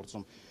 քրեական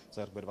գործում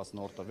ձեռք բերված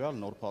նոր տվյալ,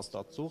 նոր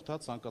փաստաթուղթ, հա,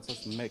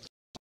 ցանկացած մեկ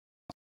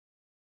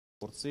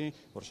գործի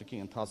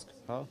որոշակի ընթացք,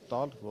 հա,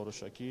 տալ,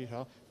 որոշակի,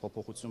 հա,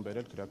 փոփոխություն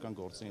բերել քրեական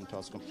գործի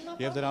ընթացքում։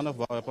 Եվ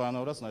դրանով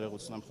պայմանավորված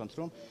ներողություն եմ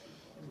խնդրում,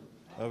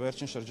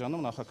 Վերջին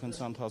շրջանում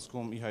նախաքննության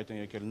ընթացքում ի հայտ են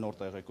եկել նոր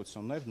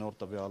տեղեկություններ, նոր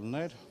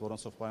տվյալներ,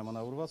 որոնցով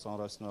պայմանավորված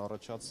անհրաժեշտ է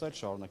առաջացել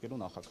շարունակելու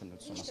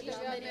նախաքննությունը։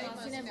 Տվյալների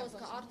մասին է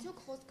խոսքը,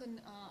 արդյոք խոսքը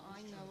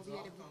այն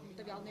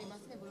տվյալների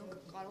մասին է, որոնք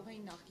կարող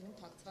էին նախկինում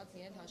թաքցված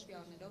լինել հաշվի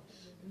առնելով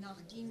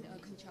նախկին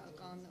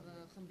քննչական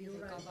խմբի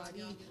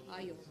ղեկավարի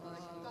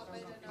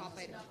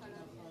կապերը։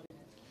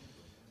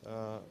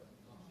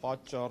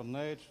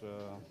 Պատճառներ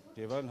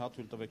եւ այլն, հա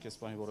թույլ տվեք այս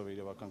պահին որևէ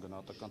իրավական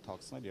գնահատական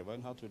թաքցնել եւ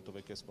այլն, հա թույլ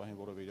տվեք այս պահին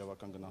որևէ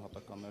իրավական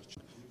գնահատականներ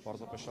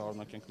պարզապես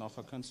շարունակենք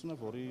նախաքննությունը,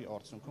 որի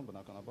արդյունքում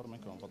բնականաբար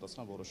մենք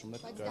անպատասխան որոշումներ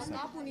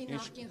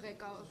կայացնենք։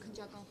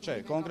 Չէ,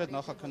 կոնկրետ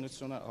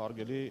նախաքննությունը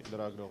հարգելի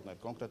լրագրողներ,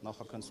 կոնկրետ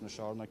նախաքննությունը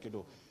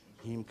շարունակելու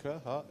հիմքը,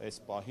 հա, այս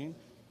պահին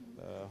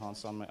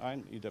հանձնանում է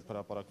այն իդեպ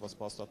հրապարակված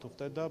փաստաթուղթ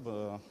է դա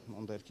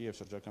ընդերքի եւ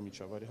շրջակա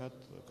միջավայրի հետ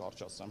կարճ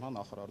ասեմ, հա,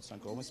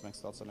 նախարարության կողմից մենք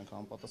ստացել ենք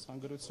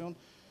համապատասխան գրություն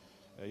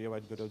եւ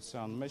այդ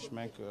գրության մեջ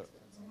մենք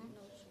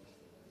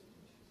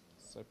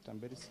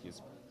սեպտեմբերի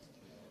սկիզբ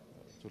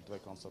թույլ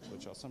տվեք անցած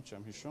ոչ ասեմ,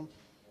 չեմ հիշում,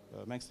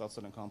 մենք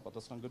ստացել ենք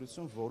համապատասխան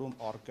գրություն, որում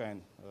առկա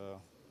են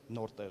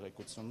նոր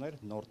տեղեկություններ,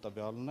 նոր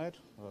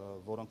տվյալներ,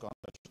 որոնք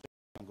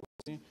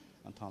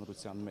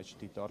ընդհանրության մեջ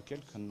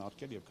դիտարկել,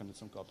 քննարկել եւ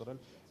քննություն կատարել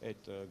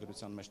այդ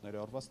գրության մեջ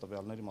ներառված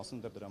տվյալների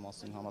մասին, դրա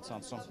մասին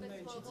համացանցում։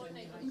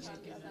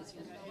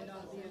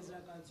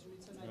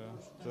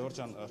 Ժողովուրդ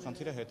ջան,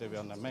 խնդիրը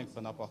հետեւյալն է, մենք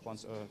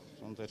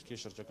բնապահպանության ընդերքի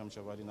շրջակա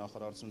միջավայրի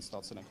նախարարությունից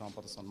ստացել ենք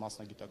համապատասխան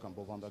մասնագիտական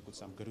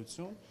բովանդակությամբ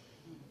գրություն,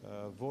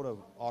 որը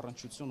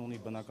առնչություն ունի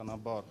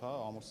բնականաբար, հա,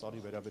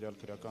 ամուսարի վերաբերյալ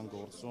քրեական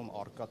գործում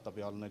առկա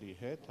տվյալների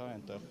հետ, հա,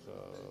 այնտեղ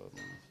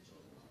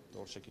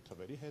տորշեկի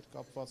թվերի հետ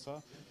կապված, հա,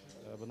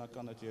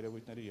 բնական այդ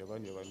երևույթների եւ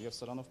այլն եւ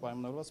սրանով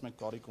պայմանավորված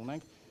մենք կարիք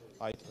ունենք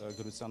այդ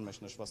գրության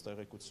մեջ նշված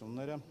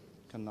տեղեկությունները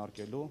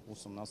քննարկելու,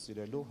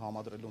 ուսումնասիրելու,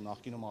 համադրելու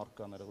նախկինում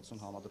առկա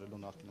ներողություն համադրելու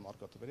նախկինում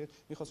առկա թվերի հետ,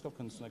 մի խոսքով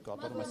քննություն է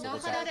կատարում այս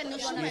Նախարարը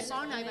նշում է,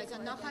 պարոն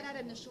Այվազյան,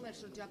 նախարարը նշում է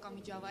շրջակա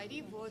միջավայրի,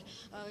 որ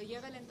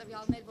եղել են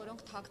տվյալներ,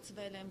 որոնք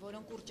թաքցվել են,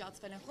 որոնք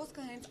ուռճացվել են,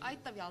 խոսքը հենց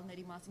այդ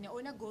տվյալների մասին է,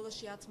 օրինակ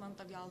գոլոշիացման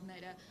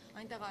տվյալները,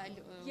 այնտեղ այլ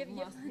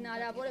եւ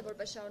հնարավոր է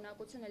որպես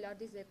շարունակություն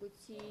Էլարդի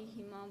զեկույցի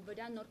հիման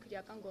վրա նոր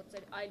քրեական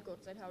գործեր, այլ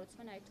գործեր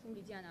հարուցվեն, այդ թվում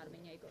Լիդիան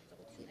Արմենիայի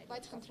գործողությունների։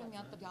 Բայց խնդրում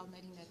եմ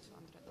տվյալներին հետ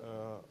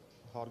անդրադառնալ։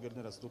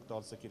 Հարգելներս դուք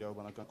տալիս եք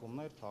իրավաբանական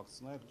կողմներ,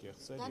 թաքցնել,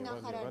 կեղծել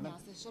եւ այլն։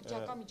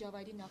 Շրջակա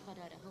միջավայրի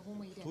նախարարը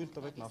հղումը իրեն։ Թույլ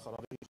տվեք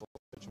նախարարի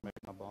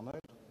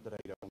մեկնաբանել, դրա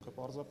իրավունքը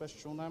պարզապես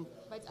չունեմ,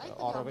 Բայց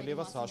այդ առավել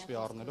եւս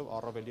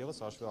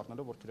հաշվի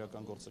առնելով, որ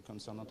քրեական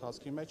գործընկերության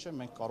ընթացքի մեջ է,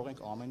 մենք կարող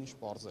ենք ամեն ինչ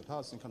պարզել,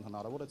 հա, այսինքն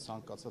հնարավոր է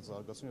ցանկացած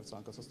զարգացում եւ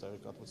ցանկացած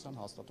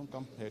տեղեկատվության հաստատում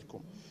կամ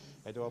հերքում։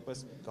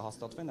 Հետեւաբար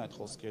կհաստատվեն այդ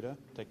խոսքերը,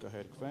 թե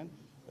կհերկվեն,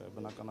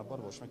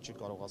 բնականաբար ոչ մեկ չի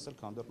կարող ասել,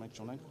 քանի դեռ մենք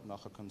չունենք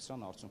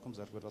նախաքննության արդյունքում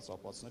ձեռք բերված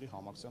ապացույցների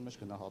համակցության մեջ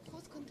գնահատում։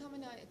 Խոսքը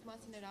ընդհանրապես այդ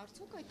մասին էր,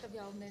 արդյոք այդ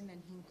տվյալներն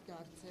են հիմք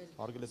դարձել։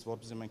 Հարգելից,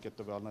 որպեսզի մենք այդ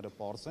տվյալները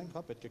պարզենք,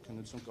 հա, պետք է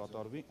քննություն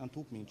կատարվի,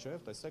 ընդհուպ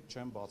մինչև, տեսեք,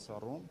 չեմ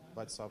բացառում,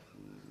 բայց սա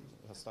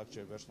հստակ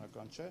չէ,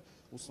 վերջնական չէ,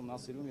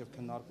 ուսումնասիրում եւ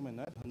քննարկում են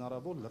նաեւ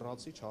հնարավոր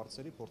լրացիչ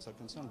հարցերի,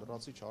 փորձակնության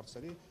լրացիչ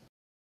հարցերի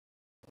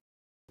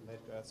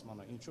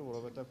ներկայացմանը, ինչու,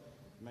 որովհետեւ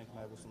մենք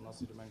նաև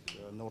ուսումնասիրում ենք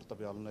նոր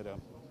տվյալները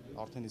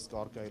արդեն իսկ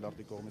առկա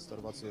Էլարդի կողմից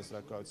տրված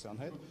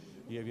եզրակացության հետ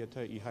եւ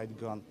եթե ի հայտ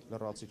գան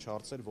լրացիչ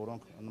հարցեր,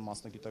 որոնք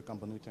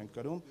մասնագիտական բնույթ են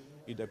կրում,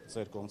 իդեպ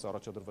ձեր կողմից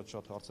առաջադրված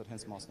շատ հարցեր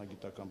հենց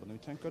մասնագիտական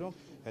բնույթ են կրում,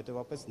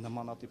 հետեւաբար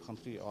նմանատիպ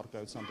խնդրի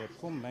առկայության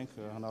դեպքում մենք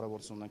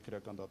հնարավորություն ունենք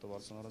քրեական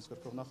դատավարության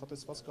օրենսգրքով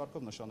նախատեսված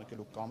կարգով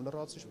նշանակելու կամ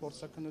լրացիչ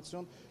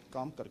փորձակնություն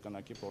կամ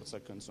կրկնակի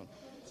փորձակնություն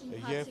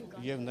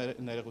եւ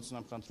ներողություն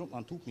եմ խնդրում,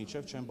 ընդհանուր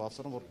միջև չեմ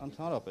բացառում, որ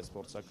ընդհանրապես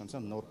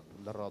փորձակնության նոր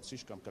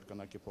լրացիչ կամ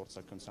կրկնակի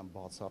փորձակնության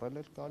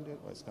բացառել էլ կարելի է,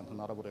 այսինքն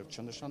հնարավոր է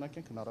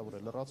չնշանակենք, հնարավոր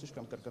է լրացիչ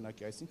կամ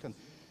կրկնակի, այսինքն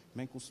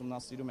մենք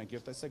ուսումնասիրում ենք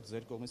եւ տեսեք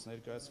ձեր կողմից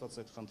ներկայացված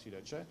այդ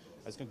խնդիրը, չէ,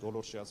 այսինքն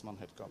գոլորշիացման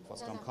հետ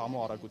կապված կամ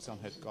քամու արագության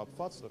հետ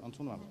կապված,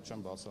 ընդունում եմ,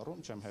 չեմ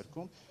բացառում, չեմ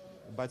հերքում,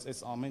 բայց այս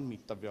ամեն մի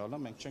տվյալը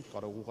մենք չենք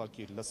կարող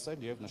ուղղակի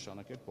լսել եւ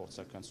նշանակել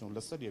փորձակնություն,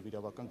 լսել եւ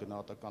իրավական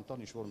գնահատական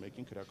տալ ինչ որ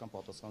մեկին քրեական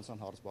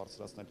պատասխանատվության հարց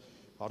բարձրացնել։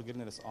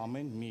 Հարգելներս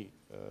ամեն մի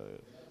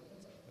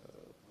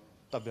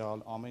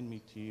տվյալ, ամեն մի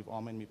թիվ,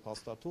 ամեն մի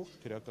փաստաթուղթ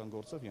քրեական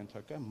գործով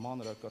ենթակա է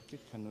մանրակարգի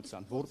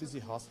քննության,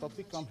 որպեսզի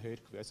հաստատվի կամ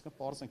հերկվի, այսինքն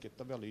պարզենք այդ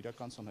տվյալը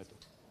իրականության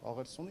հետ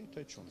աղերս ունի,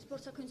 թե չունի։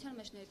 Փորձակնության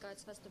մեջ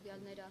ներկայացված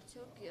տվյալները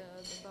արդյոք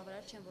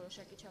բավարար չեն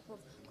որոշակի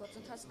չափով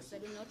գործընթաց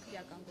սկսելու նոր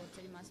քրեական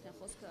գործերի մասին է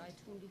խոսքը, այդ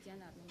թվում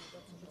Լիդիան Արմենիայի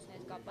գործողությունների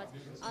հետ կապված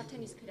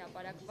արդեն իսկ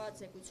հրապարակված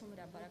զեկույցում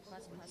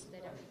հրապարակված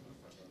փաստերը։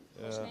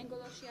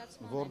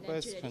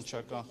 Որպես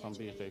քննչական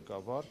խմբի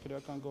ղեկավար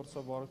քրեական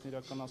գործավարություն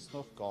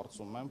իրականացնող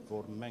կարծում եմ,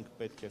 որ մենք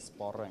պետք է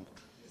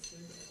սպառենք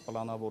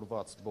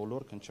պլանավորված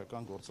բոլոր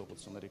քննչական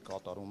գործողությունների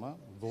կատարումը,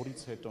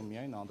 որից հետո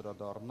միայն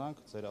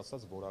անդրադառնանք ձեր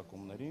ասած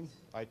որակումներին,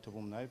 այդ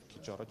թվում նաև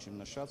քիչ առաջ իմ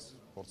նշած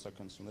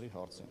փորձակնությունների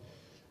հարցին։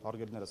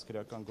 Հարգելիներս,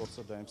 քրեական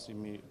գործը դա այնպիսի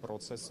մի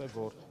process է,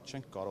 որ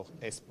չենք կարող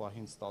այս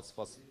պահին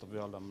ստացված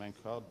տվյալը մենք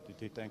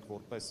դիտենք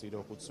որպես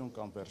իրողություն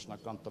կամ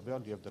վերջնական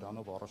տվյալ եւ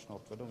դրանով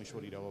առաջնորդվելով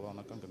ինչ-որ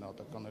իրավաբանական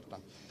գնահատականներ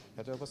տանք։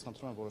 Հետեւաբար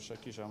խնդրում եմ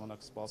որոշակի ժամանակ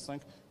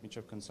սպասենք,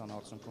 մինչեւ քննության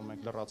արդյունքում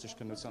մենք լրացուցիչ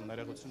քննության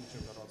ներողություն,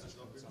 մինչեւ լրացուցիչ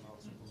քննության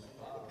արդյունքում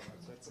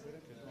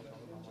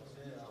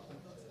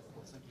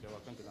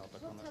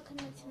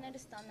Քննությունները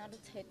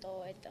ստանալուց հետո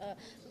այդ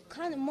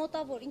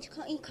մոտավոր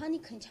քանի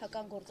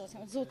քննչական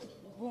գործողություն զուտ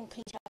բուն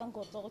քննչական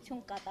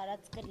գործողություն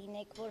կատարած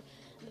կլինեք, որ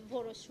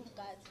որոշում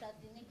կայացրած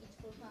լինեք,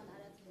 ինչ-որ բան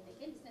արած լինեք,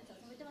 էլի sense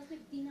ասում, որտեղ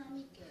ասենք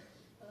դինամիկ է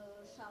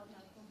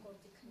շարունակվում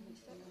գործի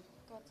քննությունը։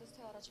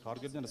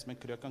 Հարգելիներս, մենք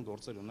քրեական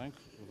գործեր ունենք,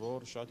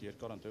 որ շատ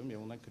երկար են տևում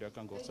եւ ունենք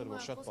քրեական գործեր,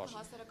 որ շատ պարզ։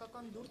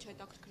 Հասարակական լուրջ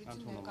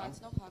հետաքրքրություն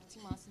ներկայացնող հարցի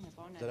մասին է,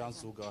 պարոն։ Դրան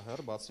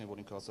զուգահեռ, բացի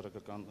որ ինքը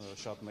հասարակական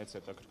շատ մեծ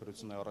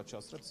հետաքրքրություն է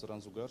առաջացրել,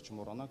 սրան զուգահեռ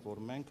չմոռանանք,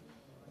 որ մենք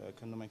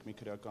քննում ենք մի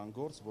քրեական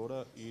գործ, որը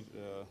իր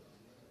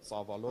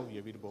ծավալով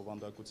եւ իր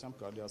բովանդակությամբ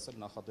կարելի ասել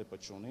նախադեպը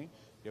չունի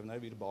եւ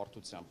նաեւ իր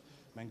բարդությամբ։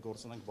 Մենք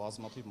գործ ունենք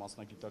բազմաթիվ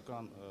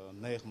մասնագիտական,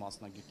 նեղ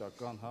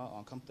մասնագիտական,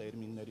 անգամ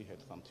տերմինների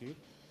հետ խնդիր,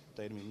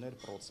 տերմիններ,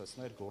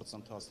 process-ներ,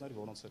 գործընթացներ,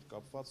 որոնց հետ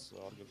կապված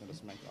արգելներս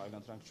մենք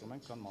այլընտրանք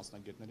չունենք, քան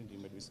մասնագետներին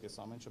դիմելու, իսկ այս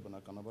ամեն ինչը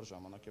բնականաբար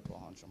ժամանակ է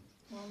պահանջում։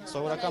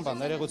 Սովորական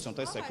բան, ներողություն,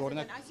 տեսեք,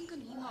 օրինակ,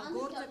 այսինքն հիմա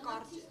գործը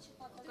կարճ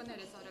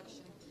կներես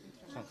Արաքշյան։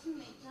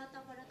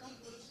 Դատավարական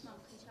որոշման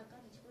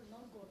քննչական ինչ-որ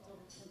նոր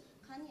գործողություն,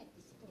 քանի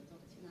այդպիսի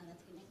գործողություն արած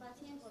կլինեք,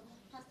 բացի այն, որ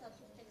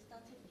հաստատող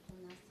տեքստացիվ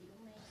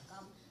ուսումնասիրում եք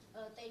կամ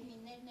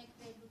տերմիններն եք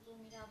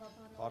վերլուծում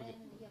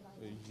իրավաբանորեն եւ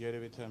այլն։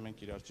 Երևի թե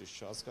մենք իրար ճիշտ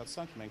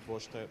չհասկացանք, մենք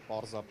ոչ թե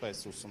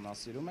պարզապես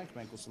ուսումնասիրում ենք,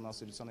 մենք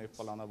ուսումնասիրությանը եւ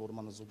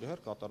պլանավորմանը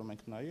զուգահեռ կատարում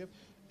ենք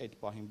նաեւ այդ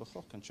պահին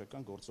բխող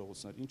քննչական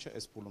գործողություններ, ինչը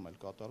այս փուլում էլ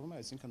կատարվում է,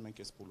 այսինքն մենք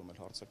այս փուլում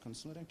էլ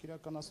հարցաքննություններ ենք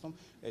իրականացնում,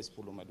 այս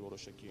փուլում էլ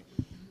որոշակի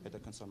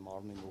հետաքննության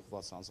մարմնին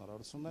ուղղված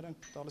հանձնարարություններ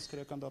ենք տալիս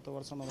քրեական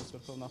դատավարության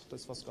օրենսգրքով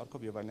նախատեսված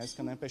կարգով եւ այլն,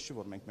 այսինքն այնպես չի,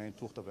 որ մենք միայն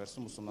թուղթը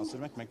վերցնում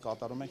ուսումնասիրում ենք, մենք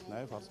կատարում ենք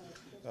նաեւ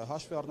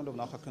հաշվի առնելով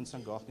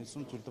նախաքննության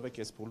գաղտնիությունը, թույլ տվեք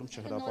այս փուլում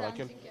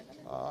չհրապարակել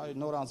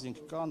նոր անձինք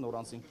կա, նոր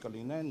անձինք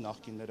կլինեն,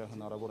 նախկինները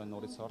հնարավոր է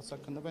նորից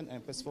հարցաքննվեն,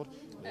 այնպես որ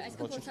այսինքն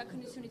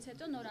գործաքննությունից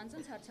հետո նոր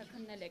անձանց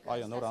հարցաքննել եք։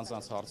 Այո, նոր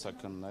անձանց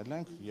հարցաքննել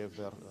ենք եւ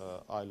դեռ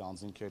այլ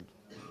անձինք էլ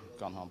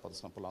կան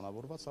համապատասխան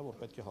պլանավորված,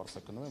 որ պետք է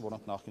հարցաքննվեն,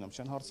 որոնք նախկինում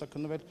չեն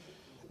հարցաքննվել,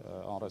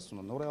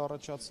 անհրաժեշտությունը նոր է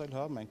առաջացել,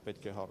 մենք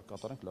պետք է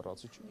կատարենք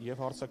լրացուցիչ եւ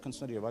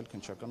հարցաքննություններ եւ այլ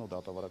քննչական ու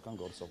դատավարական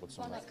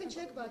գործողություններ։ Այսինքն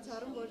չեք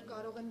բացառում, որ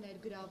կարող են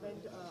ներգրավել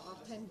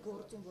արդեն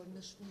գործում, որ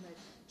նշվում է,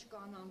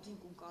 չկան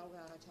անձինք ու կարող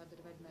է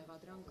առաջադրվել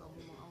մեղադրանք կամ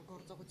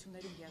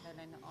գործողություններում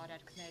եղել են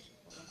արարքներ,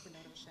 որոնք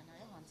բնորոշ են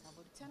այո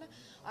հանցավորությանը,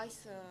 այս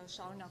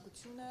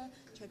շարունակությունը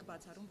չեք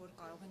բացառում, որ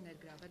կարող են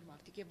ներգրավել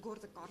մարդիկ եւ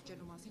գործը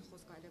կարճելու մասին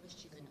խոսք այլևս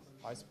չի գնում։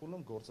 Այս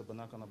փուլում գործը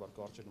բնականաբար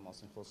կարճելու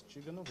մասին խոսք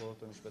չի գնում,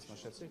 որովհետեւ ինչպես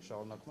նշեցիք,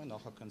 շարունակվում է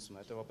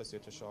նախաքննությունը, հետեւաբար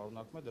եթե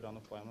շարունակվում է,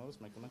 դրանով պայմանավորված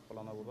մենք ունենք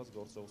պլանավորված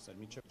գործողություններ,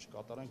 մինչեւ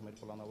չկատարենք մեր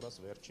պլանավորած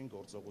վերջին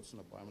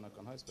գործողությունը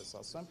պայմանական այսպես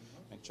ասեմ,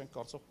 մենք չենք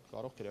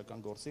կարող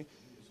քրեական գործի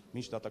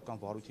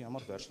միջդատական վարույթի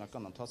համար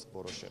վերջնական ընթացք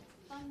որոշել։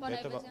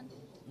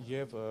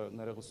 Եվ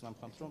ներողություն եմ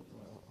խնդրում,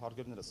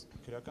 հարգելիներս,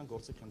 քրեական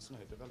գործի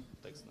քննությունը հետեւյալ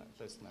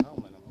տեքստն է,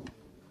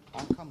 ունենում։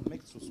 Անգամ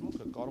մեկ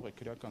ցուցմունքը կարող է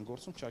քրեական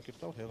գործում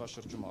ճակերտալ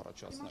հեղաշրջում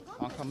առաջացնել։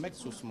 Անգամ մեկ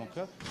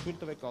ցուցմունքը թույլ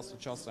տվեք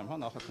ասեմ,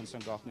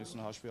 նախաքննության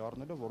գաղտնիությունը հաշվի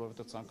առնելով,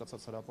 որովհետև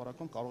ցանկացած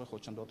հրապարակում կարող է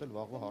խոչընդոտել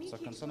վաղվա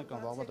հարցաքննությունը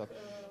կամ վաղվա դատ։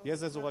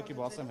 Ես ձեզ ուղղակի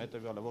բացեմ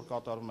հետեւյալը, որ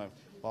կատարվում է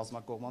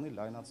բազմակողմանի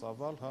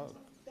լայնածավալ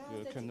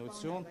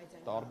քննություն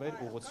տարբեր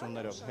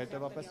ուղղություններով։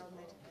 Հետևաբար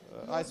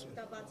այս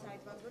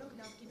բացահայտված, որոնք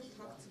նախկինում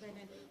թաքցվել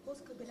են,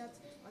 խոսքը գնաց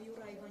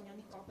Յուրա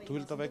Իվանյանի կապերի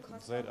Թույլ տվեք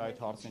ձեր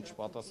այդ հարցին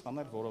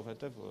չպատասխանել,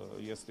 որովհետև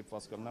ես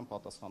ստիպված կլինեմ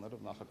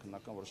պատասխանելով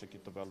նախաքննական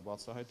որոշակի տվյալ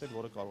բացահայտել,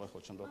 որը կարող է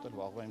խոչընդոտել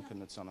վաղվա իմ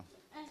քննությանը։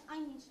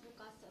 Այնինչ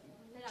դուք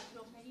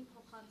լրագրողներին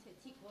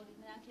փոխանցեցիք, որ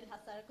նրանք էլ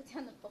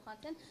հասարակությանը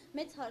փոխանցեն,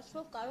 մեծ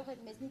հաշվով կարող է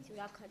մեզնից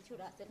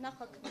յուրաքանչյուր ասել,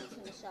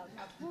 նախաքննությունը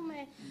շարունակվում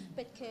է,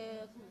 պետք է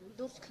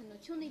լուրջ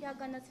քննություն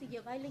իրականացվի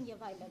եւ այլն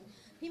եւ այլն։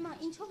 Հիմա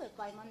ինչով է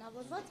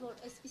պայմանավորված,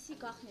 որ այսպիսի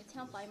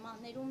գաղտնիության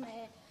պայմաններում է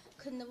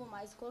քննվում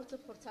այս գործը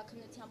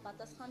փորձաքննության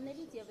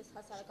պատասխաններից եւ այս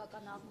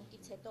հասարակական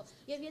աղմուկից հետո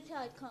եւ եթե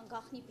այդքան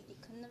գաղտնի պիտի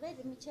քննվեր,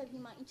 միջև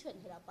հիմա ինչու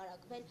են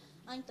հրապարակվել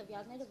այն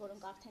տվյալները,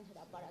 որոնք արդեն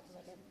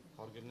հրապարակվել են։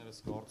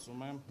 Հարգելիներս,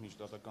 կարծում եմ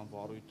միջդատական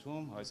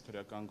վարույթում այս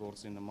քրեական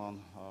գործի նման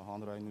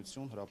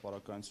հանրայնություն,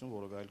 հրապարակայնություն,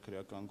 որով այլ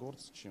քրեական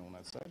գործ չի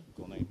ունեցել,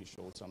 գոնե իմ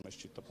հիշողության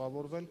մեջ չի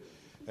տպավորվել,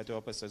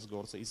 հետեւաբար այս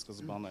գործը ի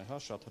սկզբանե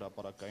շատ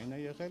հրապարակային է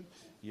եղել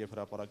եւ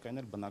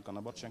հրապարակային էլ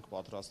բնականաբար չենք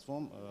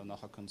պատրաստվում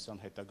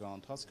նախաքննության հետագա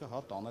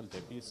ընթացքը տանել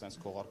դեպի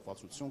sense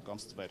քողարկվածություն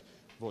կամ ստվեր,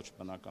 ոչ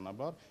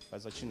բնականաբար,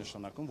 բայց դա չի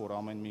նշանակում, որ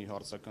ամեն մի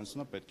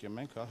հարցաքննությունը պետք է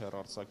մենք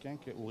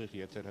հեռարձակենք, ուղիղ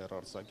եթեր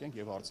հեռարձակենք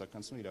եւ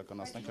հարցաքննությունը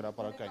իրականացնենք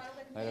հրապարակային։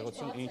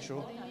 Ներողություն,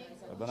 ինչու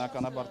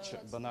բնականաբար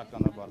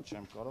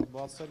չեմ կարող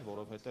բացել,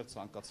 որովհետեւ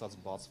ցանկացած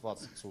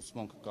բացված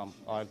ցուցմունք կամ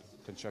այլ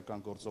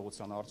քննչական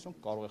գործողության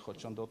արդյունք կարող է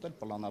խոչընդոտել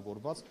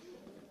պլանավորված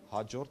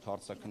հաջորդ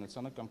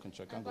հարցաքննությանը կամ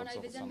քննչական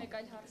գործողությանը։ Մեկ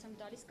այլ հարց եմ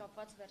տալիս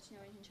կապված վերջին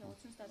օրին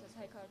հնչողություն ստացած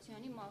Հայկ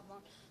Հարությունյանի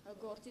մահվան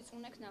գործից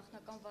ունեք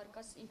նախնական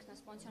վարկած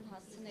ինքնասպանության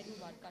հասցնելու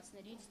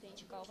վարկածներից, թե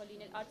ինչ կարող է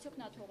լինել, արդյոք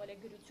նա թողել է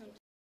գրություն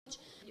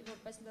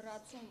որպես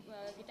լրացում,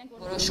 գիտենք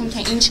որ որոշում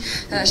թե ինչ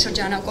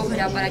շրջանակով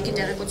հրապարակի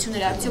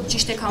տեղեկություններ, արդյոք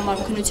ճիշտ է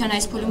համարությունության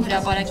այս փուլում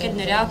հրապարակել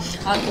նրա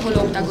ալկոհոլ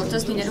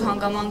օգտագործած լինելու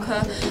հանգամանքը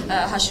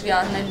հաշվի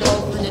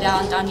առնելով նրա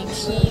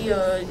ընտանիքի,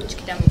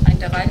 չգիտեմ,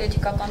 այնտեղ այլ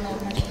էթիկական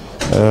նորմեր։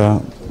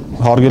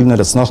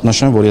 Հարգելիներս, նախ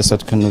նշեմ, որ ես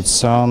այդ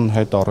քննության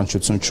հետ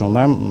առնչություն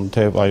չունեմ,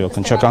 թե այո,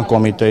 քննչական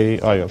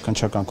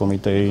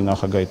կոմիտեի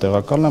նախագահի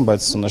տեղակալն եմ,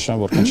 բայց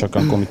նշեմ, որ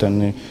քննչական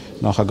կոմիտեի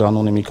նախագահն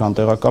ունի մի քանի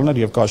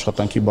տեղակալներ եւ կա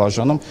աշխատանքի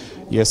բաժանում,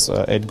 ես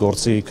այդ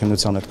գործի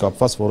քննության հետ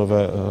կապված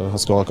որևէ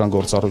հսկողական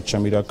գործառույթ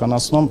չեմ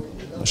իրականացնում,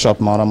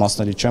 շատ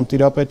մանրամասների չեմ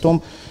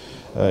տիրապետում,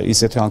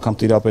 իսկ եթե անգամ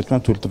տիրապետում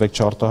եմ, թույլ տվեք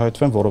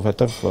չարտահայտվեմ,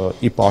 որովհետև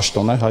ի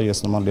պաշտոն է, հա, ես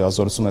նման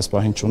լիազորություն այս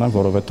պահին չունեմ,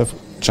 որովհետև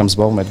չեմ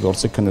զբաղվում այդ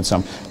գործի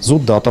քննությամբ։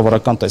 Զուտ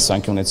դատավարական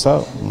տեսանկյունից, հա,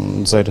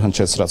 ձեր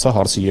հնչեցրած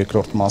հարցի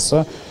երկրորդ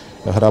մասը,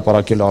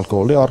 հրապարակել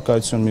ալկոհոլի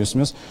առկայություն,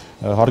 մյուս,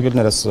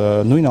 հարգելիներս,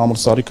 նույն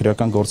ամուրսարի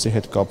քրեական գործի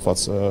հետ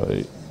կապված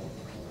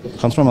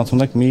խնդրում եմ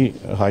ընդունեք մի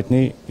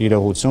հայտնի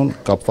իրողություն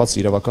կապված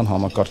իրավական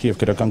համակարգի եւ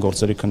քրեական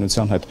գործերի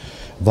քննության հետ։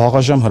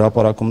 Վաղաժամ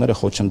հրապարակումները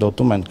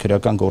խոչընդոտում են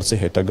քրեական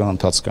գործի հետագա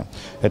ընթացքը։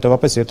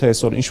 Հետևաբար, եթե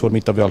այսօր ինչ-որ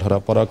մի տվյալ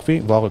հրապարակվի,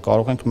 վաղը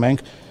կարող ենք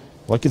մենք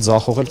ուղղակի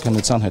ձախողել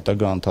քննության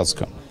հետագա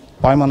ընթացքը։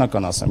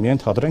 Պայմանական ասեմ,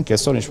 ենթադրենք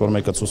այսօր ինչ-որ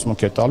մեկը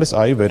ցուցմունք է տալիս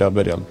ԱԻ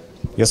վերաբերյալ։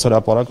 Ես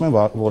հրապարակում եմ,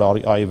 որ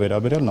ԱԻ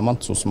վերաբերյալ նման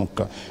ցուցմունք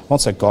կա։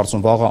 Ոնց է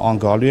կարծում, վաղը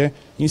անգալու է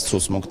ինձ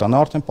ցուցմունք տան,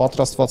 արդեն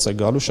պատրաստված է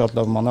գալու շատ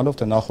լավ իմանալով,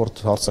 թե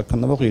նախորդ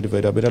հարցաքննվողը իր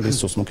վերաբերյալ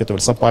ինձ ցուցմունք է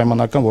տվել։ Սա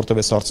պայմանական,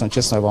 որտեղ այս հարցը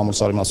չես նաև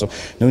ամուսարի մասով։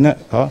 Նույնը,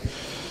 հա,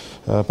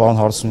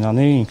 պարոն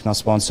Հարությունյանի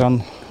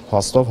ինքնասպանության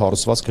հաստով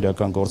հարուցված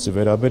քրեական գործի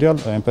վերաբերյալ,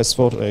 այնպես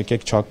որ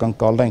եկեք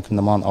չակնկալենք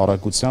նման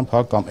արագությամբ,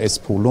 հա, կամ այս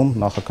փուլում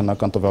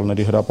նախաքննական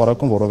տվյալների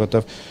հրապարակում,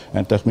 որովհետև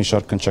այնտեղ մի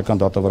շարք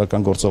քննչական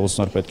դատավարական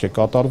գործողություններ պետք է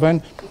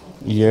կատարվեն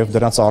եւ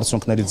դրանց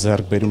արդյունքների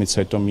ձեռքբերումից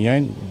հետո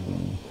միայն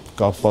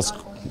կապված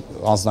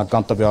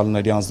անձնական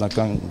տվյալների,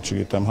 անձնական,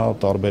 չգիտեմ, հա,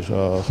 տարբեր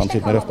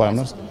խնդիրներով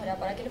պայմաններ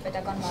հրապարակելը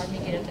պետական մարմնի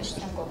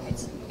գերատեսչության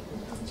կողմից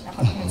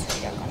նախաքննություն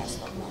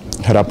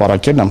իրականացնող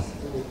հրապարակելը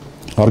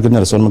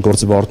Հարգելիներս, որ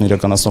գործի վարորդն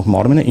իրականացնող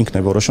մարմինը ինքն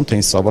է որոշում, թե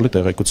ինչ ծավալի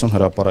տեղեկություն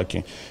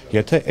հրապարակի։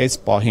 Եթե այս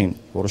պահին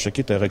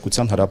որոշակի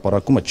տեղեկության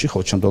հրապարակումը չի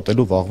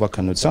խոչընդոտելու վաղվա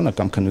քննությանը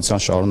կամ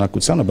քննության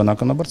շարունակությանը,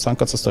 բնականաբար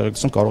ցանկացած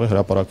տեղեկություն կարող է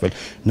հրապարակվել։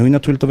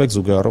 Նույնը թույլ տվեք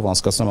զուգահեռով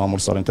անցկացնեմ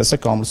ամուրսարին։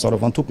 Տեսեք,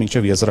 ամուրսարով ընդհանուր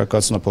մինչև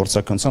եզրակացությունը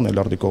փորձաքննության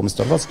Էլարդի կողմից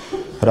տրված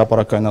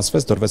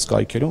հրապարակայնացվեց, դրվեց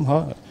կայքերում, հա,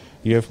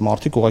 եւ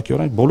մարդիկ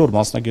ուղղակիորեն բոլոր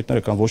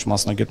մասնագետները կամ ոչ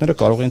մասնագետները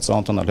կարող են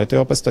ծանոթանալ։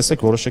 Հետեւաբար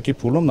տեսեք որոշակի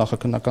փուլում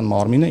նախաքննական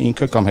մարմինը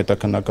ինքը կամ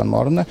հետաքննական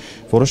մարմինը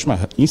որոշում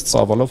է ինչ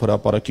ծավալով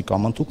հրապարակի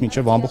կամ ընդհանուր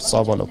մինչև ամբողջ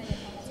ծավալով։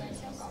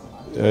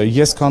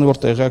 Ես քանի որ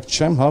տեղյակ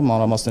չեմ, հա,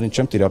 մանրամասներին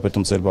չեմ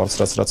տիրապետում ձեր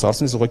բարձրացրած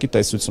հարցին, ուղղակի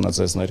տեսությունը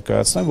ձեզ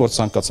ներկայացնեմ, որ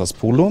ցանկացած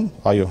փուլում,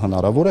 այո,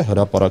 հնարավոր է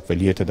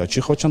հրապարակվել, եթե դա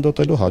չի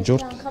խոչընդոտելու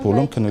հաջորդ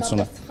փուլում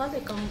քննությունը։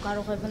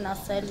 Կարող է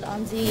վնասել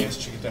անձի։ Ես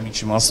չգիտեմ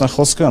ինչի մասն է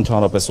խոսքը,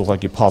 ընդհանրապես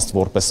ուղղակի փաստ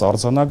որպես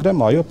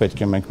արձանագրեմ, այո,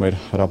 պետք է մենք մեր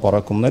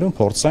հրապարակումներում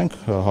փորձենք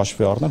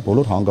հաշվի առնել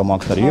բոլոր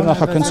հանգամանքները, եւ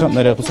նախաքննության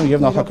ներողություն,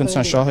 եւ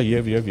նախաքննության շահը,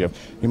 եւ։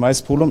 Հիմա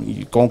այս փուլում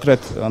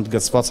կոնկրետ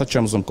ընդգծվածը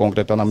չեմ ուզում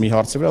կոնկրետանալ մի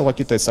հարցի վրա,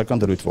 ուղղակի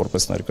տեսական դրույթ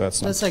որպես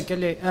ներկայացնել։ Տեսեք,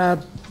 էլի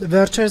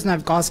վերջերս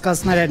նաև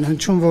կասկածներ են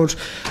հնչում, որ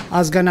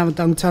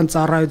ազգանավտանգության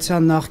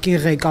ծառայության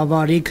նախկին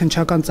ղեկավարի,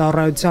 քննչական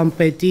ծառայության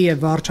պետի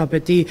եւ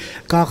վարչապետի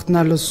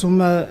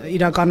գաղտնալսումը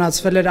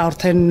իրականացվել էր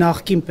արդեն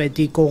նախկին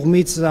պետի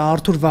կողմից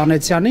Արթուր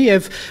Վանեցյանի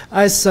եւ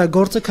այս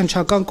գործը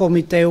քննչական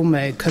կոմիտեում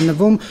է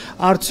քննվում,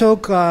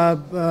 արդյոք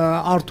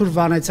Արթուր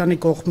Վանեցյանի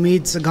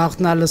կողմից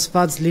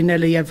գաղտնալսված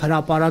լինելը եւ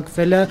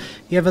հրապարակվելը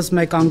եւս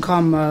մեկ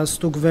անգամ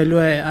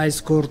ստուգվելու է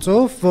այս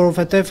գործով,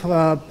 որովհետեւ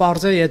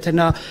պարզ է, եթե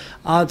նա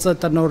ԱԾ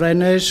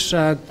տնօրեն էր,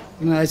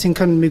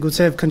 այսինքն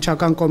միգուցե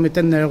քննչական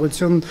կոմիտեն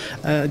ներողություն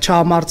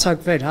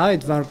չհամարձակվեր, հա,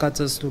 այդ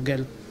վարկածը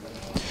ստուգել։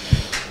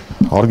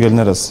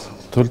 Հարգելիներս,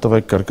 թույլ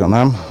տվեք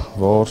կրկնեմ,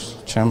 որ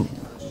չեմ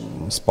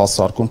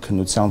սպասարկում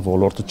քննության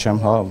ոլորտը,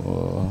 չեմ, հա,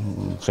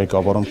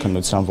 ղեկավարում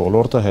քննության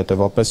ոլորտը,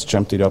 հետևապես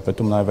չեմ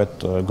տիրապետում նաև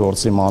այդ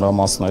գործի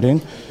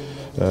մանրամասներին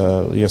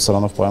եւ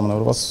սրանով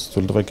պայմանավորված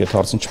թույլ տվեք այդ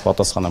հարցին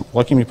չպատասխանեմ։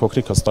 Ուղղակի մի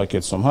փոքրիկ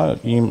հստակեցում, հա,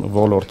 իմ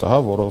ոլորտը, հա,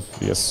 որով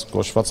ես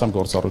կոչված եմ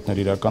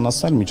գործառույթներ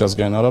իրականացնել,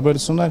 միջազգային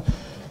հարաբերություններ,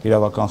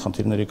 իրավական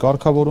խնդիրների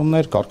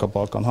կարգավորումներ,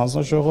 կարգապահական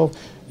հանձնաժողով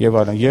եւ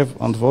այլն, եւ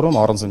ընդ որում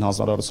առանձին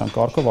հանձնարարության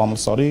կարգով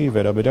ամուսարի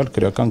վերաբերյալ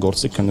քրեական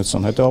գործի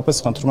քննություն։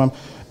 Հետեւաբար խնդրում եմ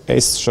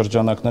այս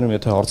շրջանակներում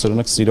եթե հարցեր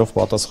ունեք սիրով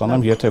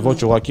պատասխանեմ, եթե ոչ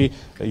ուղղակի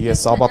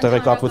ես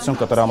ապատեղեկատվություն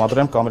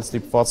կտրամադրեմ կամ էլ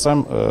ստիպված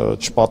եմ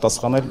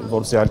չպատասխանել,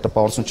 որովհետեւ այլ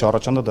տպավորություն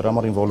չառաջանա, դրա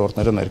համար իմ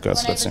ոլորտները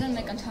ներկայացրեցի։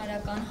 Մեկ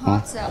ընդհանրական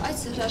հարց,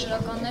 այս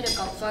հրաժարականները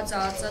կապված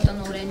ԱԱԾ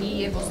տնօրենի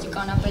եւ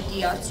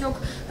ոստիկանապետի արդյոք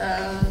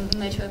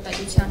մեր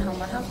պետության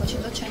համար հա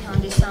խոչընդոտ չեն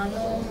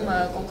հանդիսանում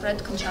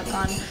կոնկրետ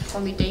քննչական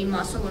կոմիտեի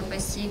մասով,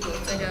 որպեսզի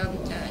գործերը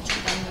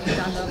չգիտեմ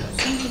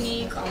դանդաղություն լինի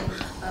կամ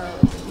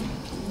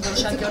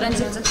որոշակիորեն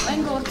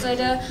ձգձգվեն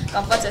գործերը,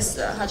 կապված այս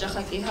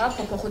հաջախակի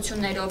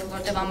փոփոխություններով,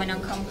 որտեղ ամեն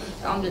անգամ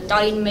կամ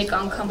տարին մեկ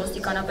անգամ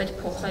ոստիկանապետ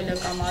փոխելը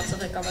կամ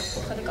ԱԾ ղեկավար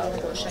փոխելը կարող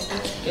է որոշակի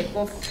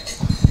կերպով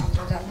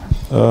անդրադառնալ։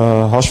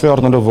 Հաշվի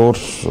առնելով, որ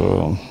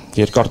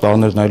երկար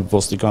տարիներ նաև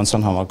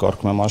ոստիկանության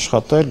համակարգում եմ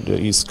աշխատել,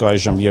 իսկ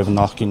այժմ եւ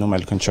նախկինում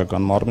էլ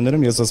քննչական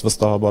մարմիններում, ես ես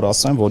վստահաբար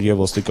ասեմ, որ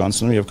եւ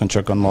ոստիկանությունում եւ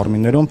քննչական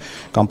մարմիններում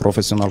կան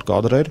պրոֆեսիոնալ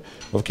կադրեր,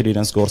 ովքեր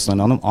իրենց գործն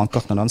են անում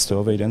անկախ նրանց թե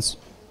ով է իրենց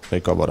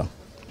ղեկավարը։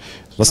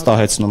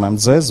 Վստահեցնում եմ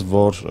ձեզ,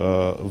 որ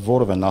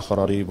որևէ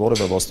նախարարի,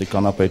 որևէ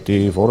ոստիկանապետի,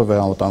 որևէ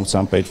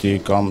անվտանգության պետի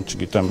կամ,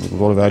 չգիտեմ,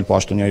 որևէ այլ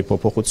պաշտոնյայի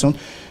փոփոխություն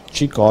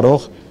չի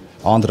կարող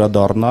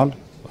անդրադառնալ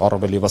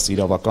առավել ևս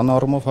իրավական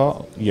առումով,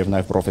 եւ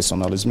նաեւ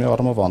պրոֆեսիոնալիզմի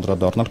առումով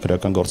անդրադառնալ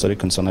քրեական գործերի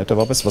քննության,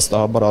 հետեւաբար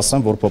վստահաբար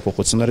ասեմ, որ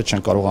փոփոխությունները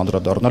չեն կարող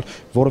անդրադառնալ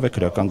որևէ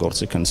քրեական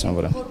գործի քննության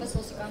վրա։ Որպես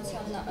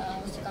ոստիկանությունում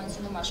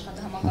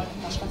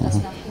համակարգում աշխատած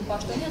նախկին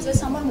պաշտոնյա, ձեզ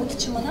համար մութ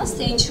չմնաց,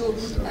 թե ինչու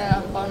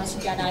պարոն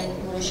Ասուբյանը այն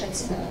որոշեց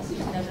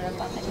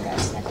հրաժարական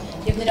ներկայացնել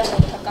եւ նրա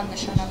խորհրդական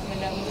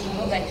նշանակվելը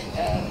ով է,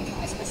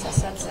 այսպես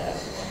ասած,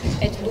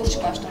 այդ լուրջ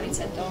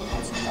պաշտոնից հետո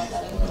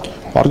կատարել։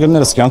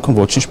 Հարգելներս, կյանքում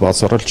ոչինչ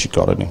բացառել չի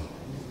կարելի։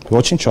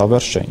 Ոչինչ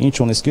ավերջ չէ, ինչ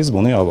ունի սկիզբ,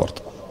 ունի ավարտ։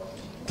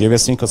 Եվ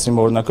ես ինքս իմ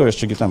օրինակով, ես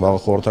չգիտեմ,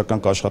 վաղը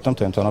խորհրդական կաշխատեմ,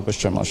 թե ընդհանրապես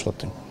չեմ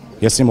աշխատի։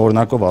 Ես իմ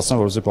օրինակով ասեմ,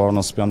 որ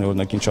պարոն Ասուբյանի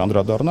օրինակին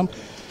չանդրադառնամ,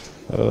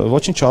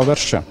 ոչինչ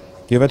ավերջ չէ։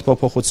 Եվ այդ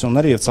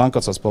փոփոխությունները եւ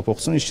ցանկացած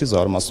փոփոխություն ինչ չի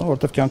զարմացնում,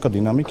 որովհետեւ կյանքը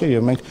դինամիկ է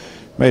եւ մենք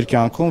մեր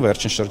կյանքում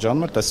վերջին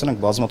շրջանում էլ տեսել ենք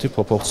բազմաթիվ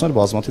փոփոխություններ,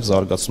 բազմաթիվ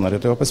զարգացումներ,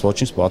 հետեւաբար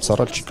ոչինչ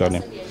բացառել չի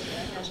կարելի։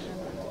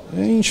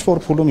 Ինչ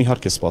որ փուլում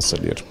իհարկե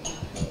սпасելի էր։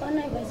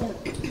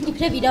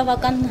 Իբրև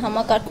իրավական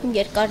համակարգում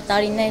երկար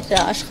տարիներ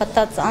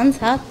աշխատած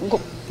անձ,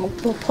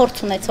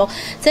 փորձ ունեցող,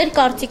 ձեր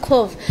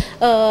կարծիքով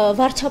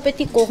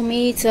վարչապետի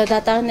կողմից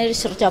դատարանները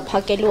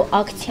շրջափակելու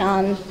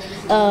ակցիան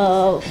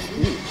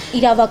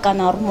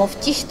իրավական առումով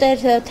ճիշտ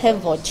էր, թե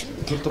ոչ։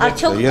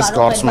 Ես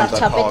կարծում եմ,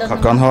 դա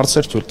քաղաքական հարց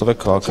էր, թույլ տվեք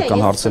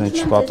քաղաքական հարցերին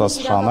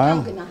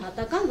չպատասխանեմ։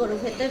 Գնահատական,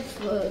 որովհետև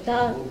դա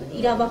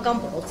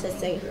իրավական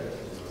process է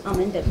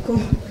ամեն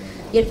դեպքում։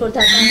 Երբ որ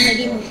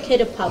դատարանների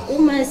մուտքերը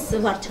փակում ես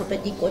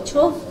վարչապետի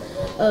կոչով,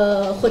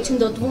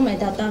 խոչընդոտվում է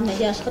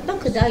դատարանների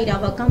աշխատանքը, դա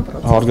իրավական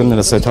process է։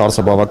 Հարգելներս, այդ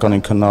հարցը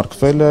բավականին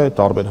քննարկվել է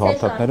տարբեր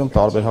հարթակներում,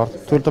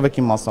 թույլ տվեք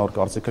իմ մասնավոր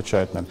կարծիքը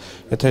չհայտնել։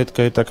 Եթե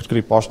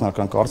հետաքրքրի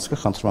պաշտոնական կարծիքը,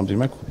 խնդրում եմ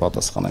դիմեք ու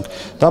պատասխանենք։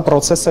 Դա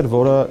process էր,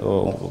 որը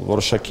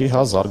որոշակի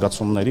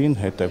զարգացումներին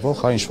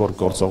հետևող ինչ որ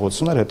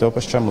գործողություններ,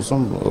 հետեւաբար չեմ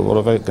ուզում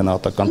որևէ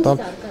գնահատական տալ։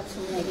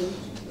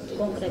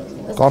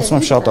 Կարծում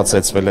եմ շատ է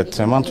ծեծվել այդ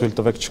թեման, թույլ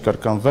տվեք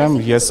չկրկնվեմ,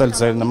 ես էլ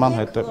ձեր նման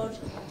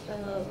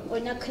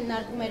օրինակ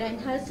քննարկում էր այն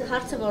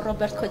հարցը, որ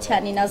Ռոբերտ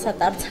Քոչյանին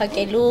ազատ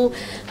արձակելու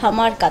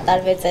համար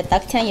կատարվեց այդ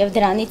ակցիան եւ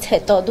դրանից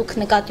հետո դուք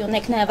նկատի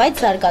ունեք նաեւ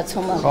այդ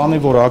զարգացումը։ Քանի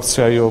որ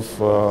ակցիայով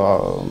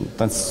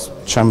տենց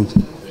չեմ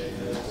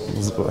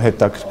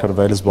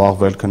հետաքրքրվել,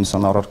 զբաղվել,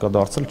 քննության առարկա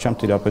դարձել, չեմ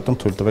տիրապետում,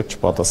 թույլ տվեք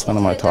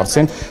չպատասխանեմ այդ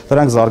հարցին։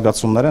 Դրանք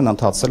զարգացումներ են,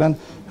 ընթացել են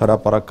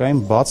հրապարակային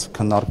բաց,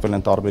 քննարկվել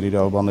են տարբեր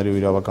իրավաբանների ու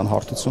իրավական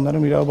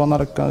հարթություններում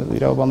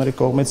իրավաբանների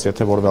կողմից,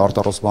 եթե որևէ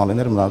արտարոց բան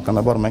լիներ,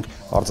 բնականաբար մենք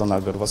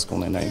արձանագրված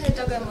կունենայինք։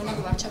 Հետագայում ունենք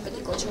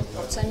վարչապետի կոչով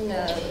փորձեն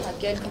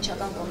փակել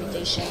քննչական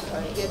կոմիտեի շենքը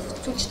եւ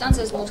ցույց տան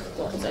ձեզ մուտք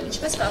գործել։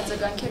 Ինչպես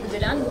կարձագանքեք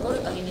դրան, որը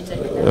կլինի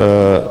ձեր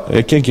հետագա։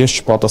 Եկեք ես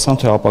չպատասխանեմ,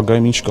 թե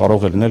ապագայում ինչ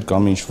կարող է լինել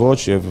կամ ինչ ոչ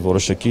եւ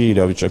որոշակի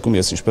իրավիճակում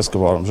ես ինչպես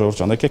կվարում։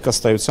 Ժողովուրդ ջան, եկեք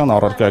ըստ էության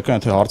առարկայական,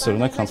 թե հարցեր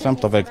ունեք, խնդրեմ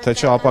տվեք, թե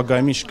չէ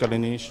ապագայում ինչ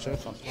կլինի, ինչ չէ։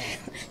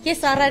 Ես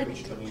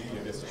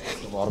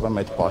վարվեմ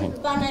այդ պահին։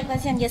 Պարոն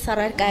Այվազյան, ես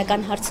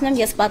առարկայական հարց ունեմ,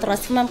 ես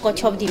պատրաստվում եմ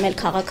կոչով դիմել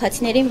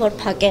քաղաքացիներին, որ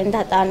փակեն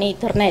դատարանի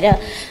դռները։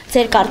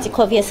 Ձեր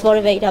կարծիքով ես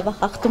որևէ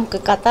իրավախախտում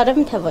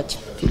կկատարեմ, թե ոչ։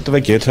 Թույլ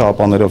տվեք, եթե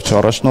ապաներով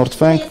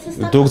չառաջնորդվենք,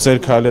 դուք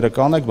ձեր քայլերը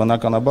կանեք,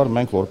 բնականաբար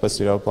մենք որպես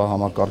իրավապահ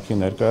համակարգի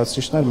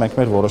ներկայացուցիչներ, մենք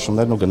մեր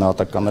որոշումներն ու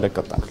գնահատականները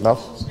կտանք։ Լավ։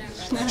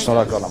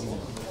 Շնորհակալ եմ։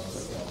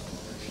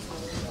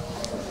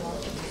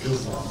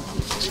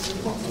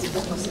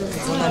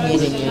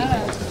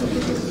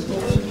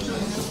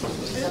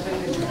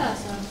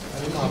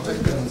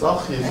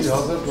 Ծախ եվի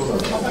 $1000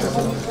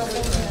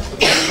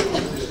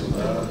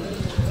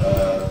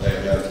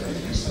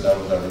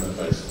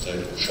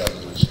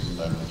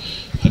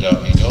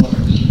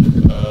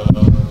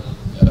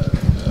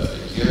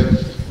 և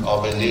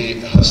ավելի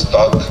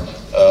հստակ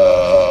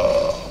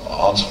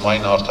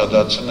անցումային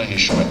արտադրությունը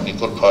հիշում եք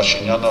Նիկոլ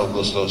Փաշինյանը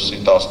օգոստոսի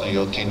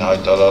 17-ին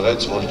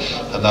հայտարարեց, որ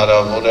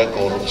հնարավոր է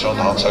կոռուպցիոն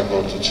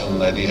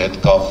հանցագործությունների հետ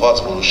կապված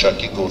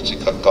որոշակի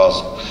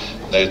գործիքակազմ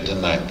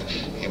ներդնենք։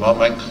 Հիմա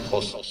մենք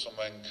խոսում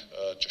ենք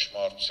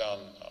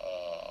ճշմարտության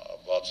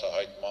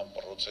բացահայտման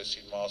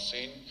process-ի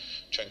մասին,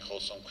 չենք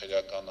խոսում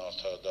քրեական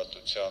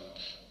արդարադատության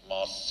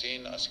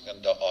մասին,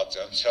 այսինքն դա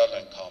ատյանցիալ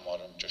ենք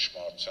համարում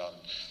ճշմարտության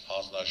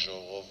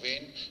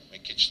հանձնաժողովին,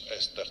 մի քիչ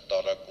այստեղ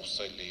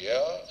տարակուսելի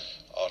է,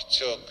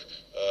 արդյոք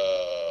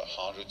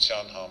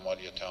հանրության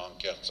համար, եթե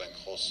անկեղծ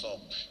ենք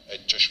խոսում,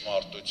 այդ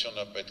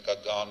ճշմարտությունը պետք է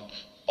գան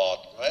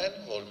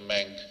պատմեն, որ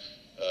մենք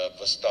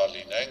վստահ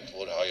լինենք,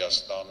 որ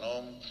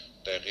Հայաստանում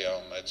տեղի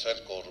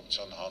ունեցել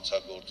կոռուպցիոն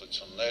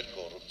հանցագործություններ,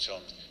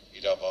 կոռուպցիոն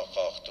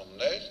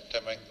իրավախախտումներ,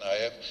 թե մենք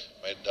նաև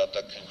մեր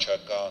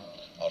դատաքննչական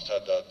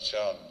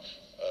արդարադատության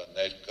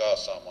ներկա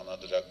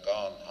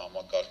սահմանադրական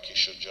համակարգի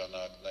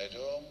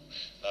շրջանակներում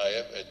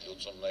նաև այդ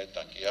լուծումները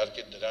տանք։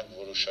 Իհարկե դրանք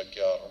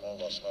որոշակի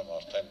առումով, ասում եմ,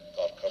 արդեն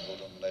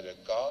կարգավորումները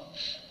կան,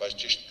 բայց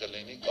ճիշտ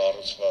կլինի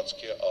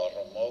կառուցվածքի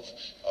առումով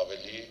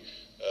ավելի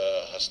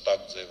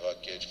հստակ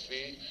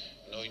ձևակերպվի,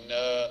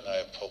 նույնը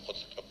նաև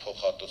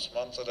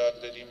փոխհատուցման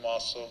ծրագրերի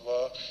մասով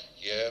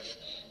եւ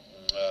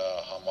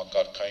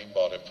համակարգային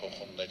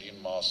բարեփոխումների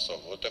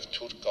մասով, որտեղ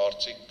թույլ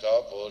կարծիք կա,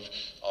 որ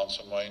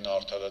անցումային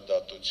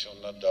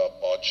արդարադատությունը դա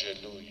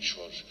պատժելու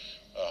ինչ-որ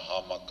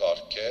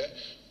համակարգ է,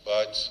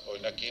 բայց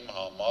օրինակ իմ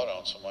համար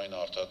անցումային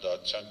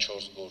արդարադատության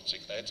 4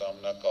 գործիքներից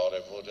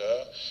ամենակարևորը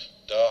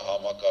դա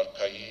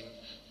համակարգային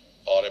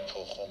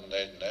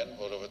բարեփոխումներն են,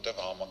 որովհետև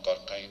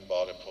համակարգային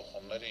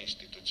բարեփոխումները,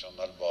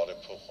 ինստիտուցիոնալ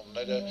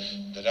բարեփոխումները,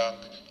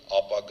 դրանք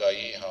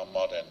ապագայի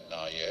համար են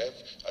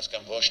նաև,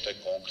 այսինքն ոչ թե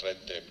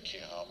կոնկրետ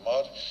դեպքի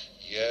համար,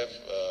 եւ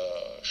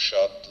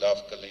շատ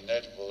լավ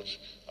կլիներ, որ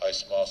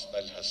այս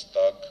մասն էլ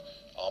հստակ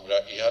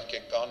իհարկե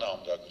կան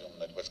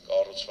ամրագրումներ, բայց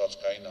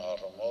կառուցվածքային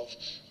առումով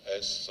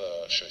այս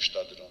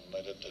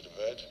շեշտադրումները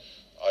դրվեր,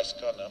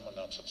 այսքանը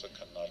մնացածը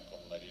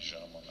քննարկումների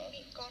ժամանակ։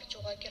 Կարճ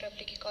ուղղակի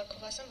ռեպլիկի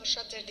կարգով ասեմ, որ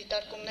շատ ձեր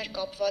դիտարկումներ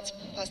կապված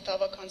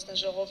փաստահավաք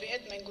հանձնաժողովի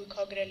հետ մենք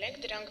գույքագրել ենք,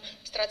 դրանք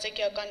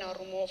ստրատեգիական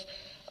առումով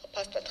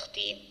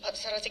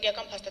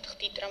ստրատեգիական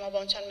փաստաթղթի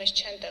տրամաբանության մեջ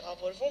չեն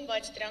տեղավորվում,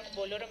 բայց դրանք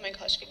բոլորը մենք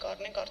հաշվի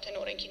կառնենք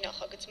արդեն օրենքի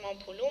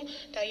նախագծման փուլում,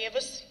 դա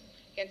եւս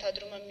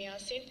ենթադրում եմ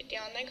միասին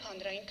պիտի անենք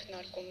հանրային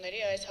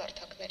քննարկումների այս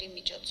հարթակների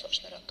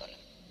միջոցով։ Շնորհակալ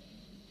եմ։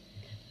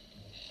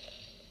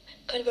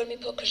 Քանի որ մի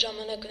փոքր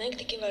ժամանակ ունենք,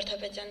 Տիկին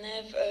Վարդապետյան,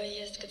 նաև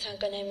ես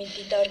կցանկանայի մի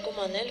դիտարկում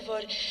անել,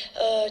 որ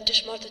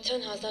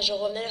ճշմարտության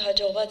հանձնաժողովները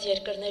հաջողված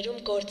երկրներում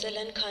գործել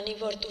են, քանի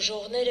որ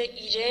տուժողները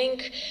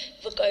իրենք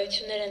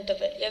վկայություններ են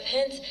տվել, եւ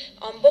հենց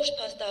ամբողջ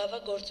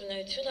փաստահավաք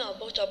գործունեությունը,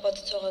 ամբողջ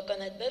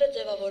ապացուցողական այդ բեռը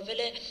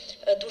ձևավորվել է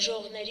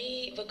տուժողների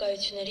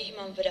վկայությունների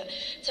հիման վրա։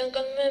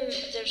 Ցանկանում եմ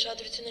ձեր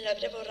ուշադրությունը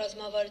հրավիրել, որ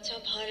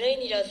ռազմավարությամբ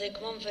հանրային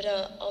իրազեկման վրա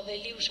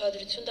ավելի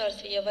ուշադրություն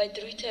դարձվի եւ այդ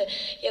դրույթը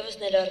եւս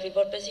ներառվի,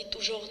 որպեսզի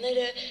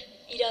տուժողները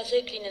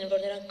իրազեկ լինեն,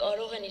 որ նրանք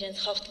կարող են իրենց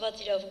խախտված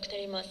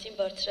իրավունքների մասին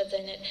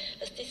բարձրաձայնել։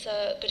 Ըստ իս սա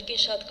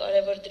կրկին շատ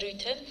կարևոր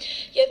դրույթ է,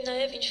 եւ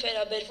նաեւ ինչ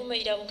վերաբերվում է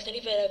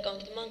իրավունքների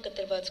վերականգնման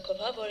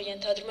կտրվածքով, որը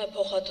ենթադրում է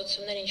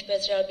փոխհատուցումներ,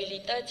 ինչպես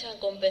ռեաբիլիտացիան,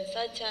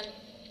 կոմպենսացիան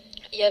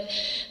եւ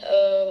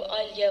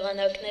այլ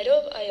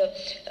եղանակներով, այո,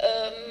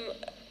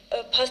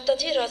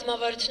 Փաստացի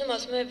ռազմավարությունում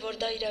ասում է, որ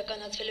դա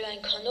իրականացվելու է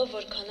այնքանով,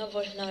 որ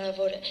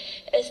հնարավոր է։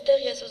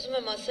 Այստեղ ես ուզում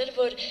եմ ասել,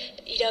 որ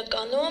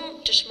իրականում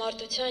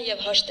ճշմարտության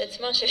եւ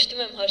հաշտեցման,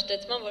 շեշտում եմ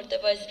հաշտեցման,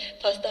 որտեղ այս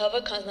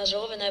փաստահավաք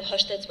հանձնաժողովը նաեւ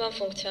հաշտեցման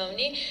ֆունկցիա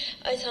ունի,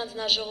 այս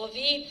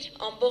հանձնաժողովի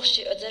ամբողջ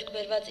ձեռք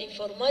բերված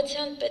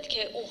ինֆորմացիան պետք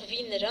է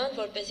ուղղվի նրան,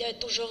 որպեսզի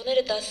այդ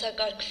ուժողները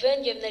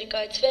դասակարգվեն եւ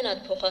ներկայացվեն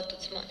այդ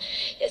փոխհատուցման։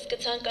 Ես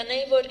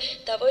կցանկանայի, որ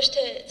դա ոչ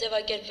թե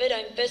ձևակերպվեր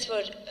այնպես,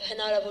 որ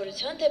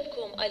հնարավորության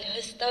դեպքում, այլ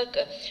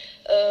հստակ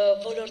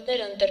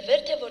ոլորտներ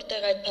ընտրվեր, թե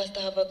որտեղ այդ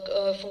փաստահավաք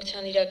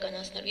ֆունկցիան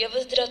իրականացնելու։ Եվ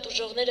ըստ դրա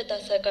տուժողները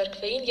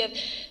դասակարգվեին եւ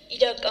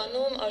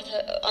իրականում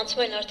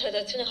անցումային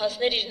արդարադատությունը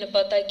հասներ իր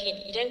նպատակին,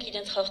 իրենք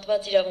իրենց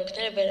խախտված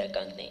իրավունքները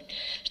վերականգնեին։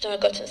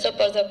 Շնորհակալություն, սա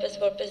պարզապես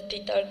որպես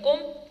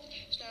դիտարկում։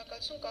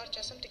 Շնորհակալություն, կարճ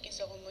ասեմ Տիկին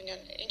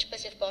Սողոմոնյան,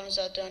 ինչպես եւ պարոն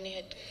Զադրանի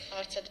հետ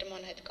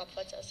հարցադրման հետ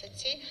կապված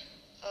ասեցի,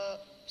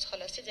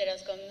 սխալացի ձեր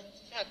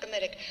ազգանունը,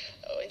 կներեք,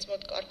 ինձ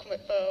մոտ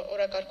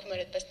օրակարգում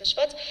էր այդպես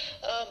նշված,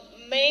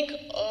 մենք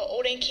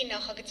օրենքի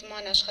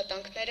նախագծման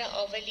աշխատանքները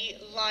ավելի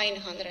լայն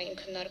հանրային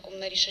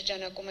քննարկումների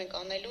շրջանակում ենք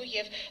անելու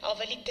եւ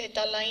ավելի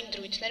դետալային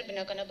դրույթներ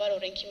բնականաբար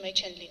օրենքի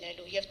մեջ են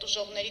լինելու եւ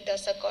տուժողների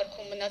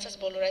դասակարգում մնացած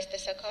բոլոր այս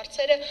տեսակ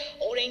հարցերը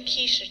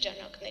օրենքի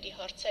շրջանակների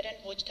հարցեր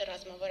են, ոչ թե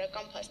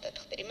ռազմավարական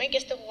փաստաթղթերի։ Մենք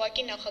այստեղ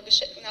ուղղակի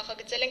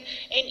նախագծել ենք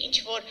այն ինչ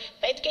որ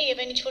պետք է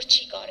եւ այն ինչ որ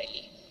չի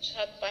կարելի։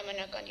 Շատ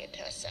պայմանական,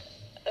 եթե ասեմ։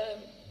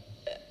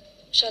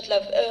 Շատ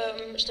լավ,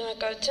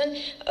 շնորհակալություն,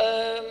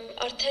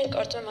 արդեն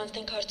կարծում եմ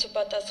անցնենք հարց ու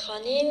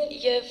պատասխանին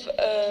եւ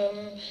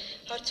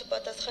հարց ու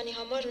պատասխանի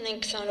համար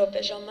ունենք 20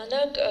 րոպե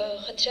ժամանակ,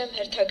 խնդրեմ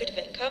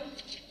հերթագրվենք, հա։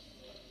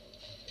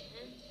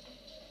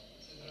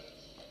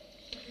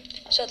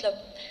 Շատ լավ,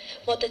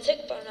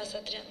 մոտեցեք պարոն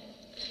Ասատրյան։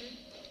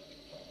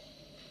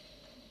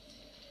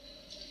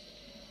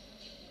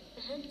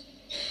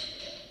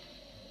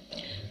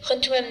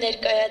 Խնդրում եմ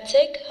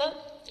ներկայացեք, հա,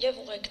 եւ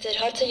ուղղեք ձեր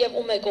հարցը եւ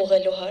ում եք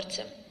ուղղելու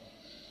հարցը։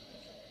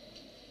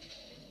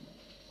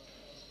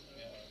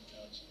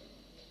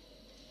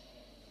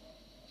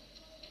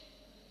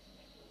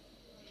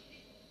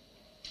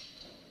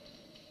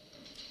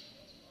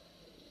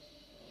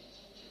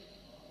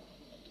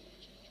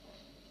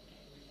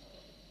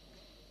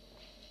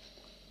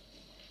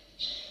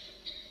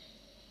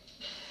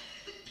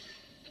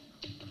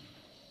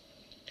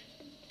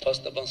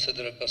 Պաստաբան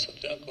Սեդրակ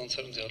Ասատրյան,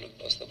 կոնցերն դիալոգ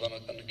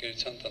պաստաբանական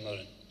ընկերության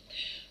տնօրեն։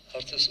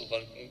 Հարցս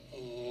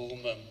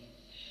ուղղում եմ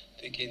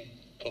Տիկին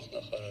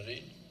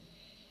փոխնախարարին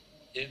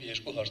եւ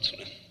երկու հարց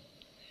ունեմ։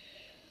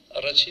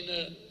 Առաջինը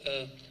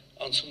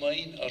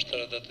անցումային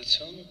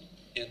արդարադատություն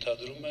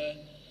ենթադրում է,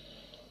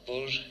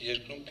 որ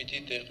երկրում պիտի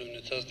տեղի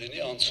ունեցած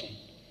լինի անցում։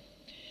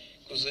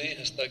 Կուզեի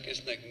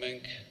հստակեցնենք,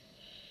 մենք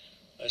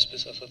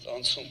այսպես ասած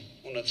անցում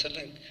ունեցել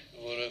ենք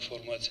որևէ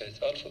ֆորմացիայից,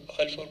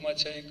 այլ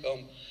ֆորմացիայի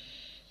կամ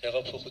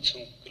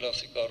հեղափոխություն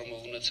կլասիկ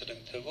առումով ունեցել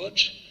ենք թե ոչ,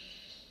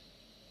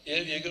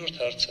 եւ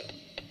երկրորդ հարցը,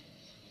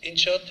 ինչ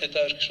շատ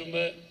հետաքրքրում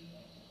է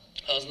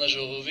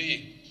հանձնաժողովի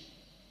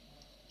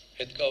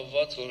հետ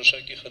կապված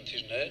որոշակի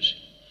խնդիրներ,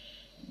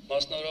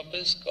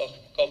 մասնավորապես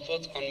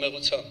կապված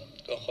անմեղության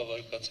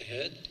կանխավարկածի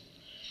հետ,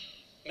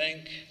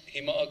 մենք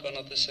հիմա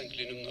ականատես ենք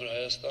լինում Նոր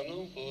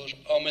Հայաստանում, որ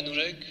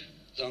ամենուրեք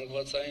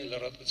զանգվածային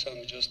լրատվության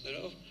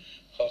միջոցներով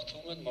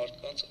խախտվում են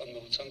մարդկանց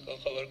անմեղության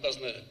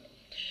կանխավարկածները։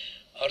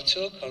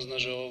 Արդյոք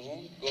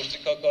հանձնաժողովում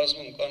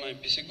գործիքակազմում կան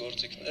այնպիսի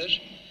գործիքներ,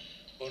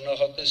 որ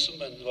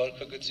նախատեսում են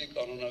վարքագծի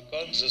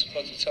կանոնական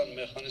զսպվածության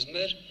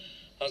մեխանիզմներ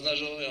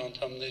հանձնաժողովի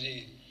անդամների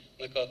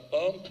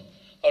նկատմամբ,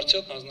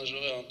 արդյոք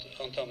հանձնաժողովի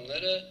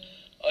անդամները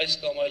այս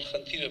կամ այլ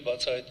խնդիրը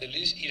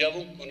բացահայտելիս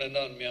իրավունք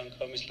կունենան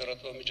միանգամից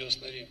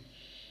լրատվամիջոցներին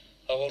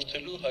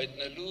հաղորդելու,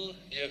 հայտնելու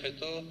եւ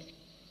հետո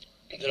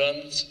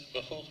դրանից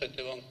բխող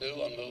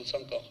հետևանքներով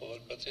անմեղության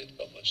կանխավարկածի հետ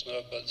կապված։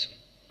 Շնորհակալություն։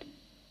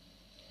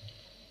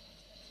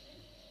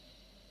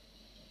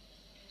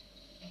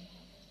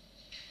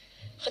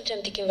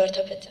 Խնդրեմ Տիկին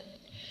Վարդապետյան։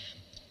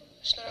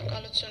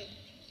 Շնորհակալություն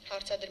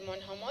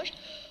հարցադրման համար։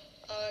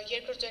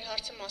 Երկրորդ ձեր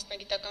հարցը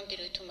մասնագիտական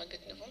տիրույթում է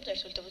գտնվում,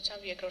 ձեր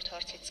թույլտվությամբ երկրորդ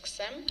հարցից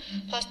սկսեմ։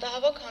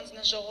 Փաստահավաք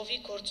հանձնաժողովի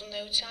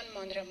գործունեության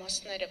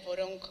մանրամասները,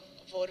 որոնք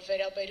որ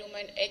վերաբերում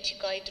են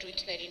էթիկայի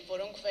դրույթներին,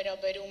 որոնք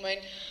վերաբերում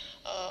են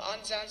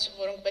անձանց,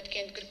 որոնք պետք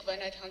է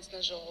ընդգրկվեն այդ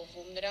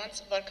հանձնաժողովում,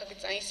 նրանց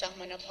վարքագծային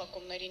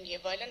սահմանափակումներին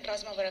եւ այլն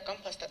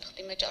ռազմավարական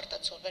փաստաթղթի մեջ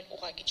արտացոլվել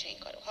ուղղակի չէին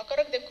կարող։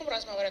 Հակառակ դեպքում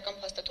ռազմավարական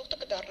փաստաթուղթը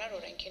կդառնար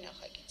օրենքի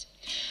նախագիծ։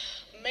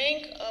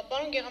 Մենք,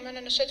 պարոն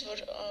Գեղամյանը նշեց,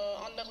 որ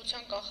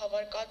անմեղության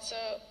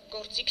կանխավարկածը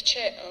գործիք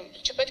չէ,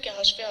 չպետք է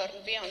հաշվի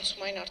առնվի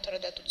անցումային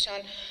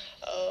արդարադատության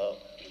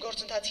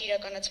գործընթացի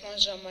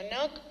իրականացման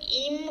ժամանակ,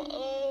 իմ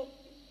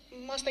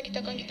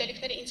մասնագիտական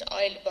գիտելիքները ինձ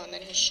այլ բան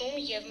են հուշում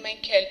եւ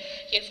մենք էլ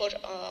երբ որ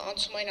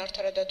անցումային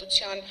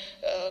արդարադատության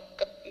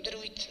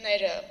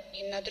դրույթները,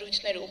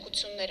 հիմնադրույթները,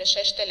 ուղղությունները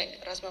շեշտել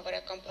ենք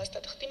ռազմավարական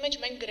փաստաթղթի մեջ,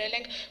 մենք գրել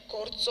ենք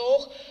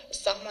գործող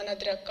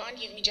սահմանադրական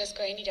եւ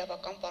միջազգային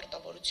իրավական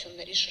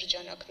պարտավորությունների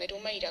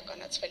շրջանակներում է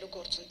իրականացվելու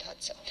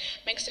գործընթացը։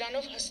 Մենք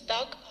սրանով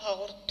հստակ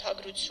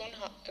հաղորդագրություն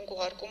ենք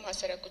ուղարկում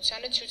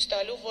հասարակությանը ցույց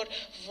տալու, որ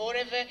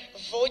որևէ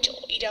ոչ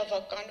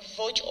իրավական,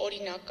 ոչ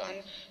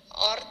օրինական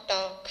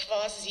արտա,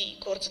 քվազի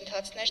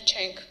գործընթացներ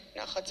չենք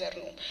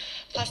նախաձեռնում։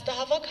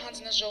 Փաստահավաք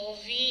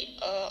հանձնաժողովի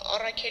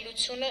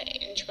առաքելությունը,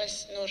 ինչպես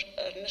նոր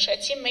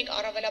նշեցի, մենք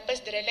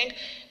առավելապես դրել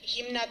ենք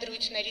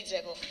հիմնադրույթների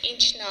ձևով,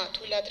 ինչն է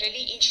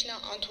թույլատրելի, ինչն է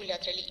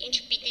անթույլատրելի, ինչ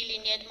պիտի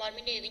լինի այդ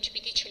մարմինը եւ ինչ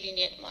պիտի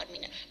չլինի այդ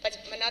մարմինը, բայց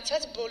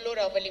մնացած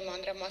բոլոր ավելի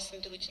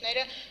մանրամասն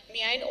դրույթները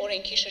միայն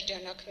օրենքի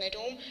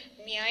շրջանակներում,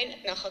 միայն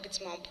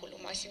նախագծման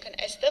փուլում, այսինքն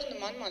այստեղ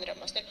նման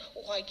մանրամասներ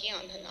ուղղակի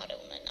անհնար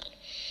է ունենալ։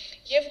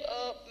 Եվ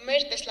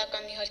մեր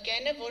տեսլականն իհարկե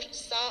այն է, որ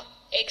սա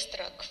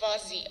էքստրա,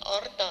 քվազի,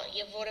 արտա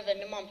եւ որևէ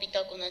նման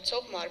պիտակ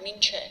ունեցող մարմին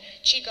չէ,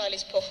 չի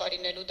գալիս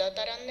փոխարինելու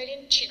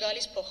դատարաններին, չի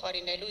գալիս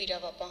փոխարինելու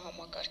իրավապահ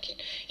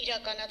համակարգին։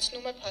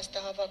 Իրականացնում է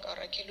փաստահավաք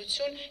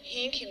առաքելություն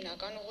 5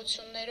 հիմնական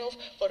ուղղություններով,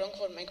 որոնք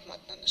որ մենք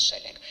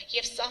մատնանշել ենք,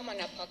 եւ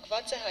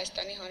սահմանափակված է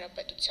Հայաստանի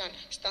Հանրապետության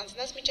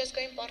ստանձնած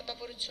միջազգային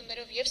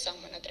պարտավորություններով եւ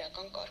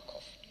սահմանադրական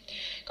կարգով։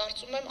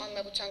 Կարծում եմ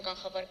անմեղության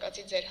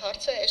կանխավարկածի ձեր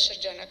հարցը այս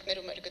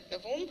շրջանակներում էր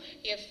գտնվում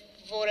եւ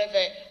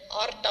որևէ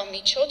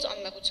արտամիջոց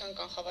անմեղության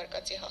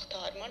կանխավարկածի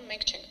հաղթահարման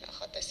մենք չենք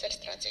նախատեսել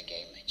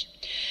ստրատեգիայի մեջ։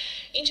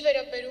 Ինչ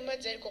վերաբերում է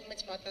ձեր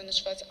կողմից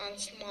մատնանշված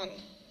անցման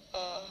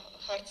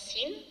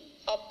հարցին,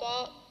 ապա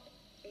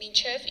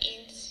մինչև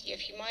ինձ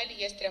եւ հիմա էլ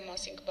ես դրա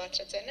մասին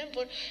կբարձրացնեմ,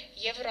 որ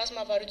եւ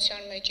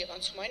ռազմավարության մեջ եւ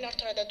անցումային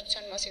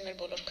արդարադատության մասին մեր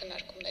բոլոր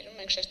քննարկումներում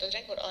մենք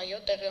շեշտադրենք, որ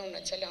այո, տեղի է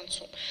ունեցել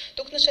անցում։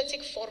 Դուք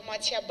նշեցիք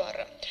ֆորմացիա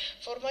բառը։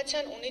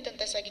 Ֆորմացիան ունի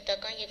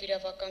տնտեսագիտական եւ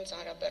իրավական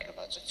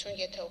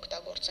ծանրաբեռնվածություն, եթե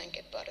օգտագործենք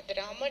այդ բառը։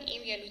 Դրա համար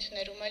իմ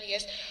ելույթներում էլ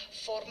ես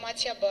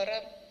ֆորմացիա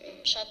բառը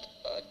շատ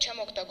չեմ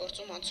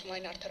օգտագործում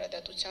անցումային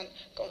արդարադատության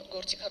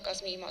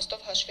գործիքակազմի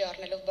իմաստով հաշվի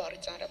առնելով բառի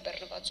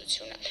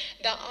ծանրաբեռնվածությունը։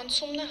 Դա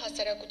անցումն է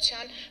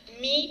հասարակության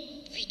մի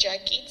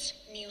վիճակից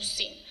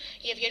մյուսին։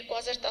 Եվ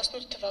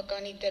 2018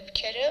 թվականի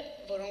դեպքերը,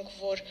 որոնք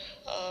որ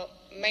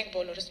մենք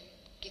բոլորս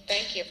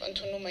գիտենք եւ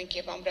ընդունում ենք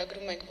եւ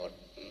ամրագրում ենք, որ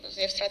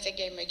եւ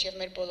ստրատեգիայի մեջ եւ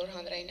մեր բոլոր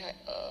հանրային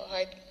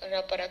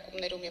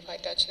հրապարակումներում եւ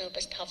հայտարարություններում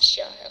պես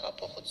թավշյա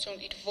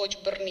հեղափոխություն իր ոչ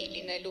բռնի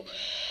լինելու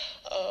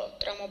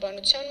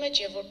տրամաբանության մեջ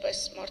եւ որպես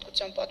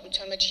մարդկության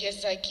պատմության մեջ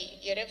եզակի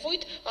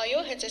երևույթ,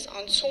 այո, հենց այս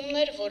անցումն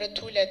էր, որը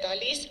թույլ է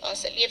տալիս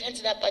ասել եւ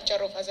հենց դա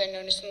պատճառով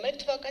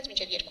 1991 թվականից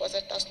մինչեւ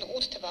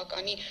 2018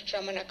 թվականի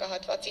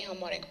ժամանակահատվածի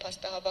համար ենք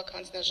փաստահավաք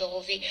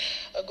հանձնաժողովի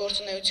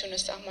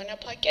գործունեությունը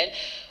սահմանափակել,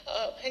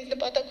 հենց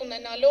նպատակ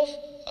ունենալով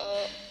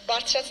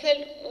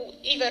բարձրացնել ու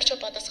ի վերջո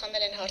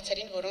պատասխանել են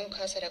հարցերին, որոնք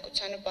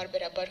հասարակությանը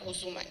բարբերաբար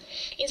հուզում են։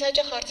 Ինձ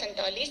հաճախ հարց են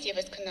տալիս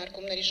եւ այս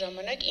քննարկումների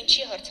ժամանակ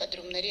ինչի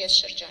հարցադրումների այս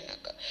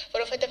շրջանակը։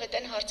 որովհետև այդ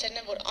այն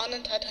հարցերն են, որ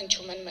անընդհատ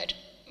հնչում են մեր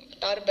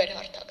տարբեր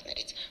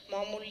հարթակներից,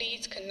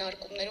 մամուլից,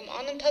 քննարկումներում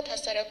անընդհատ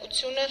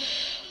հասարակությունը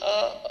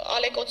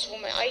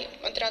ալեկոծվում է,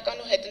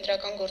 ընտրական ու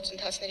հետընտրական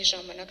գործընթացների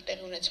ժամանակ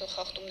տեղի ունեցող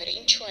խախտումները,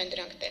 ինչու են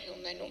դրանք տեղի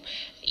ունենում,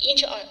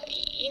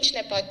 ինչն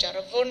է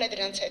պատճառը, որն է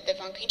դրանց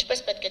հետևանքը,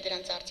 ինչպես պետք է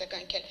դրանց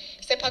արձագանքել,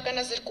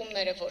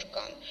 սեփականազրկումները որ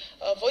կան,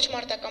 ոչ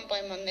մարտական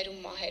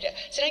պայմաններում մահերը,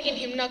 սրանք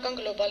հիմնական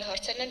գլոբալ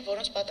հարցերն են,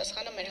 որոնց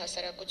պատասխանը մեր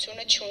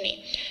հասարակությունը չունի,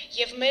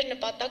 եւ մեր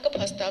նպատակը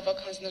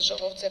փաստահավաք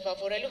հանձնաժողով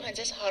ձևավորելու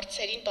հենց այս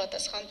հարցերին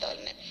պատասխան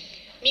տալն է։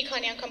 Մի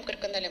քանի անգամ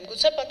կրկնել եմ,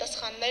 գուցե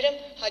պատասխանները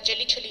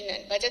հաճելի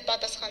չլինեն, բայց այդ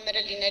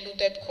պատասխանները լինելու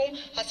դեպքում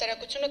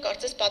հասարակությունը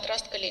կարծես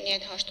պատրաստ կլինի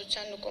այդ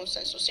հաշտությանն ու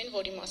կոնսենսուսին,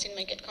 որի մասին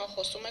մենք այդքան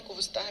խոսում ենք ու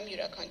վստահ եմ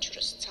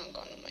յուրաքանչյուրս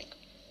ցանկանում ենք։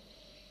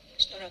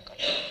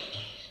 Շնորհակալ եմ։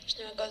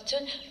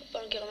 Շնորհակալություն,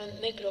 պարոն Գեղամյան,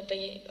 1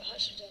 րոպեի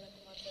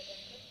շրջանակում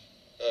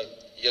արձագանքը։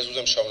 Ես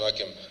ուզեմ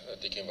շարունակեմ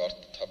Տիկին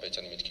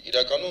Վարդապետյանի միտքը։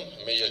 Իրականում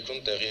մեր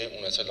երկրում տեղի է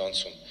ունեցել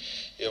անցում,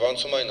 եւ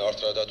անցումային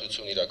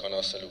արդարադատություն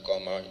իրականացնելու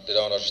կամ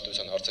դրա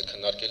անհրաժեշտության հարցը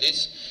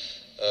քննարկելիս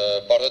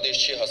պարտադիր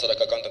չի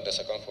հասարակական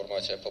տնտեսական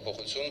ֆորմացիայի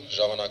փոփոխություն,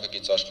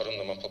 ժամանակակից աշխարհում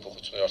նման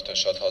փոփոխություններ արդեն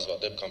շատ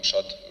հազվադեպ կամ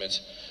շատ մեծ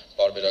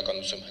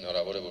բարբերականություն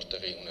հնարավոր է որ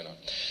տեղի ունենա։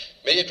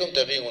 Մեր երկրում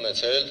տեղի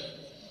ունեցել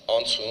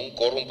անցում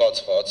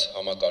կոռումպացված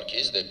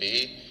համակարգից դեպի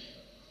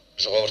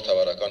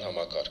ժողովրդավարական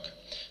համակարգ։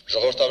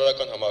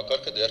 Ժողովրդավարական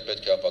համակարգը դեռ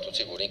պետք է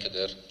ապացուցի, որ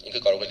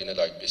ինքը կարող է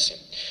լինել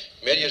այդպեսին։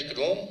 Մեր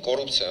երկրում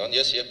կոռուպցիան,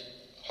 ես եւ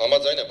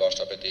համաձայն եմ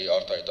վարչապետի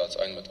արտահայտած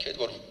այն մտքեր,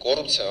 որ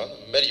կոռուպցիան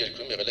մեր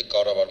երկրում եղել է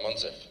կառավարման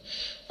ձև։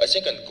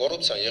 Այսինքն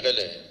կոռուպցիան եղել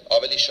է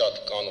ավելի շատ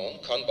կանոն,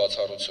 քան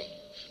բացառություն։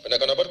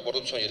 Բնականաբար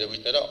կոռուպցիոն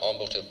երևույթները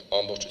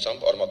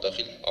ամբողջությամբ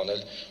արմատախիլ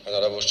անել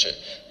հնարավոր չէ,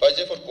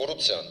 բայց երբ որ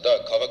կոռուպցիան դա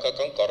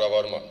քաղաքական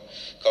կառավարման,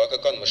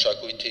 քաղաքական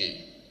մշակույթի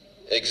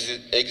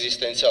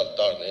էգզիստենցիալ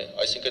տարն է,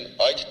 այսինքն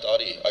այդ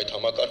տարի այդ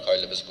համակարգը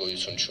այլևս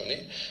գոյություն չունի,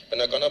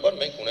 բնականաբար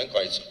մենք ունենք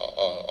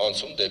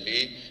անցում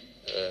դեպի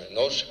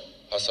նոր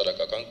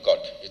հասարակական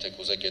կարգ, եթե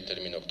կուզեք այդ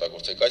տերմինը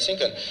օգտագործեք,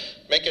 այսինքն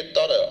մենք այդ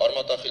տարը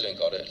արմատախիլ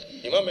ենք արել,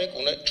 հիմա մենք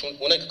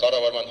ունենք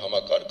կառավարման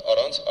համակարգ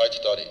առանց այդ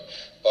տարի,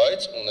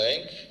 բայց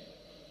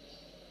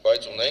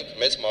ունենք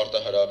մեծ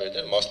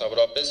մարտահրավերներ,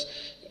 մասնավորապես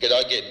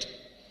գրագետ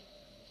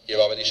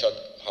եւ ավելի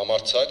շատ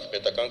համարձակ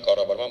պետական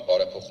կառավարման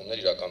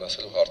բարեփոխումներ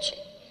իրականացնելու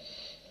հարցում։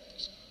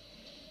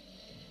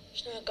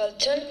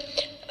 Շնորհակալություն,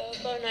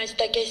 պարոն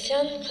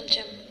Արիստակեսյան,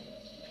 խնդրեմ։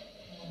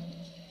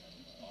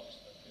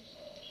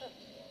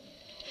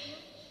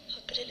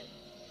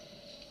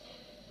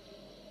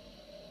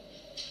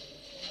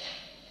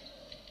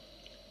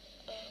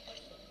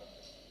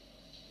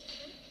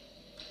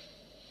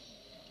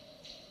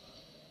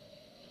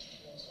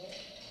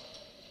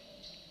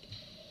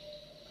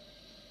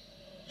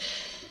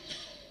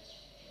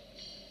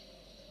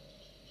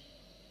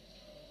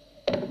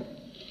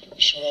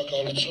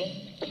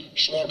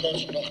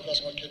 Շնորհակալություն նախ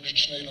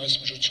կազմակերպիչներին այս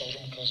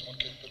միջոցառումը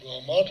կազմակերպելու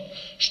համար,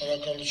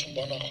 շնորհակալություն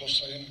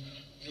բանախոսներին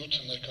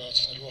նյութը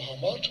ներկայացնելու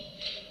համար։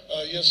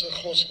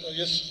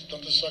 Ես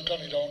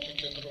տնտեսական իրավունքի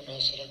կենտրոնի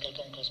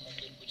հասարակական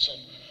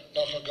կազմակերպության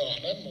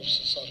նախագահն եմ,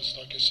 Մովսես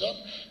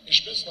Արիստակեսյան,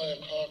 ինչպես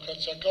նաև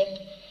քաղաքացիական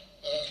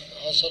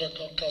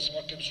հասարակական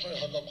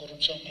կազմակերպությունների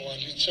հակակոռուպցիոն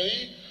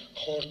կոալիցիայի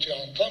խորհրդի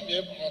անդամ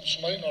եւ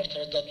անցումային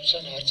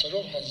արդարադատության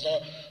հարցերով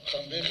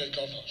հանձնախմբի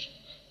ղեկավար։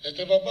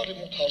 Հետևաբար իմ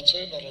մոտ հարցեր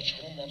են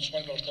առաջանում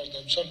անցումային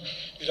արդարադատության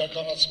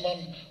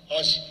իրականացման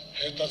այս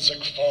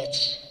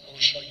հետաձգված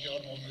որոշակի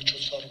առումով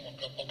միջոցառումը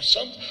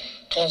կապակցությամբ,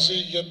 քանզի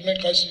երբ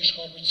մենք այս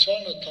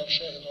իշխանությանը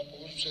Թավշյա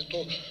հեղափոխությունից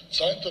հետո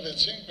ձայն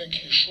տվեցինք, մենք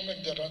հիշում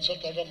ենք դեռ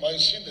անցյալ տարվա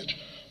մայիսին էր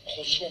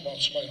խոսում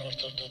անցումային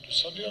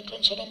արդարադատության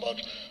իրականության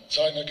համար,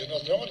 ձայնը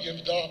գնաց դրա համար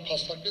եւ դա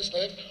փաստարկվեց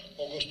նաեւ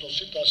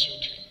օգոստոսի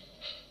 17-ին։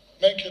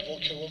 Մենք էլ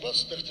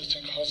ողջավորված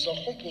ստեղծեցինք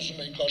հանձնախումբ,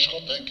 ուզում էինք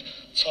աշխատենք,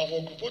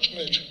 ցավոք ոչ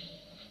մեր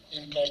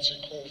իմ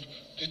կարծիքով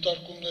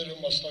դիտարկումները,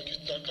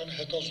 մասնագիտական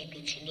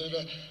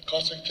հետազոտությունները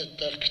կարծեք թե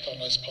տեղ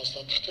կտան այս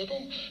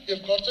փաստաթղթերում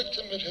եւ կարծեք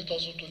թե մեր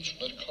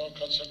հետազոտությունները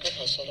քաղաքացիական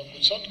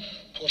հասարակության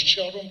փորձ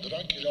չի արում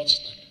դրանք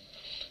իրացնել։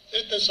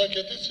 Այդ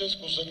տեսակետից ես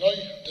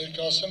կուզենայի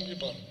ներկայացնել մի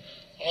բան։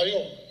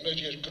 Այո,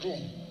 մեր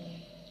երկրում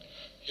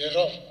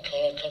եղավ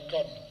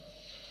քաղաքական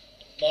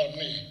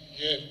մարմնի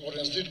եւ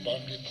օրենսդիր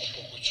մարմնի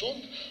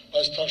փոփոխություն,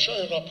 բայց Թավշյա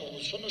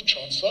հեղափոխությունը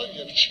չանցավ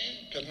եւ չի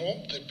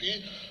գնում դեպի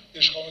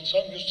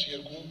իշխանության մյուս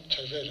երկու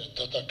թևերը,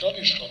 դատական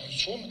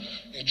իշխանություն,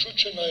 ինչու՞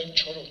 չէ նաև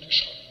 4-րդ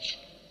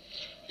իշխանություն։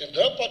 Եվ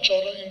դրա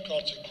պատճառը իմ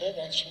կարծիքով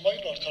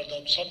անցումային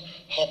արդարադատության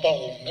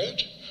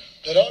հապաղումներ,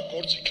 դրա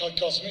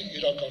գործիքակազմի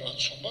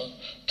իրականացումը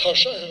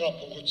Թավշյա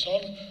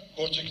հեղափոխության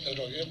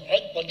գործիքներով եւ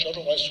այդ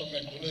պատճառով այսօր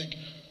մենք ունենք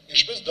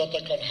ինչպես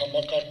դատական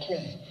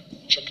համակարգում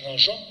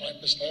ճգնաժամ,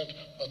 այնպես նաև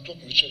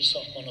մտուկ միջև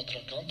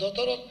սահմանադրական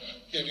դատարան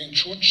եւ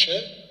ինչու՞ չէ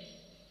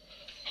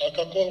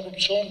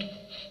հակակոռուպցիոն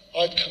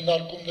այդ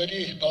քննարկումների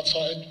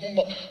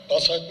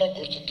բացահայտման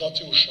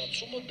գործընթացի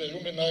ուշացումը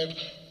բերում է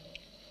նաև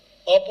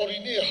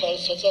ապօրինի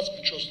հասցած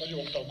միջոցների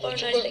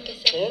օգտագործումը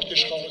 4-րդ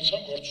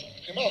իշխանության գործում։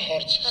 Հիմա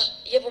հարցս։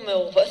 Եվ ում է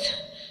ուղղված։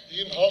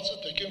 Իմ հարցը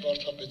Տիկին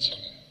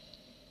Վարդապետյանին։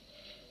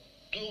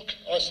 Դուք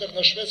այստեղ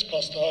նշվեց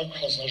փաստահակ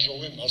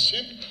հանձնաժողովի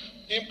մասին,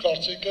 իմ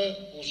կարծիքը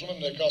ուզում եմ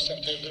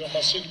ներկայացնեմ, թե դրա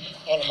մասին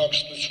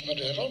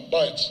անհագստություններ եղան,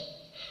 բայց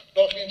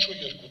նախ ինչու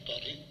 2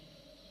 տարի։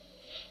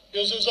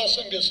 Ես ձեզ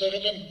ասեմ, ես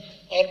եղել եմ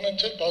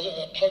Արմենթել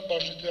փակ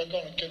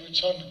բաժնետիրական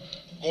ընկերության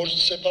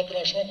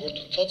սեփականաշնորհ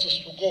գործընթացը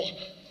ստուգող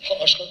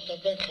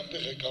աշխատանքային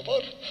խմբի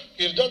ղեկավար,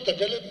 եւ դա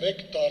տևել է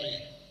 1 տարի։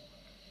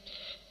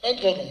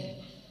 Ընդ որում,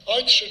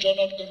 այդ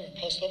շրջանակներում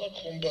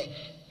փաստավակ խումբը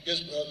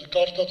ես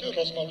կարտատի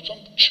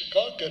ռազմավարության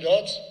չկա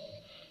գրած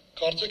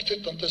կարծեք թե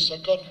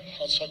տնտեսական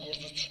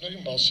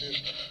հանցագործությունների մասին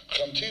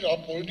խնդիր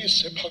ապօրինի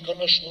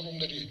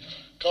սեփականաշնորհումների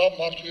կա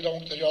մարդու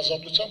իրավունքների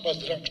ազատության, բայց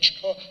դրանք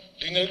չկա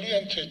լինելու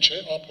են թե չէ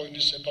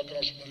ապօրինի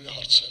սեփականաշնորհումների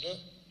հարցերը։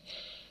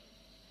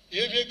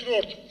 Եվ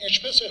երկրորդ,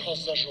 ինչպես է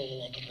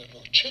հանձնաժողովը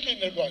ընտրվելու, չի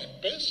լինելու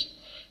այնպես,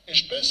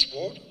 ինչպես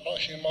որ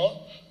հիմա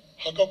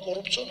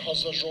հակակոռուպցիոն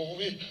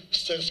հանձնաժողովի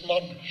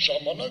ստեղծման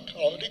ժամանակ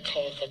ավելի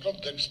քաղաքական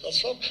դեպք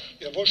ստացավ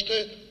եւ ոչ թե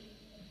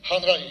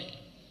հանրային։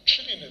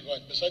 Չի լինելու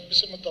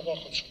այդպես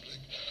մտավախություն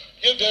ունենք։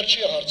 Եվ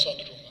վերջի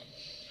հարցադրումը։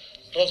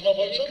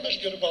 Ռազմավարության մեջ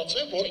գրված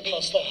է, որ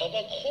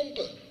փաստահավաք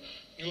խումբը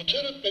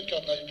նյութերը պետք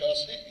է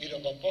ներկայացնի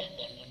իրավապահ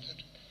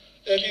մարմիններ։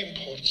 Էլի իմ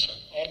փորձը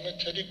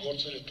Արմենթելի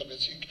գործերը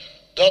տվեցինք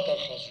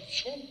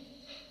դատախազություն,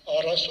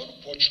 առասօր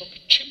ոչ ոք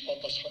չի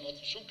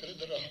պատասխանատվություն կրել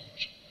դրա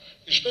համար։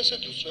 Ինչպես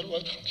է լուծվելու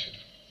այդ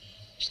խնդիրը։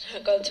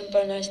 Շնորհակալություն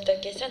պարոն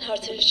Արստակեսյան,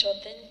 հարցերը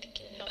շատ են։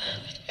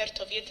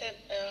 Հերթով, եթե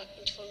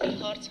ինչ-որ մի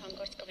հարց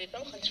հանկարծ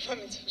կվիպեմ, խնդրում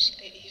եմ ինձ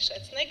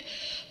հիշեցնեք։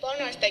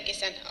 Պարոն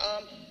Արստակեսյան,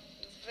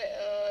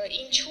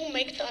 ինչու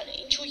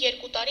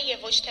 2 տարի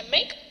եւ ոչ թե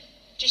 1,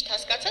 ճիշտ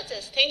հասկացած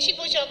ես, թե ինչի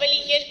ոչ ավելի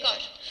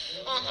երկար։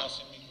 Ահա,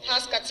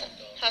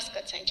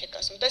 հասկացա ինչ եք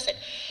ասում։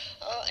 Տեսեք,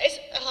 այս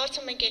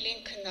հարցը մենք ելի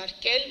ենք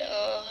քննարկել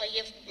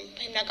եւ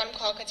հիմնականում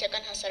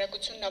քաղաքացիական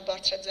հասարակությունն է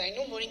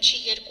բարձրաձայնում, որ ինչի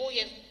 2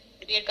 եւ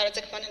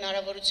երկարաձգման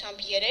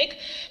հնարավորությամբ 3,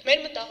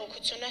 մեր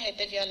մտահոգությունը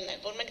հետևյալն է,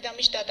 որ մենք դա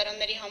միշտ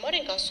դատարանների համար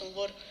ենք ասում,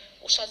 որ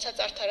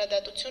ուշացած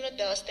արդարադատությունը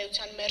դա ըստ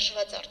էության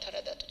մերժված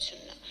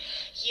արդարադատությունն է։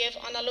 Եվ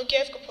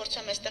անալոգիայով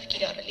կփորձեմ այստեղ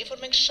կիրառել, երբ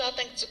որ մենք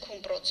շատ ենք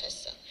ձգում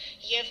process-ը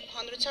եւ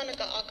հանրության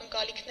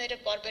ակնկալիքները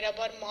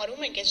պարբերաբար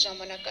մարում ենք այս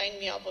ժամանակային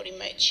միավորի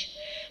մեջ,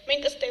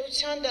 մենք ըստ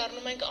էության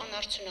դառնում ենք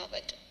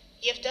անարդյունավետ։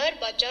 Եվ դա էր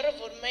պատճառը,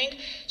 որ մենք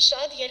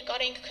շատ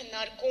երկար ենք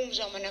քննարկում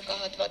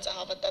ժամանակահատվածը,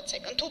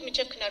 հավատացեք, ընդհանուր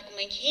միջև քննարկում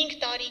ենք 5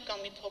 տարի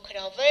կամ մի փոքր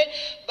ավել,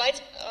 բայց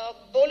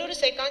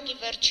բոլորս եկանք ի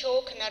վերջո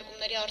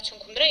քննարկումների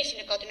արդյունքում դրա, ես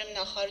նկատի ունեմ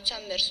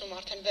նախարարության ներսում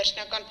արդեն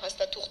վերջնական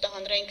փաստաթուղթը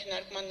հանրային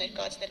քննարկման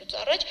ներկայացնելուց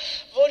առաջ,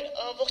 որ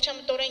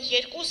ողջամտորեն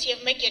 2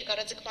 եւ 1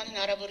 երկարաձգման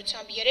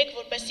հնարավորությամբ 3,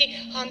 որպեսզի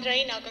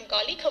հանրային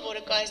ակնկալիքը,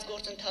 որը կա այս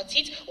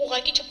գործընթացից,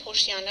 ուղղակի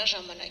չփոշիանա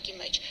ժամանակի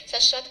մեջ։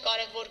 Սա շատ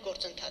կարևոր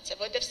գործընթաց է,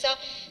 որովհետեւ սա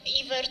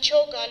ի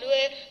վերջո գալու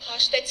է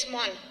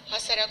հաշտեցման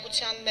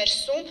հասարակության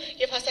ներսում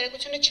եւ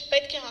հասարակությունը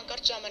չպետք է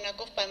հանկարծ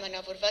ժամանակով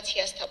պայմանավորված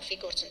հիասթափվի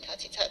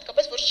գործընթացից,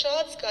 հատկապես որ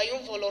շատ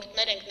զգայուն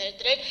ոլորտներ ենք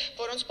ներդրել,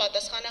 որոնց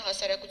պատասխանը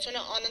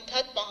հասարակությունը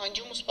անընդհատ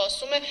պահանջում ու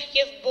սպասում է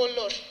եւ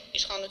բոլոր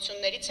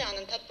իշխանություններից է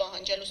անընդհատ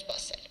պահանջել ու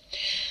սպասել։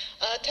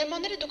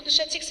 Թեմաները դուք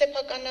նշեցիք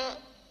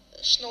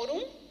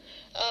սեփականաշնորհում,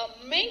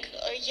 մենք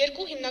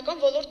 2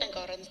 հիմնական ոլորտ ենք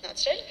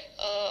առանձնացրել,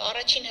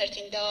 առաջին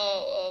հերթին դա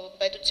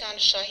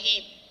պետության շահի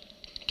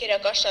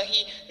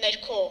գերակաշահի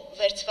ներքո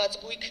վերցված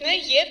գույքն է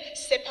եւ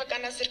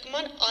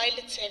սեփականազրկման այլ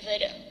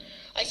ձևերը։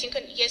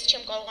 Այսինքն ես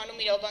չեմ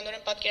կարողանում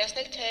իրավաբանորեն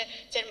պատկերացնել, թե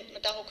ձեր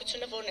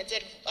մտահոգությունը որն է,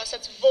 ձեր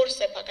ասած որ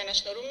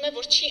սեփականաշնորհումն է,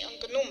 որ չի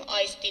ընկնում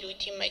այս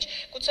տիրույթի մեջ։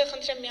 Գուցե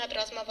խնդրեմ մի հատ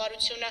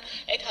ռազմավարությունը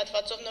այդ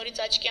հատվածով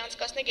նորից աչքի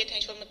անցկացնեք,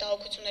 եթե ինչ-որ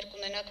մտահոգություններ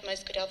կունենաք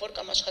մեզ գրավոր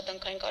կամ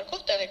աշխատանքային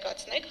կարգով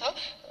տեղեկացնեք, հա,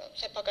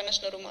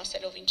 սեփականաշնորհում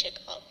ասելով ինչ եք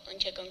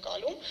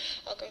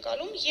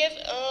ակնկալում եւ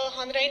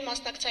հանրային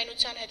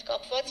մասնակցայնության հետ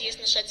կապված ես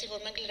նշեցի,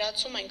 որ մենք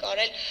լրացում ենք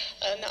արել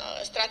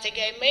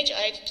ստրատեգիայի մեջ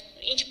այդ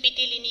ինչ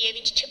պիտի լինի եւ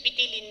ինչ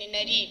չպիտի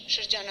լինիների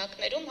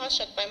շրջանակներում, հա,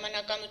 շատ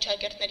պայմանական ու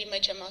ճակերտների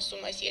մեջ եմ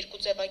ասում այս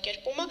 2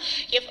 ձևակերպումը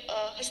եւ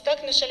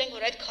հստակ նշել ենք,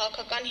 որ այդ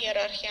քաղաքական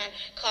հիերարխիան,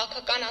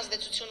 քաղաքական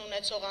ազդեցություն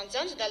ունեցող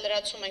անձանց դա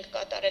լրացում ենք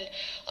կատարել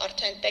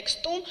արդեն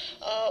տեքստում,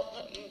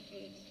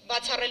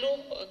 բացառելու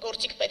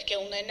գործիք պետք է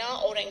ունենա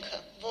օրենքը,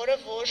 որը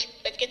որ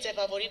պետք է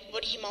ձևավորի,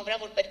 որի հիման վրա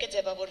որ պետք է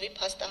ձևավորվի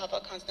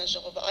փաստահավաք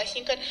հանձնաժողովը,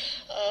 այսինքն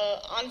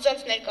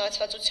անձանց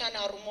ներկայացվածության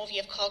առումով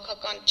եւ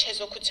քաղաքական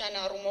չեզոքության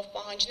առումով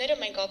պահանջները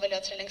մենք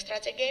ավելացրել ենք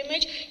ստրատեգիայի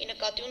մեջ, ի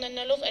նկատի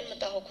ունենալով այն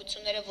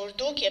մտահոգությունները, որ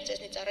դուք եւ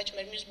ձեզնից առաջ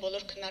մեր մյուս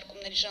բոլոր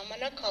քննարկումների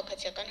ժամանակ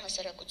քաղաքացիական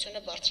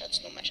հասարակությունը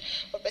բարձրացնում էր,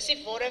 որպեսզի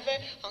որևէ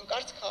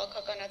հանկարծ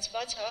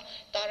քաղաքականացված, հա,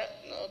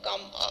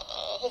 կամ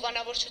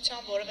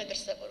հովանավորչության որևէ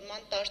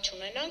դրսևորման տար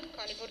չունենանք,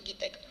 քանի որ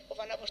գիտեք,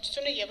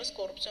 հովանավորչությունը եւս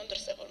կոռուպցիոն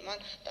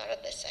դրսևորման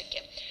տարատեսակ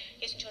է։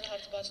 Ես ինչ որ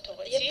հարց բաց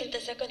թողեցի։ Եվ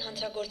տնտեսական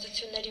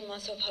հանցագործությունների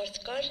մասով հարց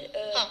կար։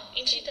 Հա,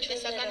 ինչի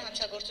տնտեսական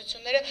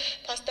հանցագործությունները,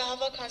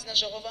 փաստահավաք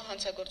հանձնաժողովը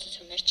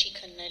հանցագործություններ չի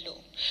քննելու։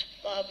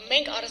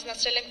 Մենք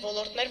առանձնացրել ենք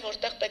ոլորտներ,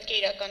 որտեղ պետք է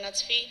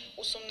իրականացվի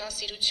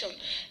ուսումնասիրություն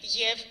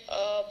եւ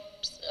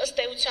ըստ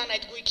էության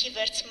այդ գույքի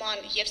վերցման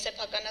եւ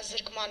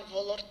սեփականազրկման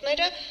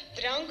ոլորտները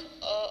դրանք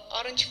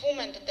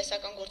առնչվում են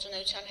տնտեսական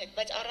գործունեության հետ,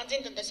 բայց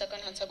առանձին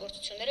տնտեսական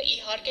հանցագործությունները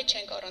իհարկե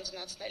չենք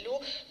առանձնացնելու,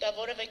 դա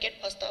որևէ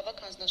կերպ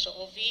փաստավակ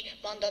հանձնաժողովի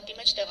մանդատի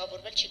մեջ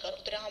տեղավորվել չի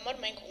կարող։ Դրա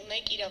համար մենք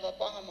ունենք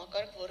իրավապահ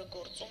համակարգ, որը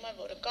գործում է,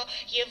 որը կա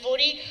եւ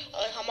որի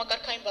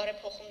համակարգային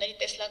բարեփոխումների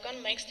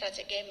տեսլական մենք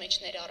ստրատեգիայի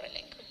մեջ ներառել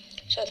ենք։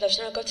 Շատ լավ,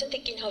 շնորհակալություն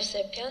Տիկին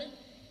Հովսեփյան։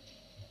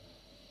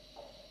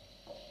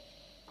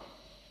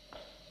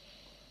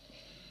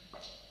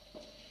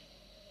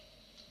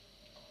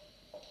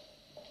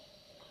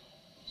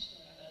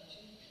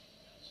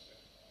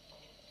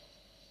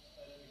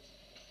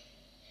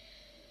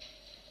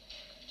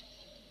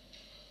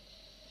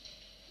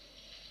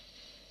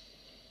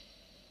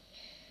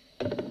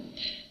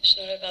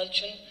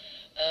 Շնորհակալություն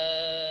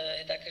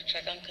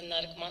հետաքրքրական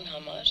քննարկման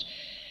համար։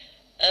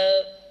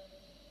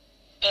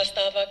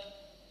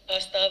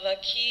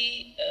 Փաստավակի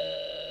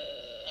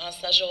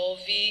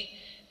հանձնաժողովի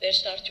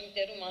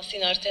վերջնարդյունքներու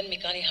մասին արդեն մի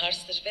քանի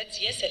հարց դրվեց,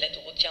 ես էլ այդ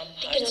ուղղությամբ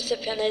Տիկին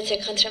Հովսեփյաններից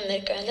եք խնդրեմ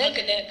ներկայանալ։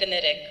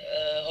 Կներեք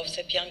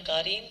Հովսեփյան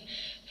Կարին,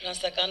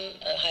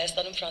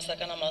 Հայաստանում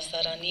ֆրանսական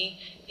համալսարանի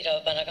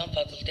իրավաբանական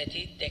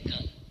ֆակուլտետի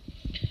դեկան։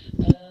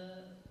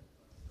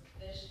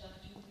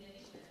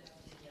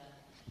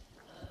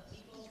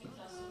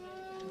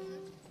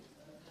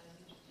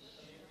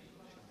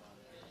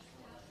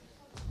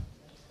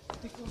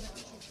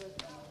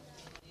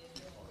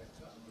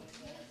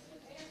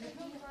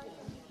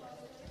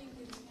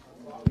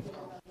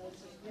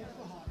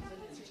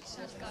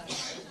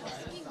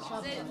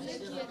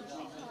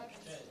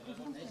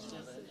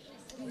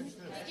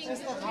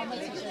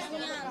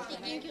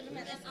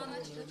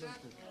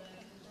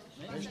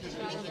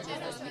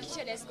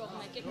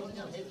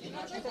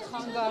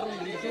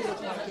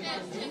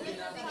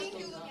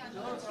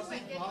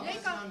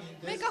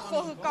 Մեկը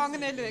խոհը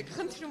կանգնելու եք,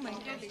 խնդրում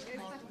ենք,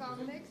 այստեղ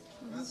կանգնեք,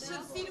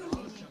 սիրուն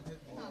լինի։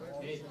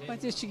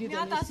 Բայց ես չգիտեմ։ Մի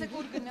հատ ասեք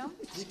ուր գնամ։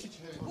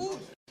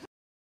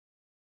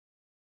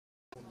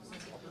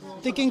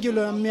 Տիկին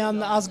Գյուլիան,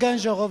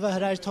 ազգային ժողովը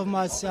Հրայր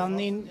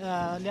Թովմասյանին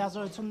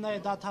լիազորությունները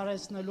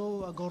դադարեցնելու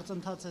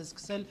գործընթաց է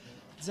սկսել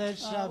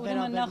ձեր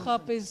Ուրեմն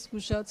նախապես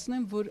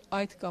զգուշացնեմ, որ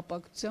այդ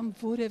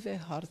կապակցությամբ որևէ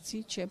հարցի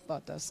չեմ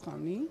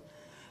պատասխանի,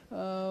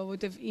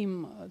 որտեվ իմ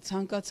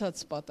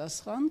ցանկացած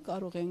պատասխան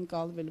կարող է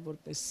ընկալվել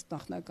որպես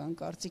նախնական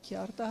կարծիքի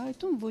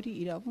արտահայտում, որի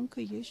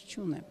իրավունքը ես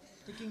չունեմ։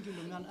 Տիկին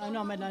Գյուլիան,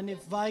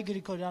 այնուամենայնիվ Վայ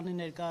Գրիգորյանի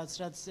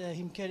ներկայացրած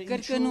հիմքերը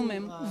կրկնում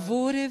եմ,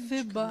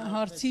 որևէ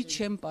հարցի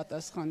չեմ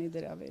պատասխանի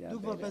դրա վերաբերյալ։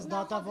 Դուք որպես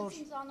դատավոր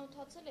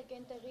ծանոթացել եք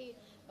այնտեղի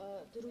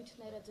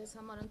դրույթները ձեզ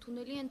համար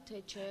ընդունելի են թե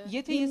չէ։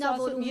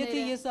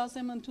 Եթե ես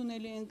ասեմ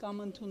ընդունելի են կամ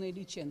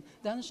ընդունելի չեն,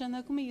 դա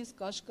նշանակում է ես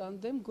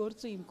կաշկանդեմ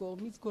գործը իմ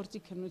կողմից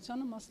գործի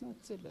քննությանը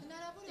մասնակցելը։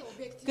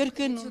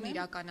 Կրկնում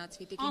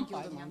իրականացվի Տիկին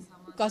Գյուլիան։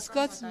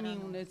 Կասկած մի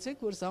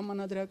ունեցեք, որ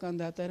Սահմանադրական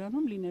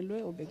դատարանում լինելու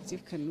է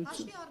օբյեկտիվ քննություն։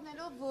 Հաշվի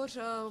առնելով, որ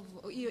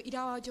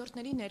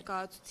իրավաճորտների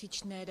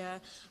ներկայացուցիչները,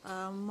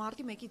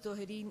 մարտի 1-ի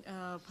զոհերի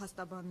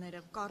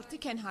փաստաբանները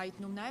կարծիք են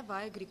հայտնում նաև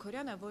Վայ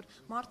Գրիգորյանը, որ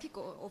մարդիկ,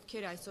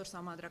 ովքեր այսօր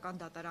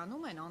Սահմանադրական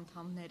դատարանում են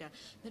անդամները,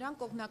 նրանք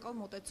կողմնակալ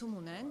մոտեցում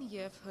ունեն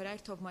եւ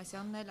Հրայր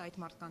Թովմասյանն էլ այդ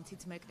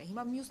մարդկանցից մեկն է։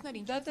 Հիմա մյուսներ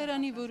ինչ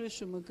դատարանի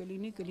որոշումը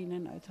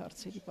կլինեն այդ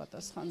հարցերի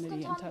պատասխանների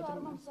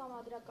ենթադրում եմ։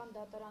 Սահմանադրական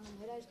դատարանում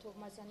Հրայր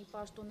Թովմասյանի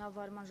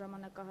պաշտոնավարման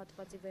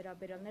ժամանակահատվածի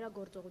վերաբերյալ, նրա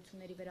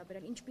գործողությունների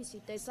վերաբերյալ ինչպիսի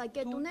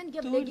տեսակետ ունեն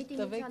եւ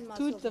լեգիտիմության մասով։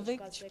 Թույլ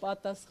տվեք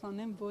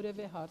չպատասխանեմ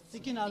որևէ հարցի։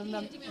 Տիկին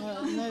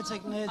Արմենյան,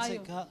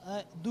 նայեցեք,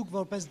 դուք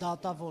որպես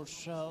դատավոր,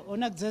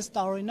 օրինակ ձեզ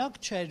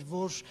տարօրինակ չէր,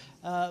 որ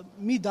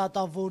մի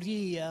դատավորի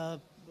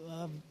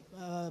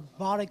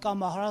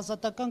բարեկամը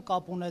հարազատական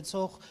կապ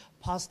ունեցող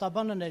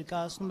փաստաբանը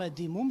ներկայացնում է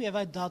դիմում եւ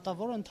այդ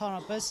դատավորը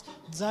ընդհանրապես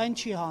ձայն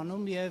չի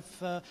հանում եւ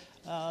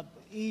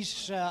իր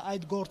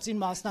այդ գործին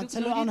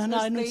մասնակցելու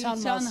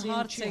անհնարինության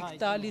մասին չի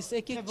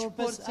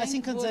հայտնում։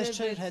 Այսինքն ձեզ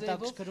չէր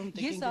հետաքրքրում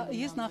Տիկին Գյուլիան։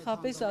 Ես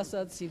նախապես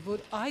ասացի,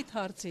 որ այդ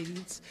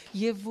հարցերից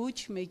եւ ոչ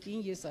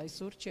մեկին ես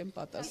այսօր չեմ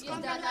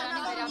պատասխանում։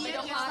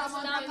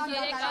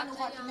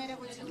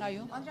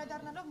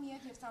 Անդրադառնալով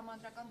միայն եւ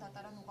Սահմանադրական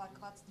դատարան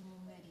ուղարկված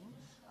դիմումներին,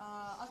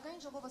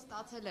 ազգային ժողովը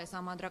ստացել է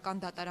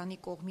Սահմանադրական դատարանի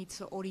կողմից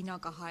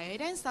օրինակը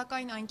հայերեն,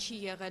 սակայն այն չի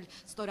եղել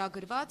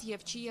ստորագրված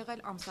եւ չի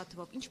եղել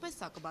ամսաթվով։ Ինչպես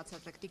սա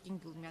կբացատրեք Տիկին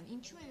Գյուլիան,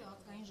 ինչու է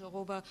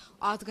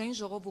ազգային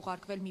ժողով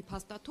ուղարկվել մի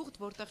փաստաթուղթ,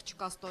 որտեղ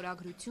չկա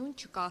ստորագրություն,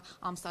 չկա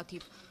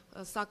ամսաթիվ,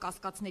 սա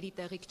կասկածների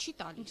տեղիք չի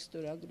տալիս։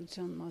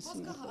 Ստորագրության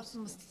մասին է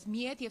խոսքը։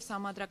 Միետ եւ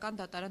Սահմանադրական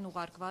դատարան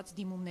ուղարկված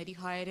դիմումների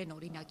հայերեն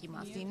օրինակի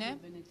մասին է։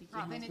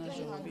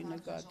 Հանձնաժողովի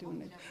նկատի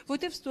ունեք,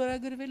 որտեղ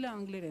ստորագրվել է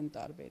անգլերեն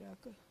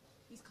տարբերակը։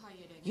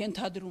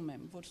 Ենթադրում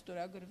եմ, որ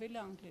ստորագրվել է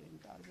անգլերեն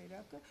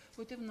տարբերակը,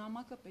 որտեղ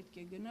նամակը պետք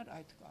է գնար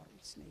այդ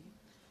կառույցներին։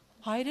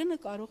 Հայերենը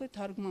կարող է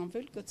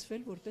թարգմանվել,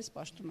 կցվել որպես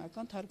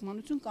պաշտոնական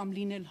թարգմանություն կամ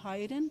լինել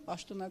հայերեն,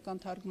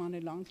 պաշտոնական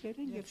թարգմանել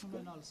անգլերեն եւ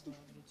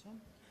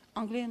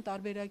անգլերեն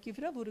տարբերակի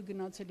վրա, որը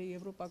գնացել է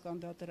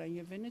Եվրոպական դատարան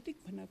եւ Վենետիկ,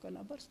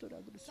 բնականաբար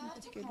ստորագրություն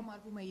պետք է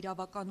համարվում է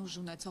իրավական ուժ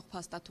ունեցող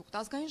փաստաթուղթ։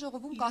 Ազգային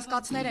ժողովում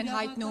կասկածներ են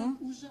հայտնում։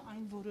 Ուժը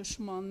այն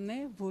որոշմանն է,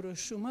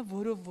 որոշումը,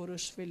 որով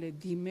որոշվել է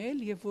դիմել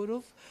եւ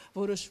որով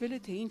որոշվել է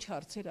թե ինչ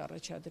հարցեր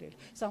առաջադրել։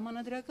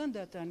 Սահմանադրական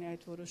դատարանի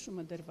այդ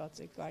որոշումը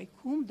դրված է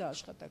կայքում, դա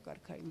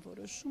աշխատակարգային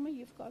որոշում է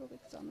եւ կարող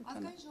եք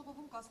ծանոթանալ։ Ազգային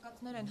ժողովում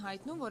կասկածներ են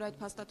հայտնում, որ այդ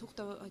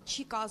փաստաթուղթը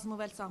չի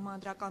կազմվել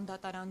սահմանադրական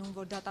դատարանում,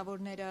 որ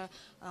դատավորները,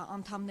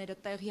 անդամները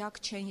տեղյակ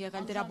չեն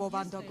եղել դրա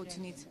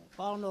բովանդակությունից։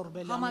 Պարոն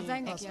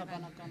Օրբելյանի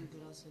փաստաբանական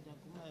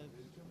գրասենյակում է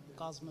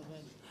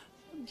կազմվել։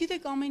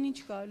 Գիտեք, ամեն ինչ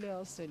կարելի է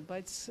ասել,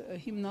 բայց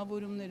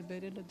հիմնավորումներ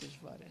բերելը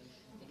դժվար է։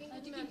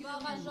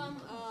 Վաղաժամ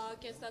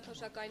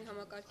կենսաթոշակային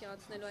համակարգի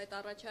անցնելու այդ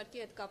առաջարկի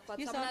հետ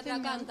կապված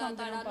սահմանադրական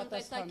դատարանում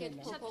տեսակետ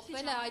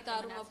փոփոխվել է այդ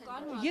առումով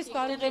կան։ Ես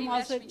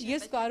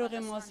կարող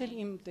եմ ասել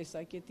իմ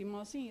տեսակետի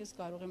մասին, ես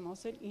կարող եմ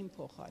ասել իմ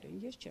փոխարեն,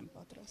 ես չեմ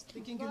պատրաստ։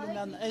 Տիկին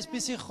Գյուլիան,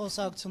 այսպիսի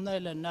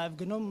խոսակցություններ են նաև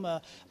գնում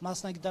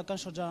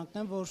մասնագիտական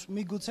շրջանակներում, որ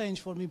միգուցե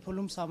ինչ-որ մի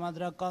փուլում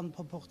սահմանադրական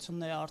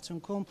փոփոխությունների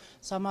արդյունքում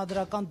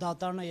սահմանադրական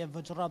դատարանը եւ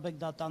վճռաբեկ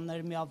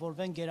դատարանները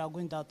միավորվեն,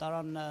 գերագույն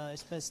դատարան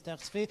այսպես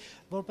ստեղծվի,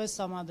 որպես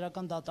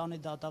սահմանադրական դատարանի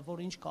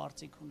դատավոր ինչ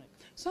կարծիք ունեք։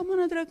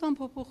 Սահմանադրական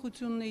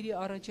փոփոխությունների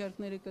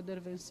առաջարկները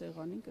կդրվեն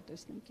սեղանին,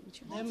 կտեսնենք ինչ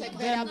է։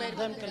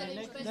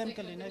 Դեմ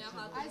կլինեք։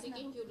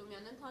 Տիկին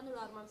Գյուլիան, ընդհանուր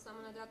առմամբ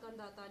սահմանադրական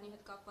դատարանի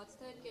հետ կապված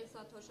թե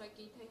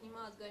կենսաթոշակի, թե հիմա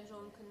ազգային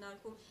ժողովում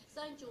քննարկում,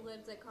 սա ինչ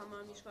ուղերձ եք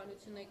համարում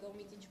իշխանությունների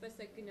կողմից, ինչպես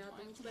եք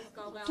գնահատում, ինչպես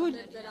կարող է անել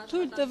դեր աշխատանքների։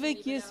 Թույլ տվեք,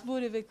 ես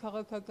որևէ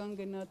քաղաքական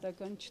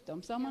գնահատական չտամ։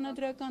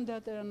 Սահմանադրական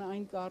դատարանը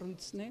այն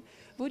կառույցն է,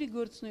 որի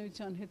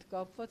գործունեության հետ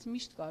կապված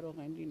միշտ կարող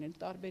են լինել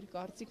տարբեր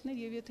կարծիքներ,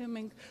 եւ եթե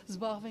մենք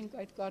զբաղվենք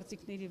այդ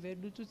կարծիքների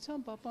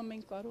վերլուծությամբ, ապա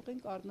մենք կարող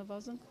ենք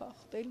առնվազն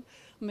խախտել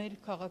մեր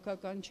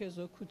քաղաքական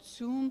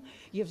չեզոքություն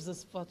եւ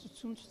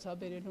զսպվածություն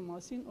ցուցաբերելու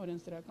մասին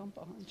օրենսդրական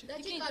պահանջը։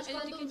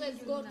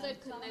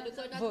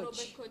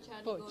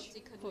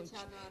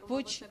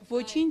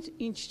 Ոչինչ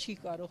ինչ չի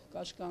կարող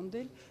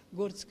կաշկանդել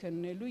գործ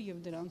քննելու եւ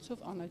դրանցով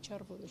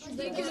անաչառ որոշում։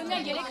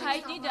 Երեք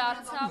հայտնի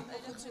դարձավ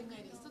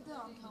ՍԴ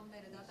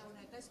անդամները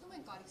դատավորները տեսնում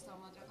են կարիք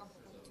սահմանադրական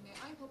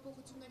փոփոխությունների, այն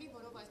փոփոխությունների,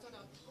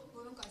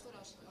 որոնք այսօր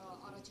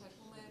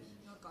առաջարկում է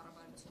նոր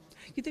կառավարությունը։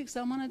 Գիտեք,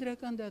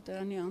 սահմանադրական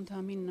դատարանի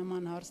անդամին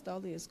նման հարց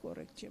տալը ես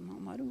կոռեկտ չեմ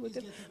համարում,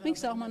 որովհետև մենք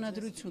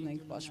սահմանադրություն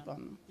ենք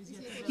պաշտպանում։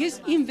 Ես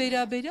իմ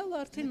վերաբերյալ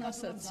արդեն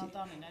ասացի։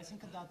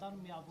 Այսինքն դատարան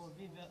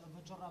միավորվի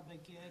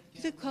վճռաբեկի հետ։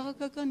 Գիտեք,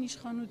 քաղաքական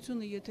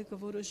իշխանությունը եթե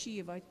կորոշի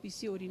եւ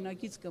այդպիսի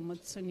օրինագիծ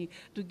կմտցնի,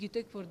 դուք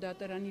գիտեք, որ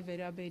դատարանի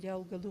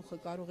վերաբերյալ գլուխը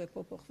կարող է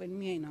փոփոխվել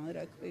միայն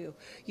հանրակրվեով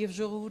եւ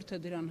ժողովուրդը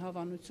դրան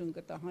հավանություն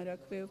կտա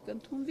հանրակրվեով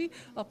կընդունվի,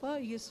 ապա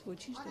ես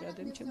ոչինչ դրա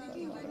դեմ չեմ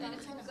կարող։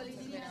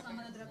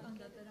 Սահմանադրական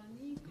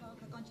դատարանի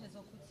քաղաքական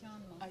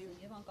չեզոքության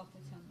մասին եւ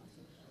անկախության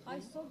մասին։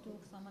 Այսօր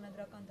դուք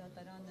սահմանադրական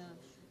դատարանը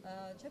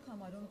չեք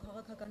համարում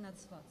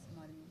քաղաքականացված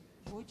մարմին։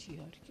 Ոչ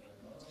իհարկե։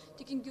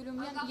 Տիկին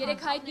Գյուլիան,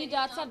 երեք հայտնի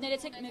դարձավ,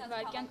 ներեցեք մեկ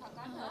վայրկյան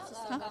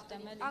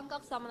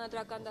անկախ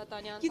սահմանադրական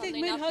դատարանի անդամներին։ Գիտեք,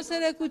 մեր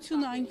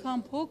հասարակությունը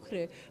այնքան փոքր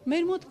է,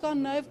 մեր մոտ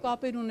կան նաև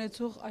կապեր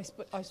ունեցող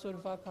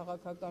այսօրվա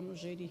քաղաքական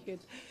ուժերի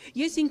հետ։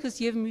 Ես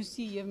ինքս եւ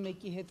մյուսի եւ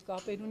մեկի հետ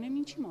կապեր ունեմ,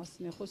 ինչի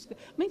մասին է խոսքը։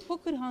 Մենք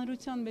փոքր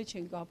հանրության մեջ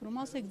ենք ապրում,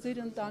 ասեք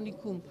ձեր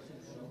ընտանիքում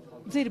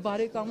ձեր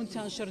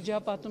բարեկամության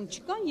շրջապատում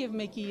չկան եւ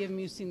մեկի եւ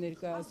մյուսի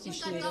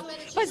ներկայացուցիչները,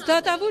 բայց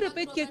դատավորը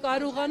պետք է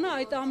կարողանա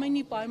այդ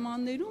ամենի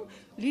պայմաններում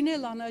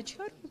լինել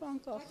անաչառ եւ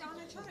անկախ։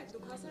 Անաչառ եք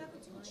դուք,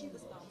 հասարակությունը չի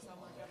վստահում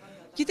սահմանադրական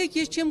դատարանին։ Գիտեք,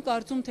 ես չեմ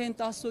կարծում, թե այն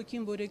 10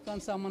 հոգին, որ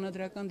եկան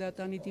սահմանադրական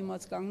դատարանի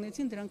դիմաց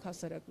կանգնեցին, դրանք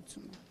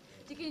հասարակություն են։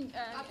 Տիկին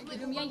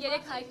Գյուլիան,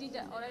 երեք հայտնի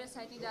օրերս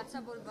հայտնի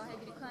դարձավ, որ Վահե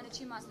Գրիգորյանը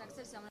չի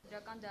մասնակցել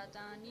սահմանադրական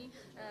դատարանի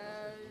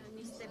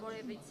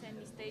որևիցե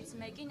նիստերից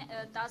մեկին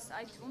 10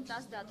 այդ թվում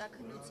 10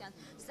 դատաքննության։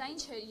 Սա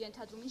ինչ է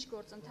ենթադրում, ինչ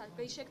գործընթաց։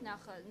 Հիշեք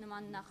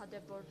նման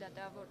նախադեպ, որ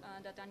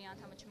դատարանի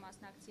անդամը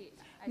չմասնակցի։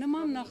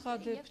 Նման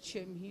նախադեպ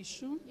չեմ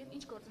հիշում։ Եվ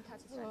ինչ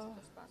գործընթաց է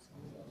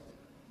սպասվում։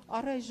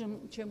 Առայժմ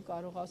չեմ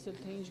կարող ասել,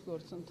 թե ինչ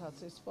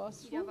գործընթաց է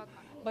սպասվում,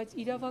 բայց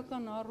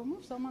իրավական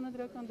առումով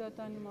սահմանադրական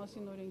դատարանի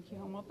մասին օրենքի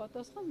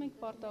համապատասխան մենք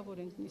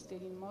պարտավոր ենք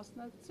նիստերին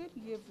մասնակցել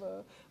եւ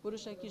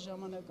որոշակի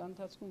ժամանակ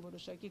ընթացքում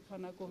որոշակի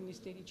քանակով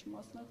նիստերի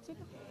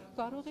չմասնակցելը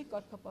կարող է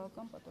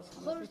կարգապահական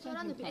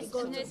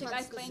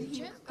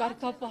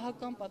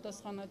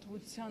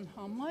պատասխանատվության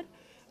համար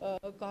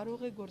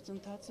կարող է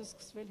գործընթացը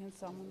սկսվել հենց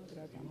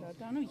սահմանադրական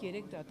դատարանում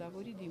 3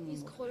 դատավորի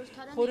դիմումով։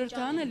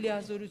 Խորհրդարանը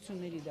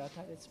լիազորությունների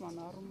դադարեցման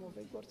առումով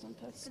է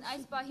գործընթացը։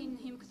 Այս պահին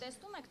հիմք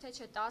տեսնում եք, թե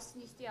չէ 10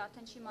 նիստի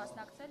արդեն չի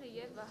մասնակցել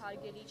եւ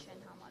հարգելի չեն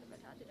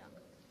համարվել հա դրանք։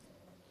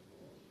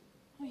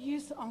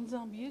 Ես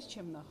անձամբ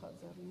չեմ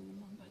նախաձեռնում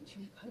նման բան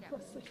չեմ կարող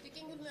ասել։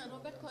 Տիկին Գյուլմյան,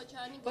 Ռոբերտ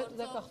Քոչարյանի Բայց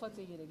դա կախված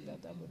է 3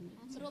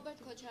 դատավորներից։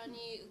 Ռոբերտ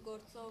Քոչարյանի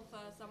գործով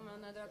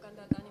սահմանադրական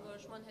դատանի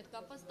որոշման հետ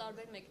կապված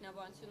տարբեր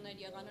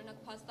մեկնաբանություններ եղան։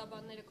 Օրինակ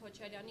փաստաբանները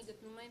Քոչարյանի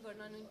գտնում էին, որ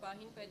նա նույն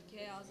պահին պետք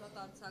է ազատ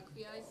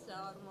արձակվի, այս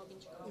առումով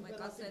ինչ կարող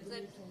եք ասել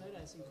ձեր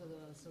այսինքն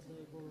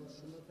ՍԴ-ի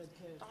որոշումը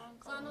պետք է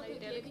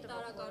ծանոթ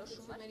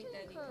տարակարգությունների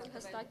տեղիքը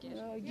հստակ է։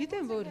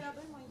 Գիտեմ, որ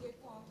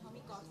երկու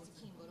անդամի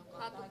կարծիքին, որոնք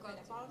արտահայտել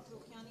են պարոն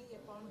Թուխյանի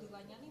եւ պարոն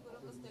Դիլանյանի,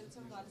 որոնք ըստ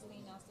էության գալիս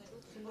էին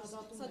ասելու,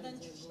 ՍԴ-ն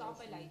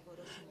չշտապել այդ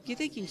որոշումը։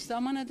 Գիտեք ինչ,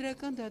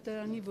 սահմանադրական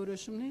դատարանի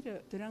որոշումները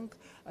դրանք,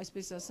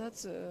 այսպես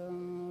ասած,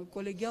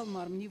 կոլեգիալ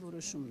մարմնի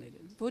որոշումներ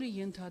են, որը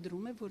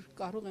ենթադրում է, որ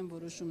կարող են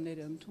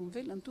որոշումները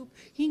ընդունվել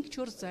ընդհանուր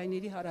 5-4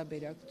 ձայների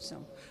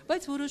հարաբերակցությամբ,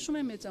 բայց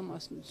որոշում է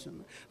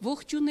մեծամասնությունը։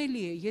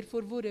 Ողջունելի է, երբ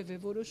որ որևէ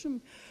որոշում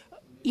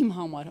իմ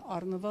համար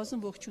առնվազն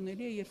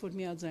ողջունելի է, երբ որ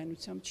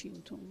միաձայնությամբ չի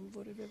ընդունվում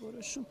որևէ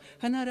որոշում։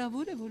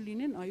 Հնարավոր է, որ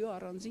լինեն այո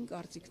առանձին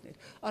կարծիքներ,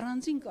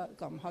 առանձին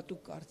կամ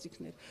հատուկ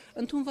կարծիքներ։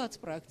 Ընդունված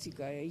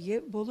պրակտիկա է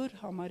եւ բոլոր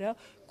համարյա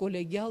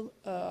կոլեգիալ,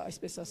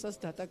 այսպես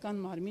ասած,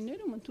 դատական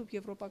մարմիններում, ընդհանուր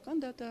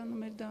եվրոպական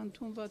դատարանում էլ դա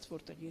ընդունված,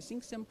 որտեղ ես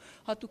ինքս եմ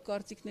հատուկ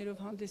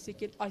կարծիքներով հանդես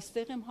եկել,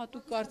 այստեղ եմ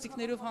հատուկ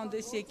կարծիքներով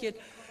հանդես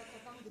եկել։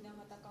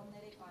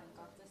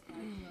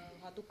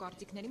 Հատուկ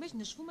կարծիքների մեջ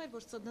նշվում էր,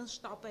 որ ՍԴ-ն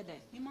շտապել է։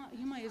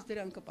 Հիմա ես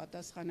դրան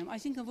կպատասխանեմ,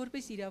 այսինքն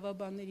որպես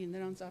իրավաբանների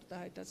նրանց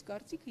արտահայտած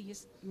կարծիքը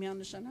ես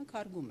միանշանակ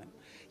հարգում եմ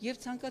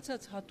եւ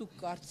ցանկացած հատուկ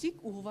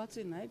կարծիք ուղղված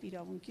է նաեւ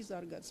իրավունքի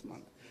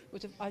զարգացմանը,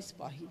 որովհետեւ այս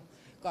պահին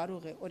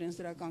կարող է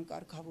օրենսդրական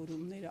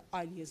կարգավորումները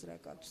այլ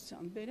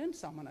եզրակացության բերեն,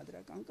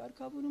 սահմանադրական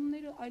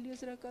կարգավորումները այլ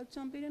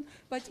եզրակացության բերեն,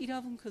 բայց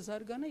իրավունքը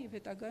զարգանա եւ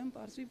հետագայում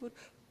պարզվի,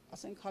 որ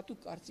ասենք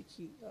հատուկ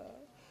կարծիքի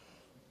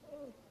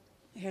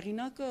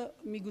հեղինակը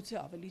միգուցե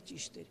ավելի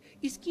ճիշտ էր։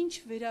 Իսկ ինչ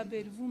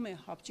վերաբերվում է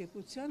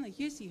հապճեպությանը,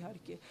 ես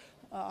իհարկե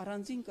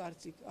առանձին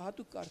կարծիք,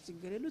 հատուկ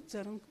կարծիք գրելու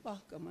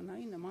ձեռնպահ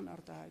կմնայի նման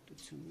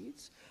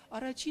արտահայտությունից,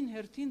 առաջին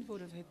հերթին,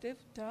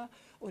 որովհետև դա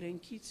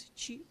օրենքից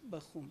չի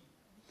բխում։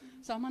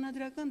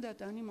 Սահմանադրական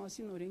դատարանի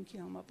մասին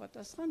օրենքի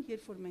համապատասխան,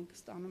 երբ որ մենք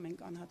ստանում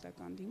ենք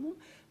անհատական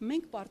դիմում,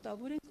 մենք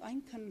պարտավոր ենք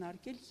այն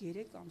քննարկել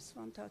 3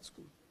 ամսվա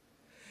ընթացքում։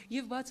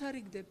 Եվ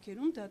բացառիկ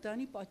դեպքերում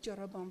դատարանի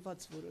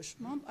պատճառաբանված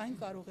որոշմամբ այն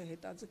կարող է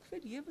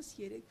հետաձգվել եւս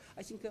 3,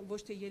 այսինքն ոչ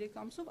թե 3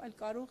 ամսով, այլ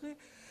կարող է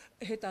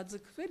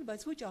հետաձգվել,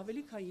 բայց ոչ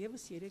ավելի քան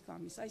եւս 3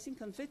 ամիս,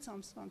 այսինքն 6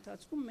 ամսվա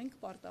ընթացքում մենք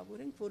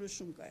պարտավոր ենք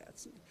որոշում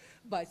կայացնել,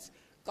 բայց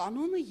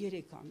կանոնը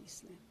 3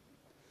 ամիսն է,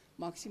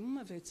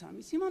 մաքսիմումը 6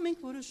 ամիս։ Հիմա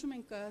մենք որոշում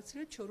ենք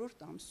կայացրել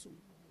 4-րդ ամսում։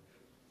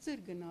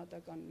 Ձեր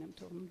գնահատականն եմ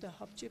թողնում, դա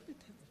հապճեպ է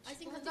թե ոչ։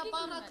 Այսինքն դա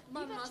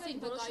բառական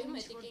մասին վկայում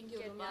է Տիկին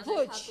Գյուլմյան։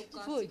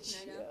 Ոչ,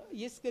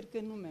 ես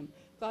կրկնում եմ,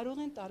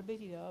 կարող են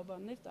տարբեր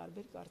իրավաբաններ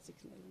տարբեր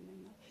կարծիքներ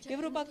ունենալ։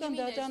 Եվրոպական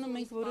դատարանում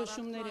մենք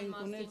որոշումներ ենք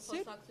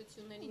ունեցել,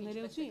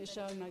 ներողություն ես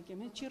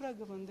շարունակեմ, հենց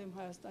Չիրագը վնդեմ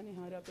Հայաստանի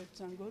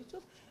Հանրապետության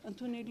գործով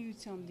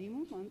ընդունելիության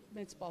դիմում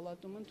մեծ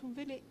պալատում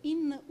ընդունվել է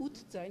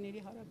 9-8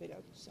 ձայների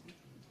հարաբերակցությամբ։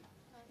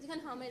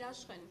 Այսինքն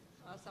համերաշխեն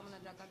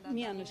սահմանադրական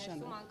դատարանի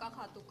ներսում անկախ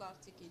հատուկ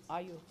կարծիքից։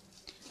 Այո։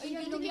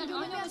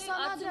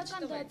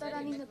 Սահմանադրական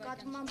դատարանի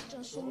նկատմամբ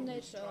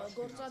ճնշումներ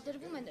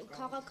գործադրվում են,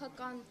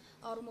 քաղաքական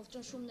առումով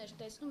ճնշումներ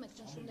տեսնում եք,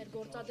 ճնշումներ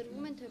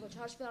գործադրվում են, թե ոչ,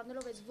 հաշվի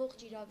առնելով այս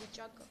ողջ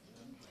իրավիճակը։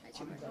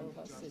 Չեմ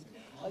կարող ասել։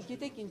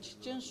 Գիտեք ինչ,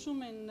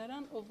 ճնշում են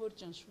նրան, ով որ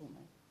ճնշվում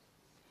է։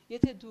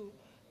 Եթե դու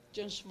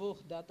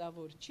ճնշվող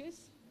դատավոր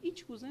չես, ինչ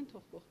կուզեն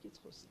թող կողքից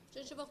խոսեն։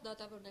 Ճնշվող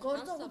դատավորներ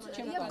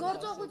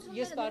գործողությունները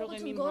ես կարող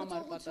եմ իմ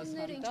համար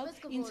պատասխան տալ,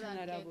 ինձ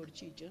հնարավոր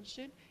չի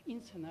ճնշել,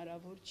 ինձ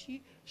հնարավոր չի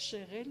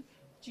շեղել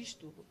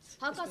ճիշտ ուղուց։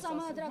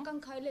 Հակասահմանադրական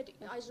քայլեր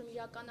այժմ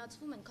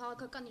իրականացվում են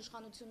քաղաքական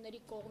իշխանությունների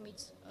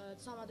կողմից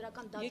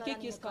սահմանադրական դատարանի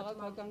Եկեք ես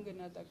քաղաքական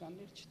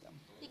գնահատականներ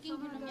չտամ։ Տիկին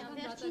Գյուլմյան,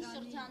 վերջին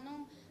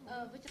շրջանում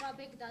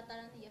Վճռաբեկ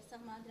դատարանը եւ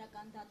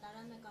սահմանադրական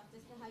դատարանը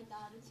կարծես թե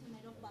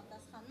հայտարարություններով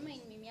պատասխանում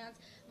էին միմյանց,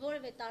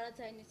 որևէ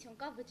տարաձայնություն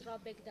կա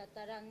Վճռաբեկ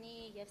դատարանի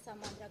եւ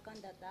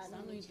սահմանադրական դատարանի։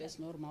 Սա նույնպես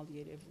նորմալ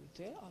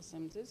երևույթ է,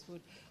 ասեմ ձեզ,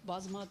 որ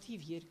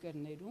բազմաթիվ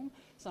երկրներում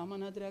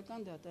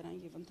սահմանադրական դատարան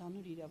եւ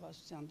ընդհանուր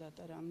իրավասության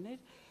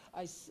դատարաններ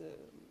այս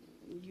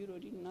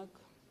յուրօրինակ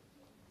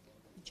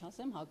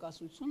չասեմ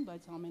հակասություն,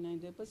 բայց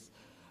ամենայն դեպս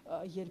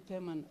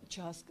երբեմն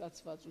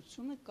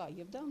չհասկացվածությունը կա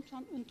եւ դա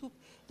ընդհանուր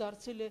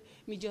դարձել է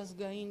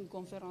միջազգային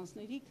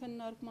կոնֆերանսների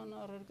քննարկման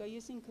առարկա։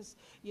 Ես ինքս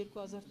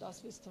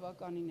 2016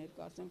 թվականին էր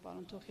կարծեմ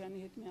պարոն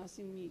Թոխյանի հետ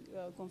միասին մի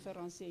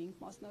կոնֆերանսի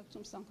էինք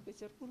մասնակցում Սանկտ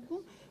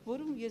Պետերբուրգում,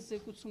 որում ես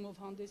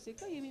զեկուցումով հանդես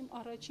եկա եւ իմ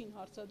առաջին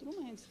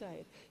հարցադրումը հենց դա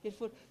էր,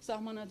 երբ որ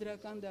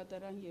սահմանադրական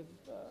դատարան եւ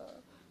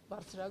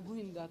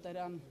բարձրագույն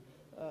դատարան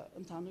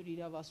ընդհանուր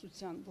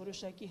իրավասության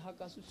որոշակի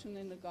հակասություն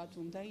է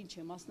նկատվում, դա ինչ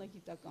է,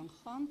 մասնագիտական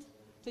խանդ,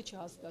 թե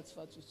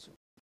չհասկացվածություն։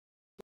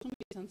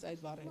 Ես հենց այդ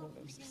բառերով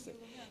եմ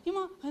սկսել։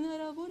 Հիմա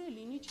հնարավոր է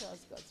լինի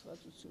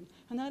չհասկացվածություն,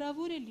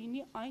 հնարավոր է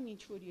լինի այն,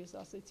 ինչ որ ես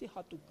ասեցի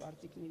հատուկ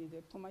կարծիքների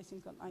դեպքում,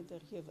 այսինքն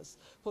այնտեղ եւս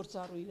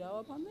փորձառու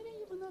իրավաբաններ են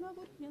եւ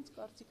հնարավոր է իրենց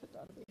կարծիքը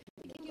տարբեր։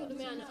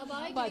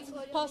 Բայց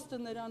փաստը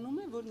նրանում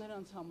է, որ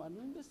նրանց համար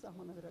նույնպես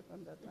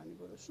սահմանադրական դատանի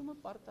որոշումը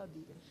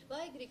պարտադիր է։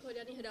 Վայ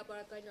Գրիգորյանի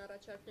հրապարակային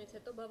առաջարկներից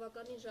հետո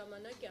բավականին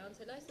ժամանակ է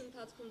անցել, այս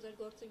ընթացքում ձեր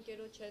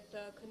գործընկերոջ հետ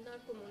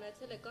քննարկում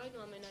ունեցել եք,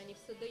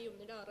 այնուամենայնիվ ՍԴ-ում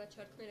նրա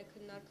առաջարկները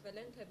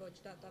քննարկվել են, թե ոչ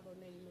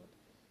դատավորների մոտ։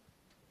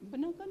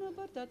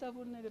 Բնականաբար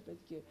դատավորները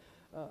պետք է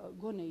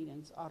գոնե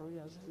իրենց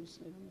առօրյա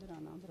զրույցներում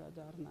դրան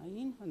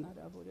անդրադառնային,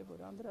 հնարավոր է,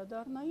 որ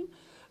անդրադառնային,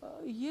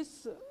 ես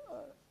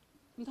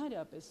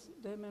ընդհանրապես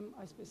դեմ եմ,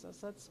 այսպես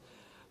ասած,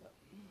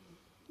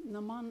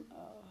 նման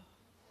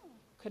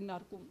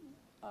քննարկում,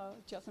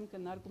 չասեմ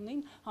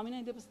քննարկումներին,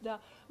 համենայն դեպս դա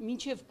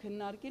մինչև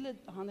քննարկելը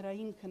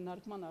հանրային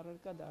քննարկման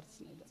առարկա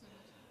դարձնելը։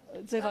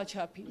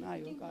 Ձևաչափին,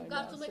 այո, կարելի է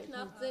Կարծում եք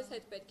նախ ձեզ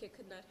հետ պետք է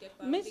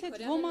քննարկել։ Մեզ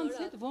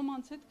հետ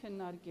ոմանց հետ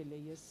քննարկել է,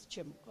 ես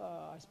չեմ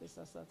այսպես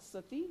ասած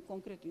ստի,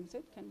 կոնկրետ ինձ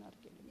հետ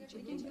քննարկել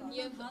եմ։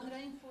 Եվ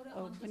հանրային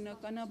խորը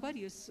բնականաբար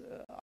ես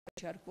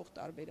առաջարկվող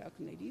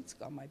տարբերակներից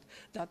կամ այդ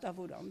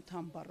դատավոր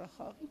անդամ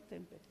բառախաղի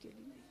դեմ պետք է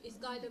լինի։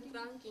 Իսկ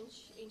այլընտրանք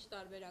ինչ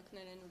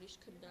տարբերակներ են ուրիշ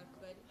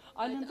քննարկվել։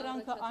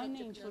 Այլընտրանքը այն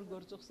է, ինչ որ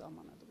գործող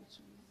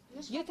սահմանադրությունն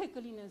է։ Եթե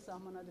կլինեն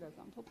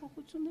սահմանադրական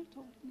փոփոխություններ,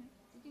 թող լինեն։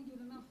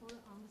 Ուրեմն խորը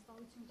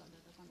անվստահություն կա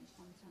դատական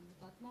իշխանության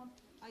նկատմամբ,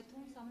 այդ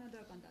թվում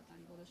սահմանադրական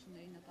դատանի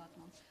որոշումների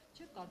նկատմամբ։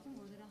 Չեք կարծում,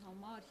 որ դրա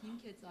համար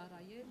հիմք է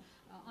ծառայել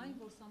այն,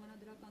 որ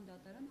սահմանադրական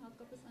դատարան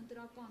հատկապես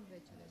ընտրական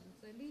վեճեր է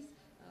լուծելիս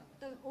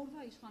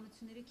օրվա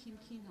իշխանությունների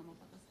քիմքին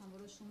համապատասխան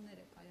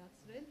որոշումներ է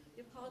կայացրել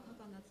եւ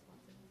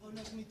քաղաքականացված է։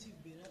 Օրինակ մի թիվ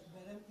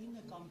բերեմ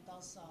 9 կամ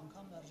 10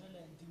 անգամ մերժել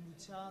են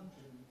դիմության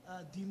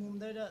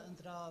դիմումները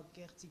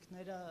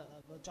ընտրակեղծիքները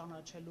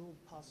ճանաչելու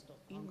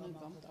փաստով 9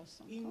 կամ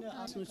 10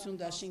 Հասնություն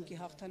դաշինքի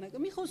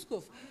հաղթանակը մի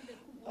խոսքով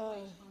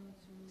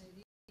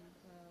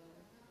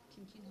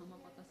քիմքին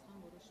համապատասխան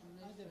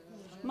որոշումներ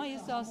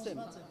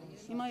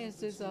հիմա ես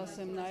ձեզ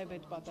ասեմ նաև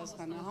այդ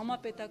պատասխանը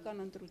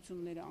համապետական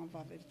ընտրությունները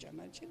անվավեր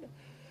ճանաչելը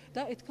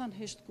դա այդքան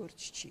հեշտ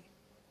գործ չի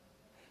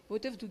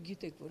որտեվ դուք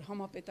գիտեք, որ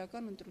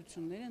համապետական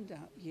ընտրություններ են դա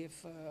եւ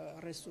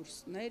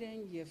ռեսուրսներ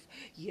են եւ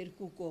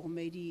երկու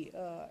կողմերի,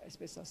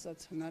 այսպես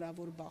ասած,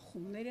 հնարավոր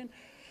բախումներ են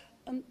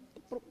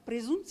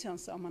պրեզումպցիան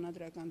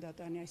սահմանադրական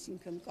դատանի,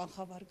 այսինքն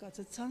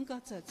կանխավարկածը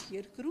ցանկացած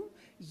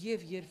երկրում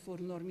եւ երբ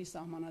որ նորմի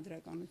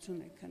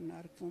սահմանադրականություն է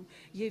քննարկվում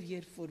եւ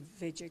երբ որ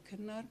վեճ է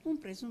քննարկվում,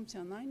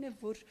 պրեզումպցիան այն է,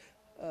 որ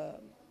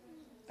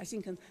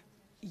այսինքն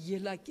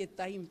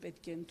ելակետային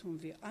պետք է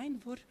ընդունվի այն,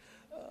 որ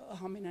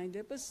համենայն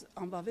դեպս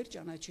անվավեր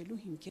ճանաչելու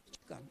հիմքեր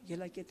չկան,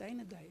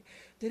 ելակետայինը դա է։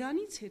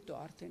 Դրանից հետո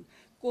արդեն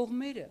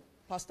կողմերը,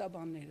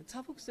 փաստաբանները,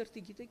 ցավոք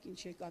սրտի գիտեք ինչ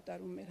է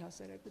կատարում մեր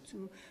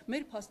հասարակությունում,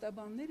 մեր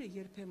փաստաբանները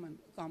երբեմն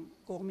կամ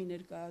կողմի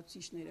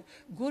ներկայացուցիչները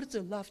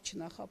գործը լավ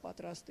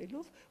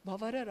չնախապատրաստելով,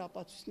 բավարար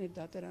ապացույցներ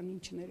դատարանին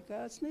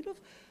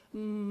չներկայացնելով,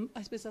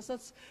 այսպես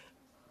ասած,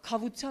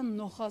 խավության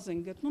նոխազ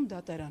են գտնում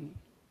դատարանին։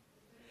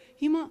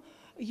 Հիմա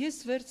ես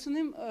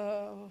վերցնեմ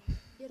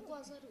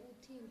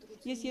 2008-ի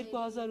ընտրությունները Ես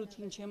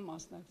 2008-ին չեմ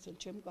մասնակցել,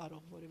 չեմ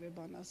կարող որևէ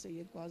բան ասել,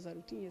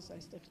 2008-ին ես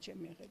այստեղ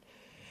չեմ եղել։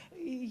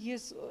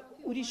 Ես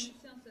ուրիշ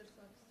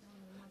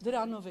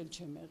դրանով էլ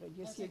չեմ եղել,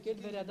 ես եկել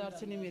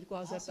վերադարձել եմ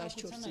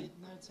 2014-ին։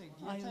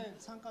 Եթե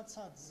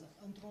ցանկացած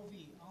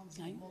ընտրովի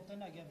անձին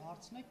մոտենակ եւ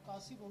հարցնեք,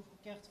 կասի, որ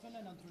կեղծվել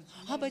են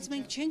ընտրությունները։ Հա, բայց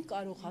մենք չենք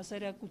կարող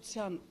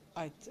հասարակության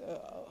այդ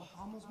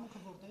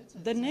համոզմունքը որտեղից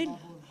է դնել,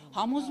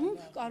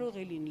 համոզմունք կարող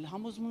է լինել,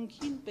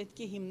 համոզմունքին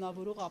պետք է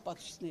հիմնավորող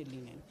ապացույցներ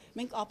լինեն։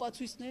 Մենք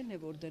ապացույցներն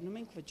է որ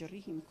դնում ենք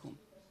վճռի հիմքում։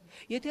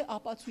 Եթե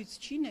ապացույց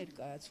չի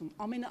ներկայացում,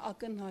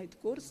 ամենաակնհայտ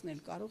գործն էլ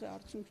կարող է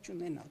արդյունք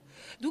չունենալ։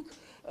 Դուք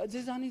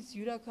ձեզանից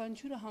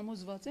յուրաքանչյուրը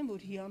համոզված են,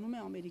 որ հիանում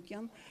է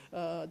ամերիկյան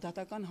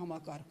դատական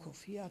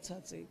համակարգով,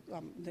 հիացած է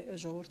կամ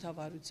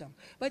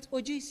ժողովրդավարությամբ, բայց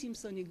O.J.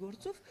 Սիմփսոնի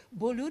գործով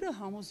բոլորը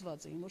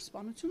համոզված էին, որ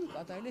սպանությունը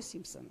կատարել է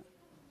Սիմփսոնը։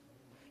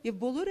 Եվ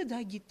բոլորը դա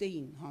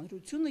գիտեին,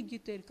 հանրությունը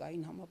գիտեր,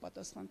 կային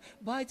համապատասխան,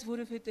 բայց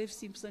որովհետև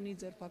Սիմփսոնի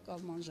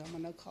ձերբակալման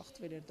ժամանակ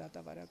խախտվել էր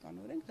դատավարական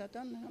օրենք,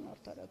 դատան նրան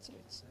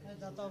արդարացրեց։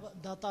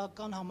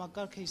 Դատական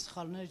համակարգը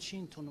սխալներ չի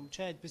ընդունում,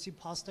 չէ, այդպեսի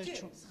փաստեր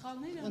չունի։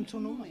 Սխալները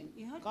ընդունում են,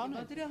 իհարկե,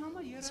 բայց դրա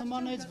համար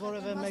սմանից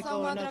որևէ մեկը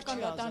օրինակ չի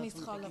դատանի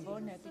սխալը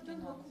ո՞րն է պիտի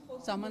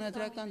նորմ։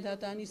 Սահմանադրական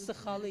դատանի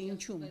սխալը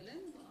ինչու՞մ։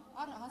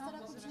 Արա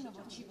հասարակությունը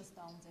որ չի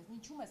վստահում ձեզ,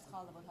 ինչու՞մ է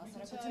սխալը որ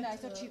հասարակությունը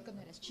այսօր չի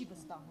կներես, չի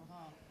վստահում։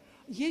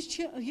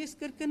 Ես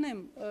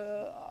կրկնեմ,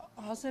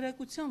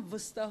 հասարակության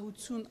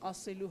վստահություն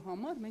ասելու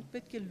համար մենք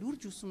պետք է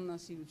լուրջ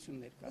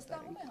ուսումնասիրություններ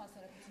կատարենք։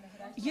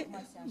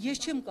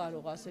 Ես չեմ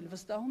կարող ասել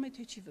վստահում է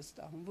թե չի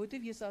վստահում,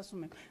 որովհետև ես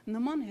ասում եմ,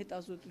 նման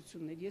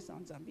հետազոտություններ ես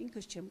անձամբ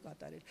ինքս չեմ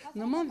կատարել։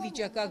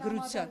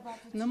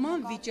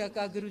 Նման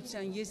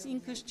վիճակագրության ես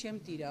ինքս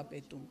չեմ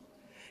տիրապետում։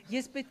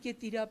 Ես պետք է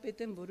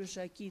տիրապետեմ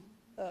որոշակի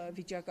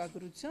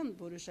վիճակագրության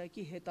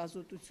որոշակի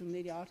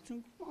հետազոտությունների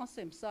արդյունքում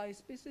ասեմ, սա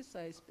այսպես է,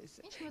 սա այսպես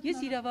է։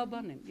 Ես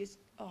իրավաբան եմ, ես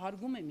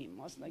հարգում եմ իմ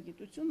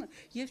մասնագիտությունը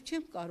եւ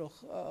չեմ կարող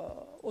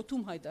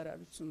օթում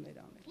հայտարարություններ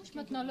անել։ Ինչ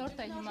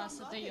մթնոլորտ է հիմա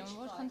ՍՏ-ում,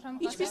 որ խնդրեմ։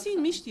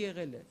 Ինչպեսին միշտ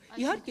եղել է։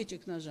 Իհարկե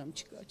ճգնաժամ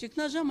չկա։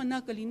 Ճգնաժամը նա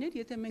կլիներ,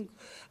 եթե մենք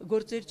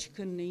գործեր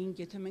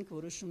չքննեինք, եթե մենք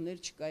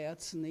որոշումներ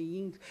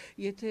չկայացնեինք,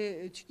 եթե,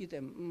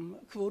 չգիտեմ,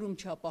 քվորում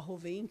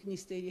չապահովեինք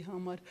նիստերի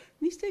համար։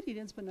 Նիստերը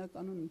իրենց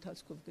բնականon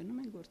ընթացքով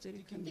գնում են,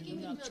 գործերը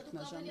քննվում են,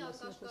 ճգնաժամի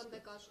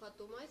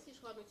աշխատում այս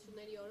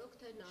իշխանությունների օրոք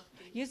թե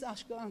նախկին։ Ես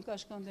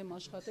անկաշկանդ եմ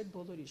աշխատել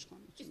բոլոր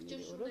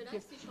իշխանությունների օրոք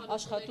եւ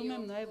աշխատում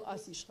եմ նաեւ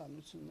այս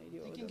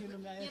իշխանությունների օրոք։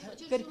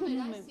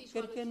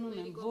 Կրկնում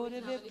եմ,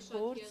 որևէ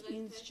փորձ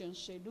ինձ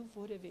ճնշելու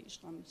որևէ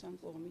իշխանության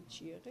կողմից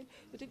չի եղել,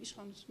 որտեղ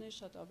իշխանությունները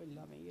շատ ավելի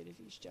լավ են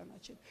երևի իշ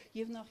ճանաչել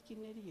եւ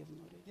նախկինները եւ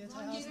նորերը։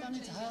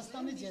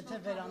 Հայաստանից եթե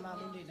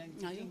վերանալու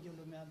լինենք,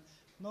 Գյուլումյան,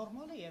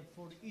 նորմալ է, երբ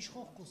որ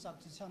իշխող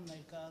կուսակցության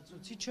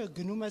ներկայացուցիչը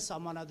գնում է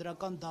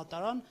սահմանադրական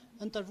դատարան,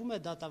 ընտրվում է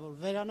դատավոր,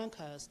 վերանանք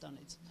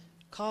Հայաստանից։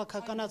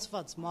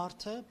 Քաղաքականացված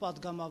մարդը,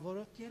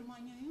 падգամավորը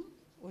Գերմանիայում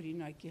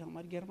օրինակի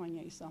համար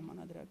Գերմանիայի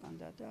սահմանադրական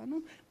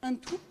դատարանում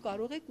ընդհանուր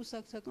կարող է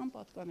կուսակցական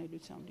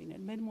պատկանելությամբ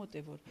լինել։ Մեր մոտ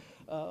է որ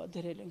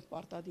դրել ենք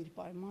պարտադիր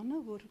պայմանը,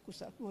 որ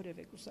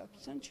որևէ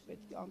կուսակցության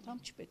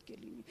անդամ չպետք է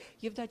լինի։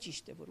 Եվ դա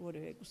ճիշտ է, որ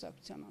որևէ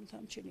կուսակցության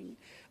անդամ չլինի։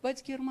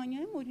 Բայց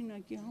Գերմանիայում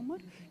օրինակի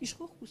համար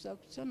իշխող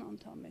կուսակցության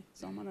անդամ է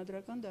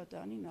սահմանադրական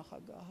դատարանի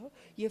նախագահը,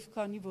 եւ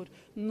քանի որ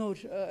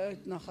նոր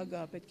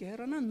նախագահը պետք է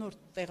հեռանա, նոր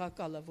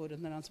տեղակալը, որը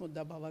նրանց մոտ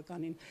դա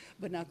բավականին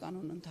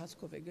բնականon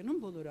ընթացքով է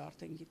գնում, բոլորը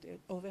արդեն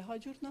գիտեն ով է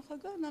հաջորդ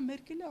նախագահը, նա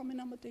Մերկելը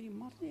ամենամտերիմ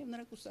մարդն է եւ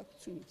նրա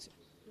կուսակցությունից է։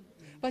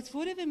 Բայց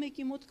որևէ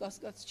մեկի մոտ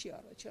կասկած չի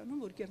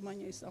առաջանում, որ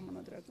Գերմանիայի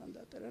սահմանադրական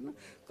դատարանը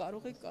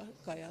կարող է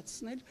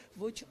կայացնել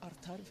ոչ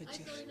արդար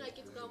վճիռ։ Այս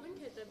օրինակից կարող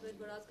ենք հետևել,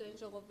 որ ազգային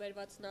ժողով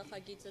վերված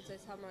նախագիծը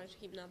ձեզ համար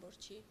հիմնավոր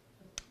չի։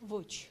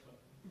 Ոչ։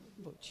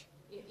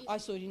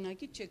 Այս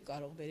օրինակից չեք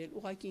կարող վերել,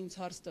 ուղղակի ինձ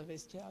հարց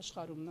տվեց, թե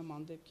աշխարհում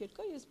նման դեպքեր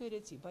կա, ես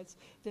վերեցի, բայց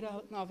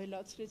դրան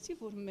ավելացրեցի,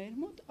 որ մեր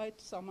մոտ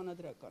այդ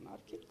սահմանադրական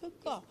արգելքը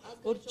կա,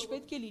 որ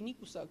չպետք է լինի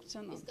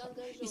կուսակցության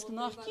անդամ։ Իսկ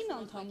նախկին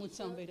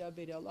անդամության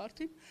վերաբերյալ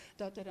արդեն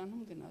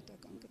դատարանում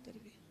գնահատական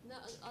կտրվի։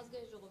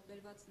 Ազգային ժողով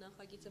բերված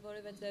նախագիծը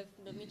որևէ ձև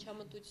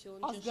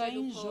միջամտություն,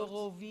 ազգային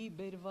ժողովի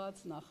բերված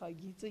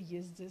նախագիծը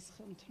ես ձեզ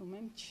խնդրում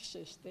եմ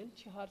չշեշտել,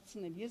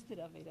 չհարցնել, ես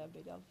դրա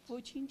վերաբերյալ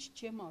ոչինչ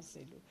չեմ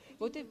ասելու,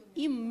 որտեղ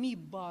իմ մի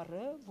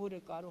բառը, որը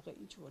կարող է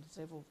ինչ-որ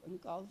ձևով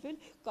ընկալվել,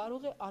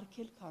 կարող է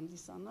արգելք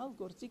հանդիսանալ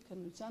գործի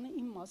քննությանը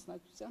իմ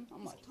մասնակցության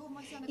համար։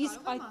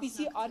 Իսկ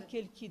այդպիսի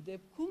արգելքի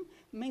դեպքում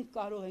մենք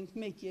կարող ենք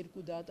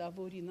 1-2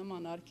 դատավորի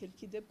նման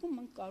արգելքի դեպքում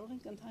մենք կարող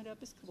ենք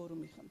ընդհանրապես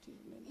քվորումի խնդիր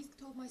ունենալ։ Իսկ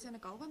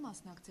Թովմասյանը կարող է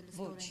մասնակցել,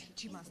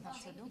 չի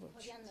մասնակցելու։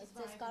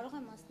 Ձեզ կարող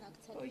է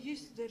մասնակցել։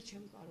 Ես դեռ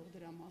չեմ կարող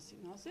դրա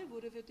մասին ասել,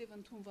 որովհետև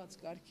ընդունված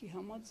կարգի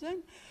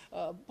համաձայն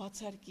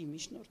բացարկի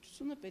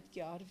միջնորդությունը պետք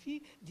է արվի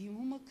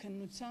դիմումը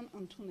քննության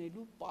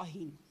ընդունելու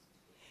պահին։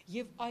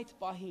 Եվ այդ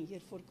պահին,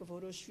 երբ որ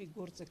կորոշվի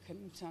գործը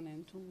քննության է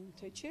ընդունում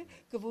թե չէ,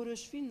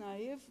 կորոշվի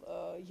նաև,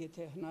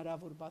 եթե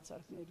հնարավոր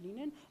բացարկներ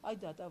լինեն, այդ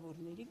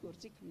դատավորների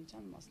գործի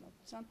քննության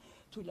մասնակցության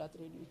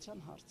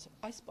թույլատրելիության հարցը։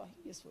 Այս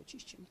պահին ես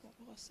ոչինչ չեմ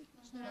կարող ասել։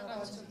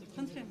 Շնորհակալություն։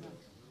 Խնդրեմ։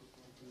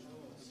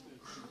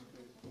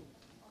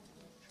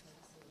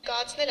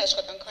 Կայացնել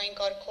աշխատանքային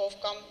կարգով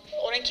կամ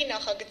օրենքի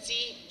նախագծի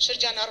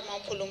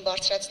շրջանառման փուլում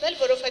բարձրացնել,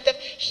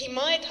 որովհետև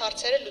հիմա այդ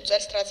հարցերը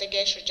լուծել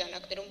ստրատեգիայի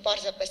շրջանակներում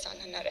պարզապես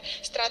անհնար է։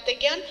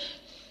 Ստրատեգիան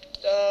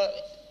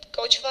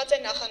կոչված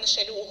է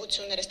նախանշելու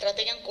ուղղությունները,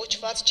 ստրատեգիան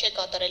կոչված չէ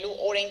կատարելու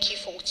օրենքի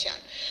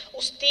ֆունկցիան։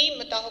 Ուստի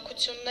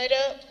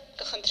մտահոգությունները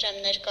կխնդրեմ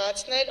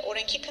ներկայացնել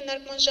օրենքի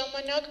քննարկման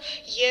ժամանակ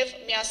եւ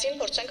միասին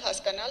փորձենք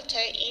հասկանալ,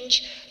 թե ինչ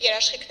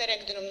երաշխիքներ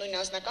ենք դնում նույն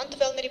անձնական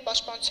տվյալների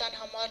պաշտպանության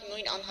համար,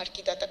 նույն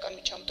անհարկի դատական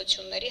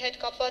միջամտությունների հետ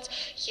կապված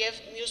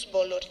եւ մյուս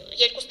բոլոր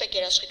երկուստեք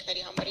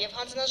երաշխիքների համար եւ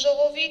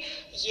հանձնաժողովի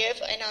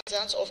եւ այն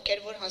անձանց,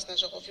 ովքեր որ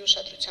հանձնաժողովի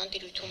ուշադրության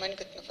տիրույթում են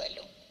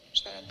գտնվելու։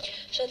 Շնորհակալ։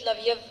 Շատ լավ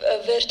եւ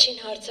վերջին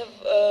հարցը,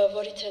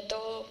 որից հետո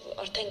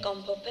արդեն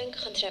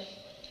կամփոփենք, խնդրեմ։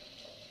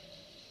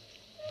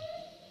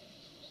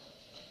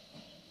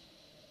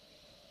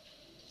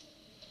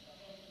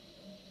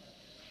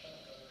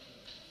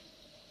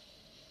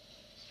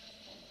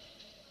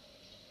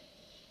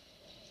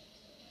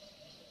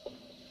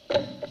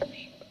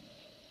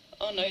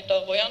 Անահիտ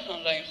Աղոյան,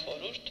 հանրային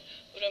խորհուրդ,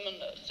 ուրեմն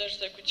ձեր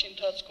զեկույցի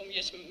ընթացքում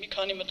ես մի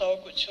քանի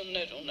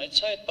մտահոգություններ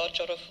ունեցա, այդ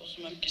պատճառով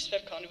ուզում եմ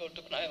կիսվել, քանի որ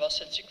դուք նաև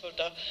ասեցիք, որ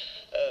դա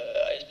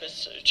այսպես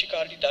չի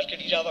կարելի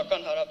դարձնել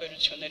իրավական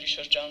հարաբերությունների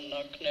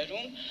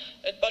շրջանակներում,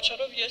 այդ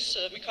պատճառով ես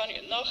մի քանի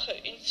նախ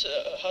ինձ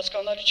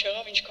հասկանալի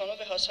չեղավ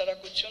ինչքանով է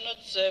հասարակությունը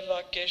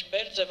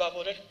ձևակերպել,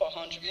 ձևավորել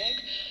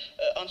պահանջմունք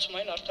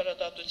անցումային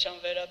արդարադատության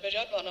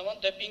վերաբերյալ,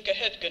 մանավանդ դեպի ինքը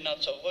հետ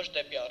գնացող, ոչ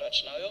դեպի առաջ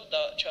նայող,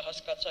 դա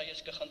չհասկացա,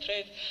 ես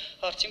կխնդրեի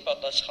հարցին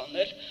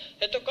պատասխանել։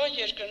 Հետո կան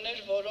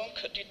երկրներ,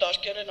 որոնք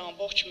դիտարկել են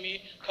ամբողջ մի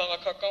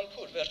քաղաքական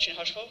փուլ, վերջին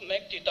հաշվով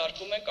մենք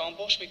դիտարկում ենք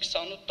ամբողջ մի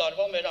 28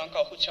 տարվա մեր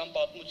անկախության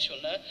պատմությունը։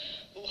 պատմությունը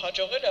ու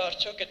հաջողել է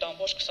արդյոք այդ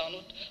ամբողջ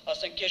 28,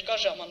 ասենք, երկար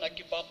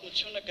ժամանակի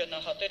պատմությունը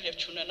գնահատել եւ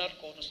չունենալ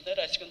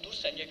կորուստներ, այսինքն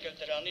դուրս են եկել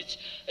դրանից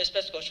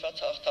այսպես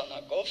կոչված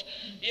հաղթանակով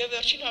եւ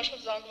վերջին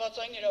հաշվով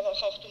զանգվածային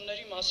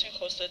իրավախախտումների մասին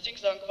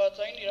խոսեցինք,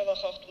 զանգվածային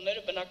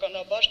իրավախախտումները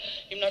բնականաբար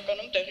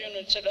հիմնականում տեղի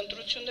ունեցել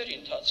ընտրությունների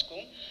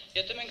ընթացքում,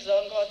 եթե մենք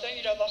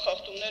զանգվածային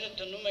իրավախախտումները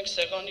դնում ենք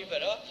սեղանի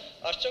վրա,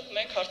 արդյոք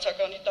մենք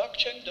հարցականի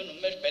տակ չենք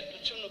դնում մեր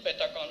պետությունն ու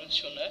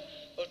պետականությունը,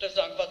 որտեղ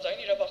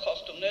զանգվածային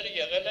իրավախախտումները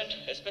եղել են,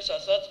 այսպես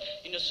ասած,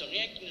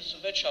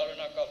 95-96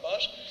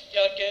 շարունակաբար,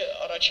 իհարկե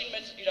առաջին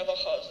մեծ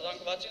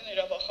զանգվածային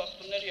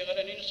իրավախախտումները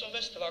եղել են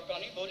 96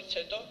 թվականին, որից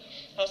հետո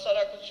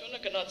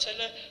հասարակությունը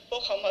գնացել է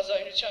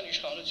փոխհամաձայնության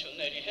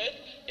իշխանությունների հետ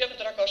եւ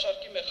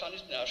ընտրակաշառքի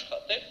մեխանիզմն է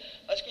աշխատել,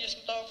 այսինքն ես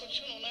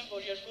մտահոգություն ունեմ,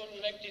 որ երբ որ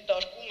մենք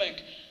դիտարկում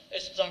ենք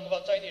այս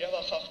զանգվածային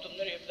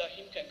իրավախախտումները եւ դա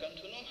հիմք ենք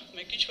ընդունում,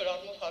 մենք ինչ-որ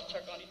առումով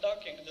հարցականի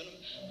տակ ենք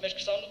դնում մեր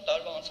 28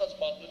 տարվա անցած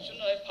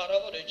պատմությունը, այլ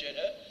փառավոր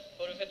էջերը,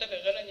 որովհետեւ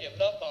եղել են եւ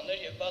լավ բաներ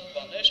եւ վատ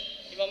բաներ,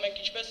 հիմա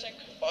մենք ինչպես ենք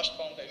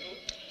պաշտպանվելու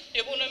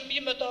եւ ունեմ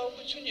մի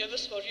մտահոգություն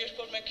եւս, որ երբ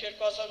որ մենք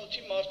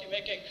 2008-ի մարտի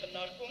 1 ենք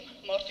քննարկում,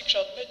 մարդիկ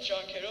շատ մեծ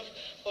ջանքերով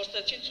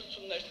փորձեցին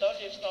ցուցումներ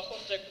տալ եւ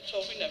նախորդ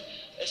զեկուցողին եմ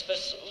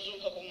այսպես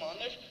ուզում հղում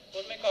անել,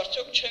 որ մենք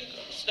արդյոք չենք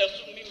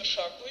ստեղծում մի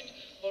մշակույթ,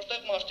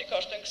 որտեղ մարդիկ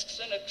արդեն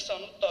կսկսեն այդ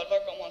 28 տարվա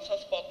կամ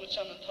անցած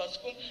պատմության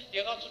ընթացքում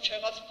եղած ու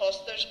չեղած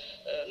փաստեր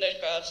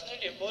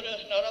ներկայացնել եւ որը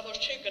հնարավոր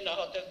չի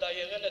գնահատել դա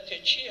եղել է թե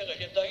չի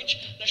եղել եւ դա ինչ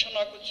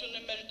նշանակություն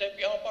է մեր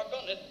դեպի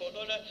ապագան այդ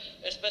բոլորը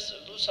այսպես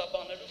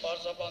լուսաբանելու,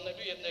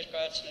 բարձաբանելու եւ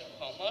ներկայացնելու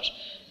համար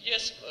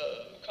ես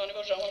քանի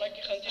որ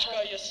ժամանակի խնդիր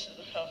կա ես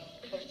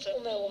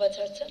ում է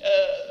ուղղված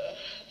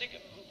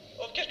հարցը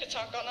ովքեր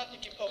կցանկանան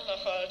տիկի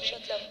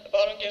փոխնախարարին,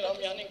 պարոն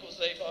Գեղամյանին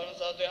կուզեի, պարոն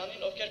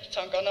Զադոյանին, ովքեր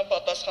կցանկանան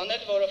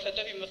պատասխանել,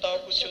 որովհետև իմ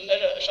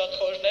մտահոգությունները շատ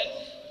խորն են։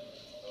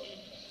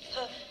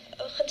 Հա,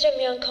 խնդրեմ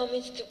մի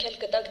անգամից դուք էլ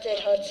կտաք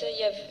ձեր հարցը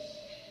եւ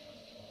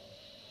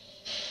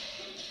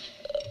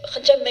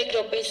խնդրեմ 1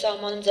 րոպեի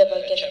սահմանում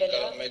ձևակերպել,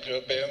 հա։ 1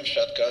 րոպեում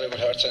շատ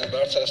կարևոր հարցեր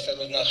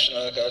բարձրացնելու նախ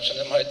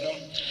շնորհակալություն եմ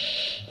հայտնում։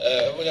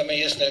 Ուրեմն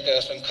ես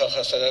ներկայացնում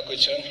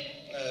քաղաքասարակություն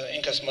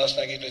ինքս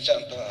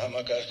մասնագիտությամբ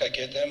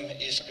համակարգագետ եմ,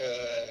 իսկ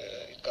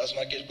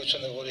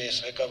կազմակերպությունը, որը ես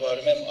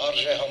ղեկավարում եմ,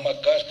 արժե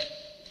համակարգ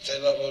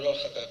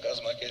ձևավորող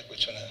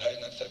կազմակերպությունը,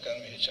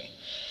 հայրենական միություն։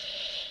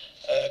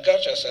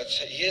 Կարճ ասած,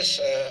 ես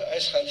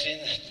այս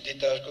խնդրին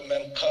դիտարկում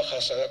եմ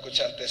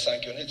քաղաքասարակության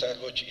տեսանկյունից,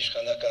 այլ ոչ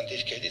իշխանական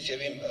դիրքերից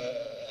եւ իմ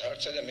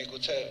հարցերը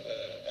միգուցե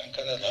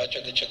այնքան էլ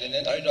հաճելի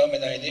չլինեն,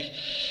 այնուամենայնիվ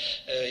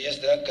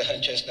ես դրանք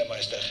կհնչեցնեմ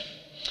այստեղ։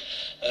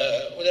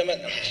 Ուրեմն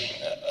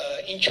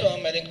ինչու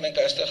ամեն ենք մենք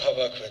այստեղ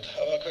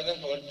հավաքվել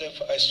ենք, որովհետև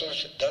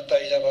այսօր դատա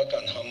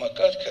իրավական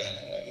համակարգը,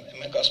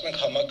 մենք ասում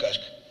ենք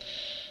համակարգ,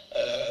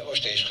 ոչ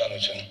թե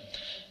իշխանություն,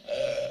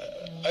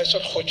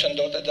 այսօր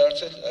խոչընդոտ է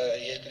դարձել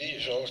երկրի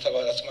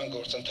ժողովրդավարացման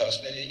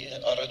գործընթացների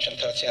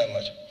առաջընթացի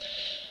համար։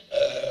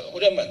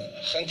 Ուրեմն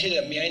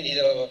խնդիրը միայն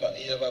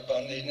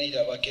իրավաբաններն,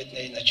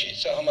 իրավագետներին չի,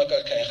 սա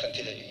համակարգային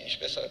խնդիր է,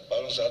 ինչպես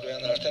պարոն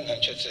Զադոյանը արդեն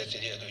հնչեցրեց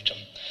իր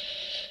ելույթում։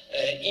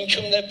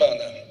 Ինչումն է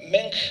բանը,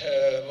 մենք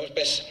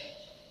որպես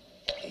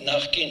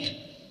նախկին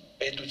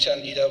պետության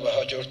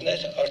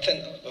իրավահաջորդներ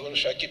արդեն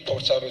որոշակի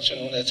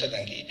փորձառություն ունեցել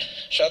ենք։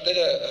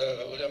 Շատերը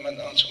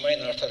ուրեմն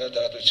անցումային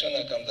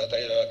արդարադատությունը կամ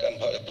դատաիրավական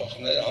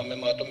բարեփոխումները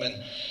համեմատում են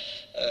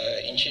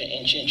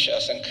ինչ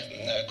ասենք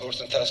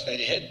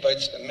գործընթացների հետ,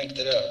 բայց մենք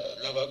դրա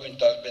լավագույն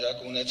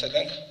տարբերակ ունեցել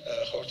ենք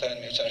խորհրդային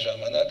միության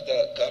ժամանակ,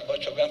 դա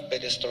Գորբաչովյան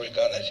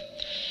պերեստրոյկան էր։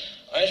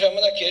 Այն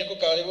ժամանակ երկու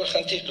կարևոր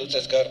խնդիր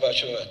լուծեց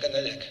Գորբաչովը,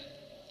 կներեք,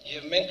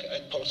 եւ մենք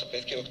այդ փորձը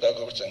պետք է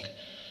օգտագործենք։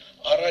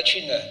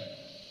 Առաջինը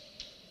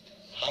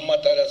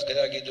համատարած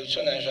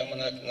գրագիտություն, այն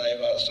ժամանակ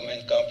նաև ասում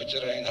են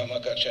կոմպյուտերային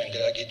համակարգչային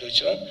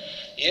գրագիտություն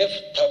եւ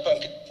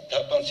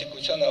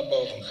թափանցիկության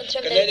ապահովում։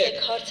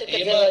 Կներեք,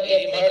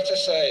 իմ հարցը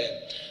սա է,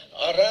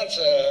 առանց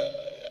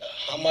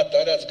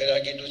համատարած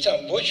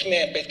գրագիտության ոչ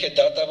միայն պետք է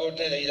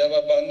դատավորները,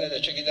 իրավաբանները,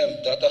 չգիտեմ,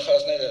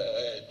 դատախազները,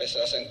 այդպես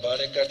ասենք,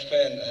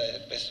 բարեկրթվեն,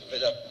 այդպես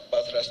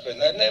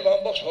վերապատրաստվեն, այլ նաև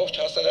ամբողջ ողջ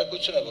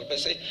հասարակությունը,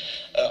 որպեսզի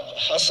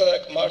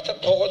հասարակ մարդը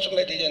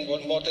փողոցում է իրեն,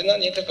 որ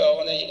մոտենան, ինքը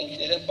կարող է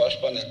ինքն իրեն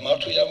պաշտպանել։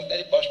 Մարդու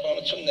իրավունքների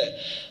պաշտպանությունն է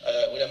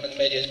ուրեմն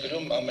մեր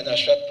երկրում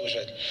ամենաշատ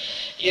տուժել։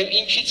 Եվ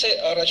ինչից է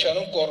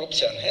առաջանում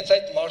կոռուպցիան։ Հենց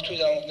այդ մարդու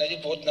իրավունքների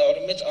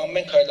ոտնահարումից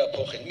ամեն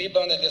քայլափոխին։ Մի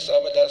բան էլ ես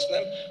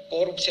ավելացնեմ,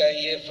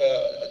 կոռուպցիայի եւ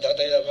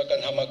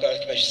դատաիրավական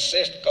համակարգի մեջ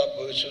սերտ կապ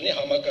գոյություն ունի,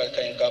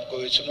 համակարգային կապ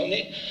գոյություն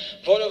ունի,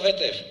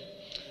 որովհետեւ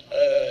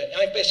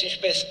այնպես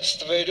ինչպես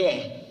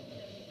ստվերում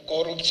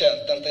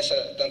կոռուպցիան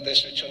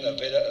տնտեսությունը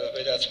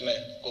վերածվում է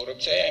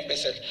կոռուպցիայի,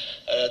 այնպես էլ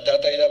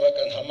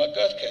դատաիրավական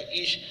համակարգը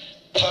իր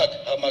փակ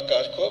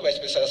համակարգով,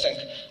 այսպես ասենք,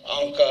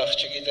 անկախ,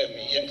 չգիտեմ,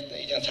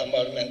 իրենց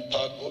համարում են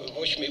փակ,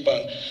 ոչ մի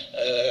բան,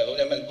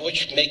 ուրեմն ոչ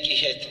մեկի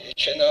հետ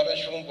չեն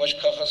առնչվում, ոչ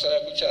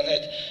քաղաքասարակության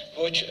հետ,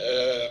 ոչ,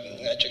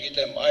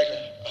 չգիտեմ, այլ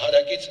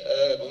հարակից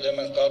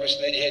ուրեմն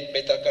կառույցների հետ,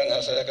 պետական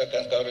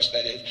հասարակական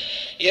կառույցների հետ։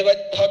 Եվ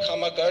այդ փակ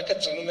համակարգը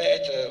ծնում է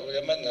այդ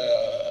ուրեմն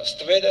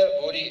ստվերը,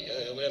 որի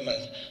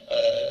ուրեմն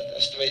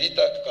ստվերի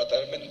տակ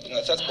կատարում են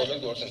մնացած բոլոր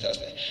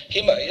գործընթացները։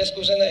 Հիմա ես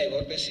կուզենայի,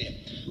 որպեսզի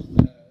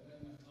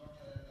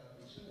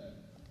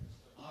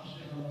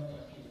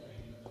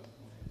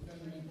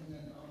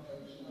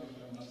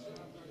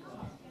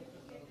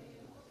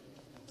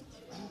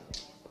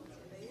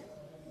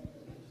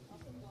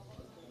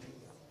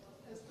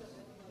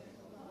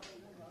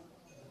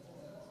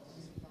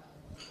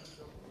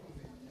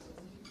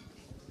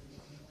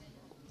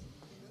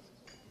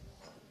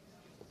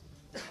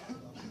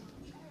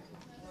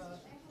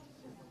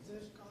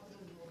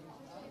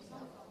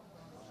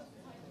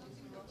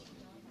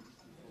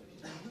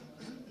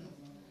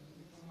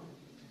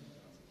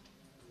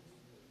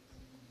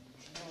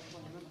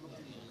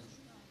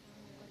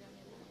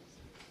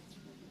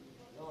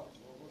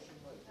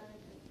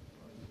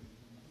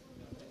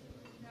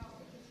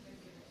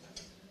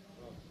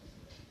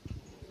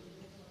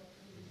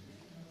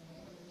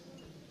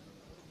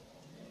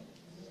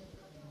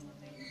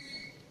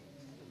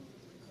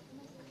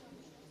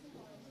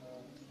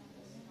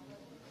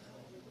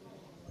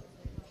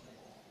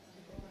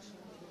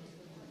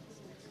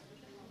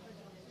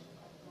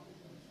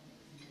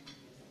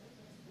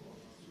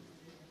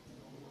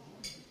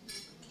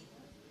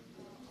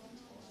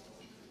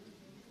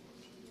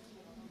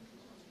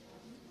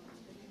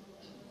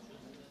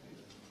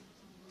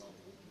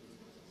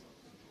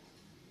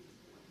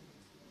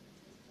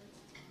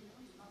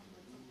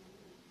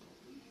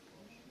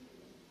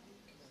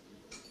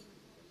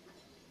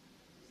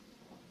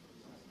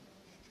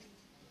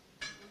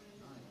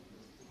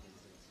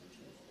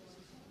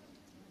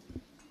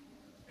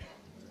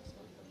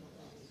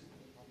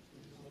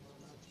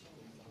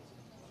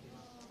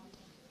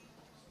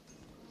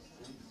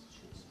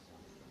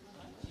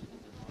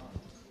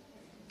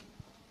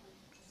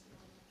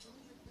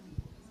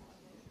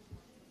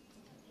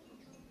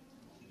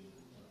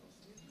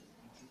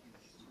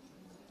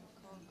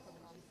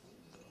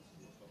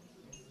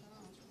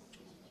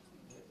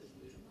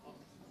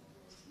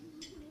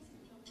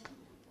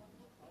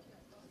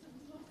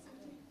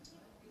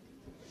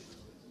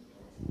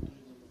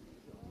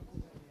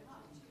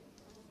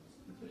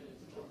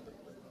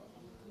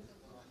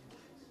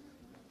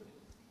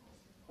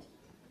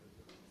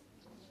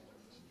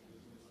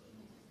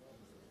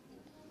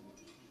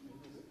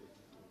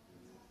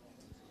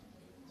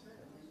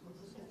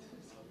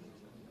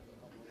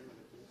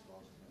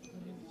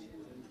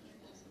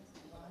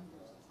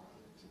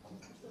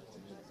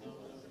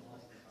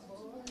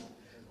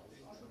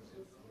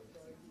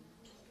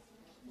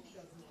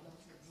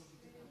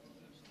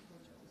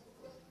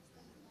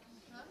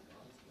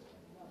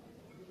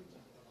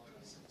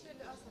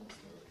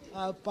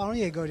Պարոն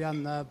Եգորյան,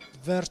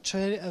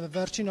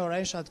 վերջին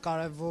օրերին շատ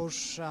կարևոր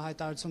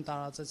հայտարարություն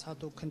տարածեց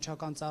հատուկ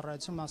քննչական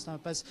ծառայություն,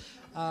 մասնավորապես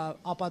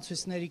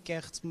ապացույցների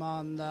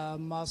կեղծման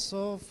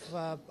մասով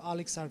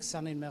Ալիկ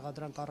Սարգսյանին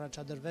մեղադրանք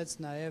առաջադրվեց,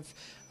 նաև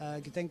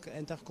գիտենք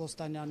այնտեղ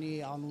Կոստանյանի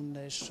անունն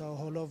էր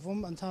հոլովում,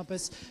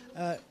 ընդհանրապես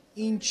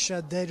ինչ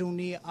դեր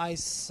ունի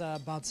այս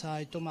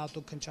բացահայտումը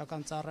հատուկ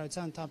քննչական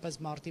ծառայության, ընդհանրապես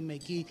մարտի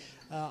 1-ի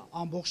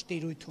ամբողջ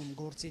տիրույթում,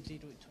 գործի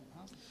տիրույթում։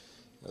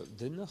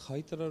 Դե նախ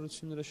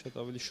հայտարարությունները շատ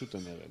ավելի շուտ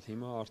են եղել,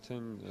 հիմա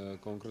արդեն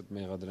կոնկրետ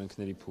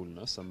մեղադրանքների փուլն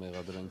է, սա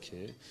մեղադրանք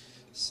է,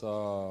 սա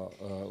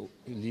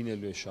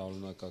լինելու է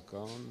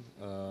շարունակական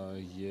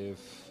և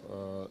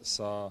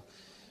սա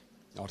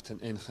արդեն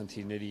այն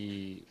խնդիրների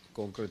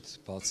կոնկրետ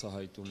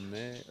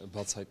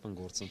բացահայտման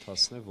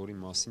գործընթացն է, որի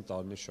մասին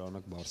տարիներ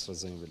շարունակ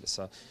բարձրաձայնվել է,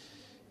 սա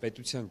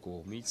պետության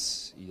կողմից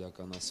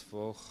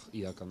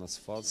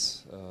իրականացված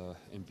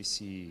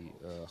այնպիսի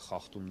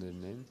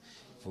խախտումներն են,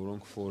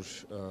 որոնք որ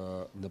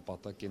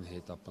նպատակ են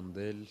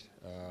հետապնդել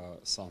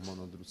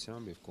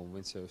սահմանադրությամբ և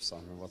կոնվենցիայով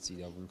սահմանված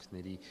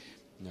իրավունքների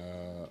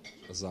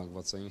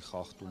զանգվածային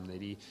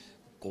խախտումների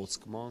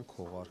կոծկման,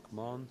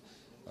 քողարկման,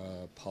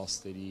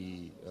 փաստերի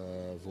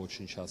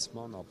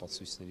ոչնչացման,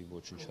 ապացույցների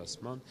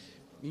ոչնչացման,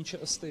 ինչը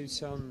ըստ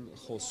էության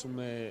խոսում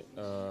է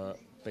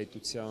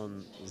պետության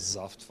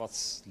զավթված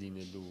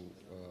լինելու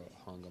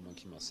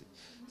հանգամանքի մասին։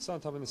 Սա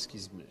ընդհանրապես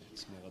սկիզբն է,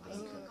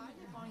 մեղադրանքը։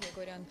 Պարոն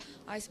Եգորյան,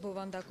 այս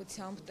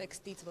բովանդակությամբ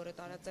տեքստից, որը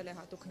տարածել է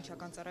հատուկ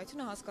քննչական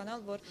ծառայությունը, հասկանալ,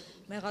 որ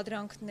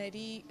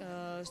մեղադրանքների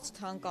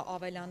ցանկը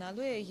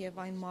ավելանալու է եւ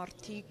այն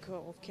մարդիկ,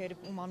 ովքեր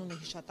անունը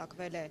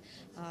հիշատակվել է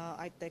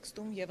այդ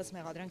տեքստում, եւս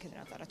մեղադրանք է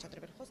նրանց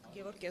առաջադրվել։ Խոսքը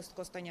Գևորգ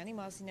Կոստանյանի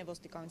մասին է,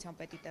 ոստիկանության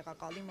պետի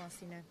տեղակալի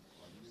մասին է։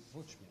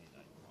 Ոչ միայն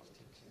այդ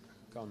մարդիկ,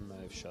 կան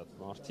նաեւ շատ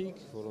մարդիկ,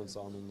 որոնց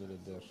անունները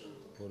դեռ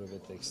որևէ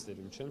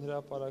տեքստերում չեն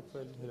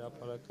հրապարակվել,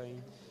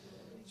 հրապարակային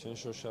չեն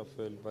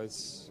շոշափվել, բայց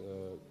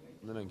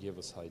նրանք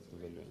եւս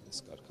հայտնվելու են այս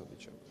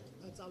կարգավիճակում։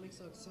 Բայց Ալիկ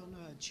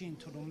Սարգսյանը չի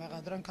ընդունում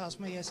մեղադրանքը,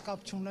 ասում է ես կապ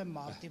չունեմ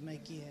մարտի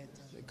 1-ի հետ։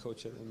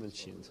 Քոչերն էլ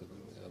չի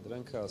ընդունում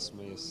մեղադրանքը, ասում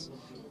է ես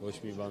ոչ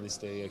մի բանից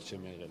տեղյակ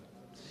չեմ եղել։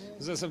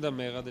 Ասեմ դա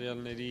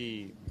մեղադրյալների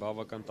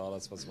բավական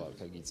տարածված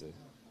վարքագիծ է։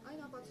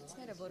 Այն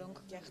ապացույցները, որոնք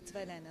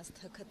կեղծվել են ըստ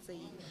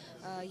ՀՔԾ-ի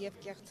եւ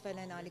կեղծվել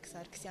են Ալիկ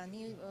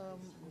Սարգսյանի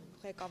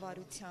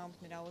ղեկավարությամբ,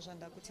 նրա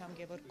օժանդակությամբ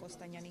Գևորգ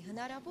Կոստանյանի,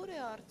 հնարավոր է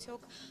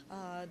արդյոք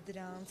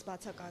դրանց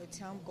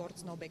բացակայությամբ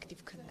գործն օբյեկտիվ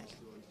քննել։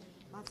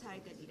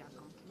 Բացահայտել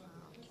իրական։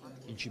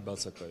 Ինչի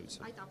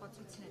բացակայության։ Այդ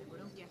ապացույցները,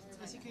 որոնք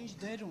կեղծվել։ Այսինքն ինչ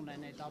դեր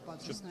ունեն այդ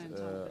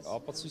ապացույցները։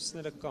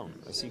 Ապացույցները կան,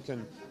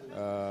 այսինքն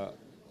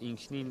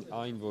ինքնին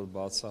այն, որ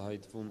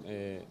բացահայտվում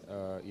է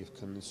եւ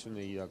քննություն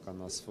է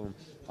իրականացվում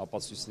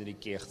ապացույցների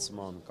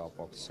կեղծման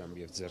կապակցությամբ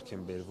եւ ձեռք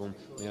են բերվում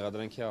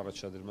մեղադրանքի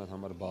առաջադրման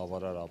համար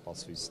բավարար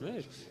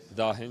ապացույցներ,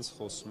 դա հենց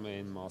խոսում է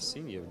այն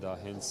մասին եւ դա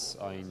հենց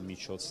այն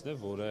միջոցն է,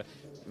 որը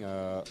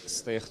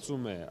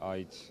ստեղծում է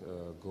այդ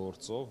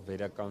գործով,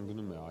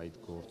 վերականգնում է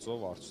այդ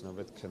գործով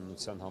արդյունավետ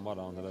քննության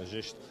համար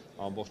անհրաժեշտ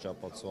ամբողջ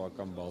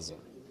ապացուցողական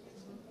բազա։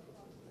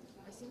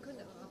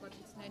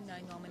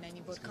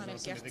 Այնուամենայնիվ որքան էլ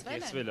կեղծվել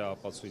են։ Կեղծվել է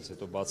ապացույց,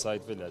 հետո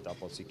բացահայտվել է այդ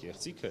ապացույցի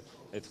կեղծիքը,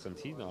 այդ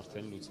խնդիրն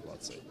արդեն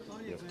լուծված է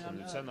եւ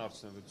քննության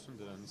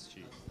արդյունավետություն դրանից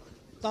չի։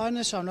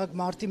 Տարիներ շարունակ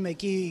մարտի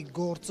 1-ի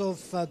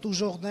գործով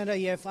տուժողները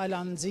եւ այլ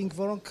անձինք,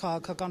 որոնք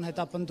քաղաքական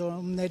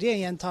հետապնդումների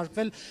են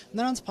ենթարկվել,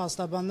 նրանց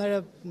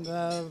փաստաբանները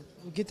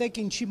գիտեք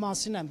ինչի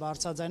մասին են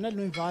բարձրաձայնել,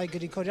 նույն Վահե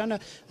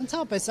Գրիգորյանը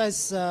ընդհանրապես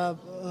այս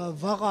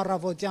վաղ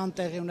առավոտյան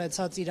տեղի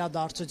ունեցած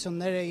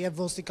իրադարձությունները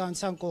եւ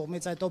ոստիկանության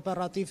կողմից այդ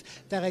օպերատիվ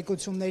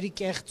տեղեկությունների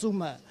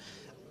կեղծումը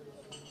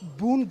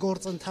բուն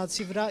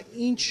գործընթացի վրա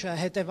ինչ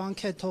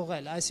հետևանք է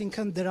թողել,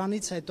 այսինքն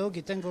դրանից հետո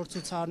գիտենք, որ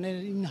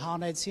ցուցարարներին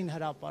հանեցին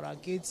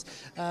հրապարակից,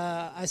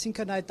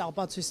 այսինքն այդ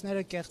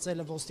ապացույցները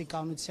կեղծելը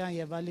ոստիկանության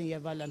եւ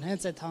այլն,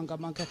 հենց այդ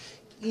հանգամանքը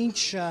ինչ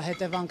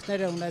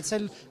հետևանքներ է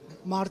ունեցել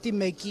մարտի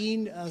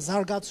 1-ին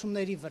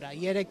զարգացումների վրա,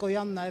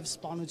 երեկոյան նաեւ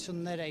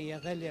սպանություններ է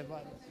եղել եւ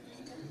այլն։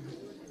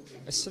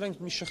 Սրանք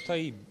մի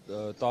շղթայի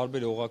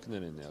տարբեր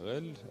օղակներ են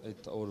եղել,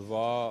 այդ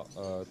օրվա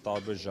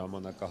տարբեր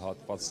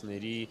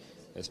ժամանակահատվածների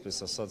այսպես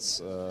ասած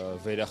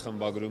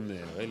վերախմբագրումն է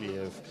եղել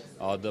եւ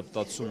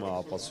ադապտացումը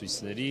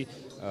ապացույցների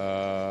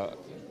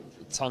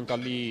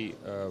ցանկալի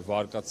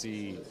վարկածի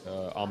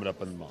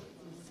ամրապնդման։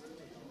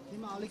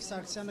 Հիմա Ալեքս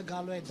Սարգսյանը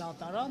գալու է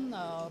դատարան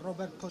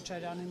Ռոբերտ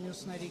Քոչարյանի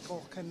մյուսների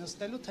կողքը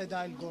նստելու, թե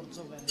դա այլ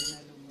գործով է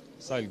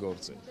լինելու։ Սա այլ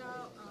գործ է։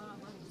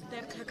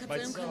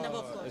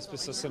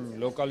 Այսպես ասեմ,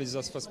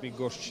 լոկալիզացված մի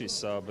գործ չի,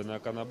 սա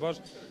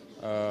բնականաբար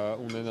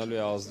ունենալու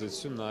է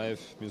ազդեցություն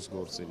նաև մյուս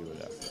գործերի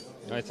վրա,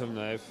 այդ թվում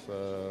նաև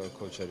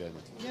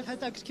Քոչարյանի։ Եվ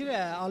հետաքրքիր է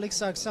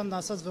Ալեքս Սարգսյանն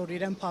ասաց, որ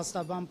իրեն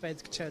փաստաբան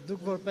պետք չէ։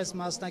 Դուք որպես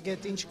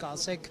մասնագետ ինչ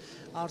կասեք,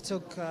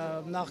 արդյոք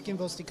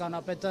նախկին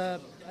ոստիկանապետը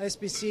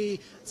այսպիսի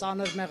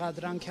ծանր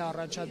մեղադրանք է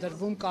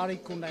առաջադրվում,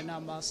 կարիք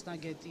ունենա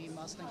մասնագետի,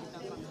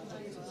 մասնագիտական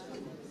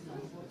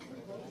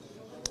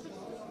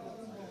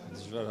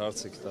Դժվար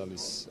հարց եք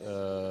տալիս։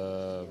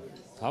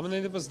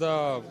 Համենայնդեպս դա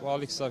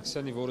Ալեքս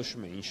Սարգսյանի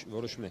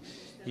որոշումն է,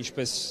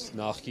 ինչպես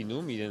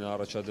նախկինում իրեն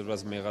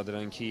առաջադրված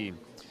մեղադրանքի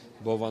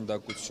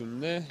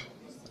բովանդակությունն է,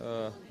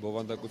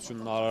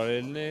 բովանդակությունն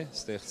արարելն է,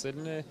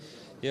 ստեղծելն է,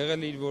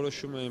 եղել իր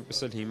որոշումը,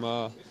 այնպես էլ հիմա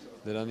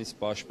դրանից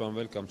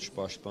պաշտպանվել կամ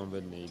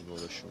չպաշտպանվելն է իր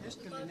որոշումը։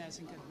 Ճիշտ կլինի,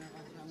 այսինքն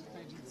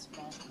մեղադրանքներից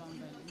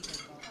պաշտպանվել, ինչ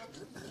է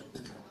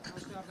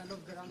կարծում։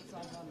 Առնելով դրանց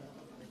ծավալը։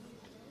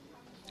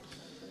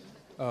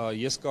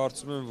 Ես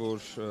կարծում եմ,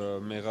 որ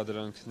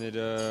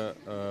մեղադրանքները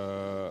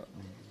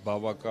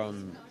բավական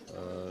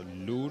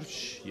լուրջ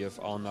եւ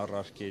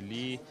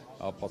անառարկելի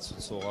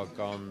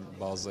ապացուցողական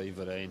բազայի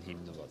վրա են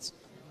հիմնված։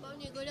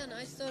 Պարոն Եգորյան,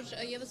 այսօր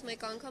եւս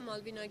մեկ անգամ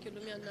Ալվին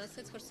Ագյուլումյանն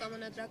ասաց, որ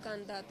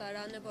Սահմանադրական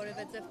դատարանը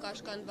որևէ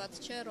կաշկանդված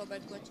չէ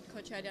Ռոբերտ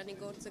Քոչարյանի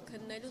գործը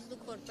քննելուց,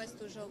 դուք որպես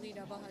տուժողի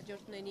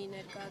իրավահաջորդների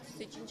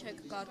ներկայացուցիչ ինչ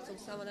եք կարծում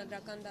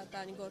Սահմանադրական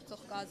դատարանի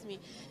գործող կազմի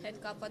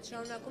հետ կապված,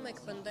 շարունակում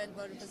եք պնդել,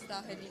 որ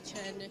վստահելի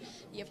չեն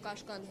եւ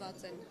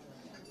կաշկանդված են։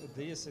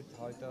 Դե ես այդ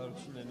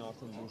հայտարարություններն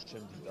արդեն լուրջ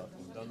չեմ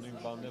դիտարկում, դա նույն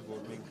բանն է,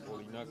 որ մենք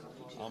օրինակ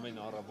ամեն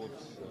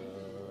առավոտ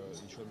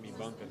ինչ-որ մի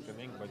բան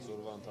կրկնենք, բայց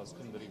օրվա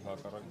ընթացքում դրի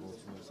հակառակ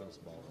գործունեությամբ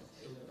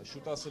զբաղվենք։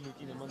 Շուտ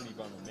ասելուկի նման մի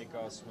բան է,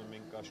 մեկը ասում է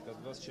մենք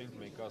կաշկանդված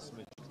չենք, մեկը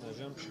ասում է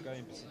ճգնաժամ չկա,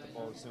 այնպեսի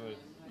տպավորություն որ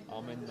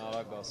ամեն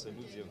արագ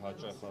ասելուց եւ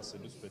հաճախ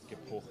ասելուց պետք է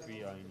փոխվի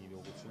այն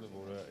իրողությունը,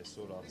 որը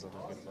այսօր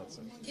արձանագրված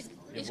է։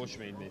 Եվ ոչ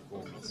միայն մեր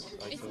կողմից,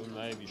 այդ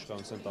նաեւ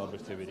իշխանության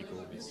տարբեր թևերի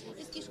կողմից։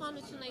 Իսկ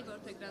իշխանությունների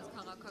որդեգրած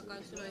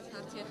քաղաքականությունը այս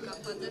հարցի հետ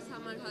կապված է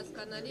համար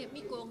հասկանալի է։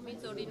 Մի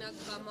կողմից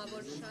օրինակ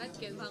կամավոր շարք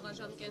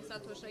վաղաժամ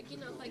կենսաթոշակի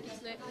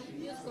նախագիծն է,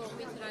 մյուս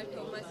կողմից Հրայր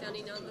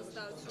Թովմասյանին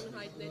անվստահություն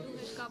հայտնելու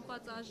հետ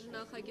կապված ԱԺ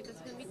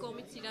նախագիծը, մի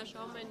կողմից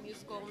սիրաշահում են,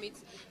 մյուս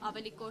կողմից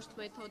ավելի կոշտ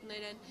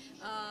մեթոդներ են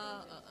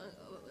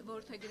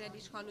որդեգրել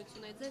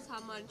իշխանությունը։ Ձեզ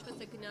համար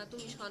ինչպես է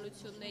գնահատում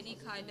իշխանությունների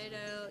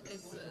քայլերը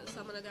այս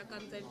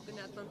սահմանադրական ձեր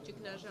գնահատման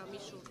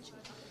ճգնաժամի շուրջ։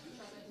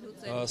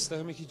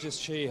 Այստեղ մի քիչ ես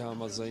չէի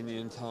համաձայնի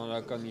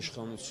ընդհանրական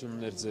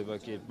իշխանություններ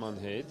ձևակերպման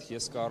հետ,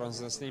 ես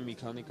կառանձնացնեի մի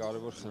քանի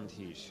կարևոր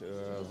խնդիր։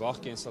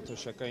 Վաղ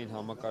կենսաթոշակային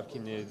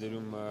համակարգի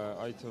ներդրումը,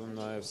 այդ թվում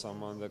նաև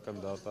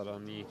սահմանադրական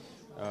դատարանի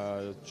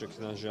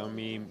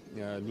ճգնաժամի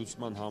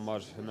լուծման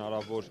համար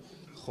հնարավոր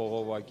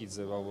խողովակի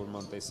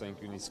ձևավորման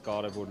տեսանկյունից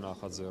կարևոր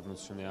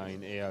նախաձեռնություն է,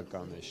 այն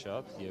էական է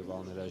շատ եւ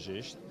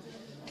անհրաժեշտ։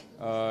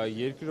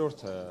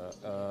 Երկրորդը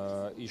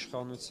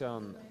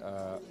իշխանության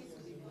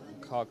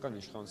քաղաքական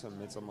իշխանության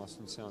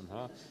մեծամասնության,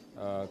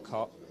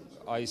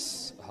 այս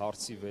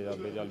հարցի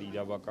վերաբերյալ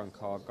իրավական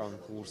քաղաքական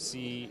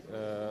կուրսի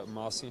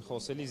մասին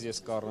խոսելիս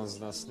ես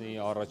կառանձնացնեի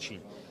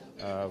առաջին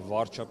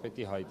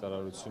վարչապետի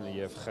հայտարարությունը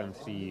եւ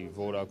խնդրի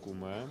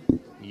որակումը,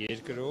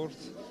 երկրորդ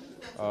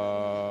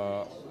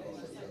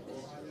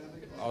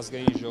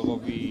ազգային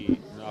ժողովի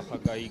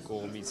նախագահի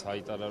կողմից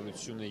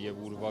հայտարարությունը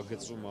եւ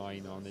ուրվագծումը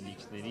այն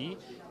անելիքների,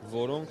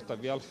 որոնք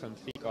տվյալ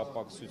խնդրի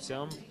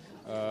կապակցությամբ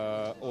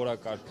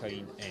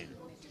օրակարգային են։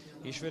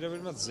 Ինչ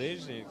վերաբերում է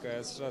ձեր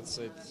ներկայացրած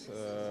այդ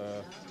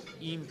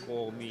իմ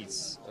կողմից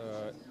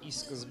ի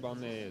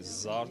սկզբանե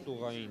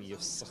զարտուղային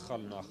եւ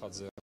սխալ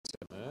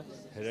նախաձեռնությունը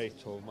Հրայր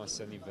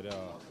Թովմասյանի վրա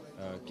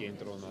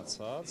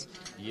կենտրոնացած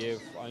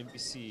եւ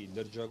այնպիսի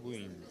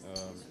լրջագույն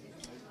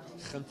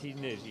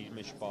խնդիրներ իր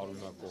մեջ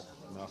պարունակող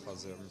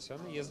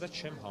նախաձեռնությանը ես դա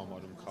չեմ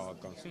համարում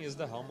քաղաքականություն, ես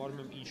դա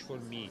համարում եմ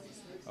ինչ-որ մի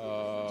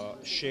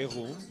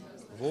շեղում,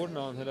 որն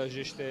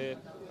անհրաժեշտ է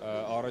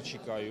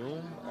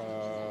առաջիկայում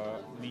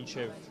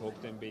մինչև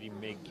հոկտեմբերի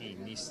 1-ի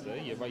նիստը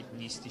եւ այդ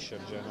նիստի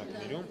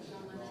շրջանակներում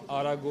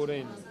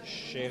արագորեն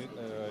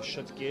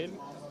շտկել,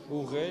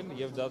 ուղղել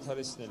եւ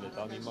դադարեցնել այդ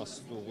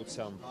անիմաստ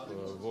ուղղությամբ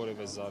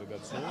որևէ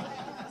զարգացում,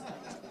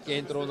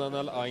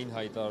 կենտրոնանալ այն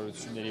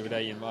հայտարարությունների վրա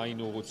եւ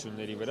այն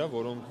ուղղությունների վրա,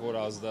 որոնք որ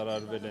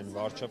ազդարարվել են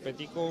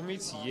վարչապետի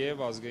կողմից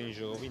եւ ազգային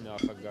ժողովի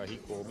նախագահի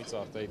կողմից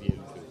արտահայտ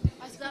ելույթով։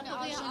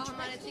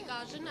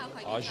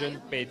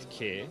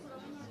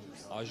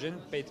 Աժեն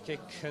պետք է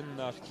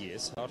քննարկի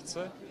այս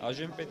հարցը,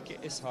 աժեն պետք է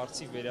այս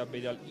հարցի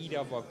վերաբերյալ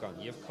իրավական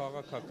եւ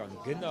քաղաքական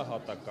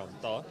գնահատական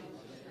տա,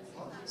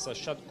 սա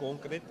շատ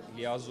կոնկրետ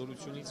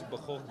լիազորությունից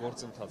բխող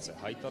գործընթաց է,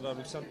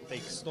 հայտարարության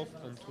տեքստով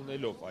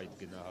ընդունելով այդ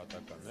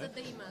գնահատականը,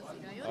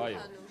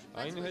 այո,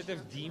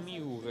 այնուհետև դիմի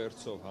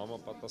ուղերձով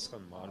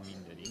համապատասխան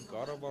մարմիններին,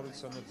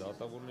 կառավարությանը,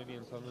 դատավորների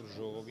ընդհանուր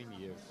ժողովին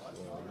եւ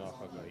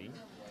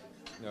նախագահին,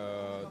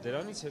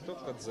 դրանից հետո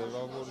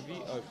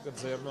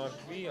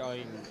կձեռնարկվի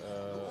այն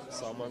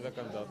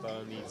սահմանադրական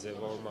դատարանի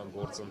ձևավորման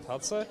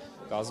գործընթացը,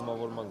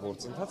 կազմավորման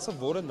գործընթացը,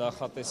 որը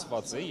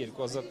նախատեսված է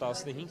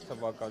 2015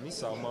 թվականի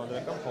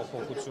սահմանադրական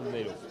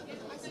փոփոխություններով։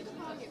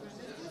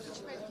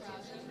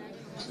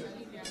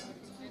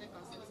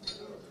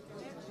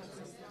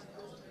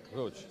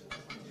 Ոչ։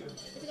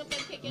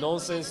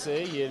 Նոնսենս է,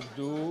 երբ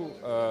դու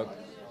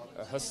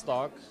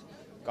հստակ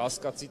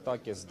կասկածի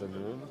տակ ես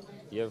դնում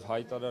եւ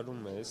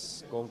հայտարարում ես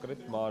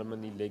կոնկրետ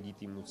մարմնի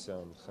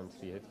լեգիտիմության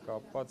խնդրի հետ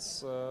կապված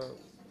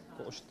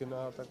կոշտ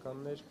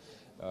գնահատականներ,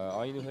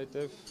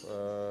 այնուհետև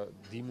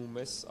դիմում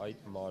ես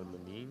այդ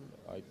մարմնին,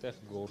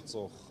 այդտեղ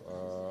գործող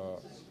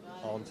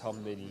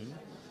անդամներին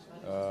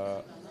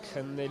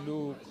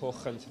քննելու քո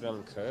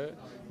խնդրանքը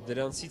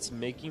դրանցից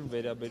մեկին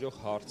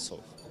վերաբերող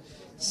հարցով։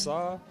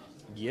 Սա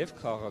եւ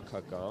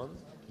քաղաքական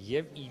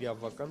եւ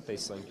իրավական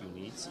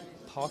տեսանկյունից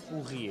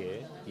փակուղի է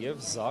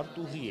եւ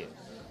զարտուղի է։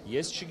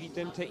 Ես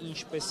չգիտեմ, թե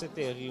ինչպես է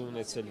տեղի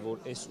ունեցել,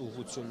 որ այս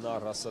ուղղությունն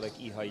առհասարակ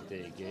ի հայտ է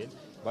եկել,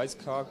 բայց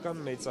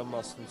քաղաքական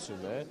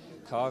մեծամասնությունը,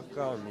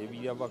 քաղաքական եւ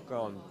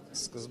իրավական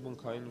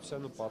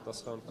սկզբունքայնության ու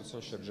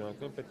պատասխանատվության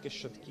շրջանակներում պետք է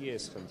շտկի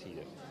այս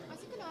խնդիրը։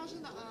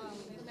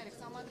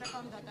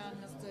 Սահմանադրական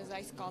դատարանն ձեզ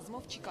այս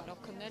կազմով չի կարող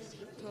քննել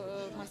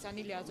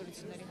Թովմասյանի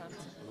լիազորությունների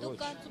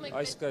հարցը։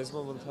 Այս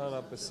կազմով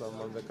ընդհանրապես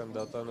սահմանադրական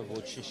դատարանը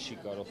ոչինչ չի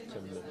կարող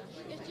քննել։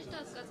 Ես ճիշտ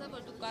հասկացա,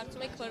 որ դուք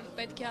կարծում եք, որ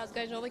պետք է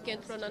ազգային ժողովը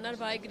կենտրոնանար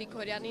Վահե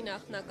Գրիգորյանի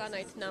նախնական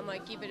այդ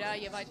նամակի վրա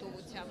եւ այդ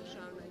ուղղությամբ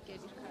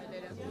շարունակել իր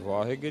քայլերը։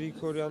 Վահե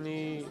Գրիգորյանի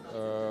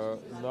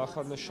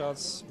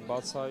նախանշած,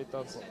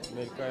 բացահայտած,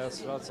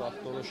 ներկայացրած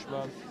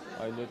ախտորոշման,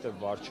 այնուհետև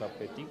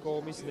վարչապետի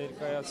կողմից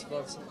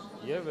ներկայացված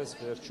եւ այս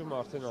վերջում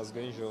արդեն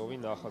ազգային ժողովի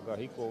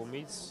նախագահի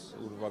կողմից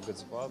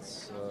ուրվագծված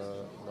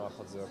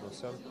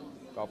նախաձեռնության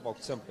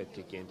կապակցությամբ պետք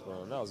է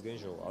կենտրոնանա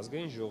ազգային ժողովը։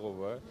 Ազգային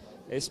ժողովը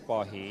այս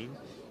պահին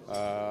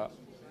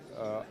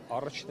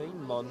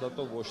առաջնային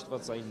մանդատով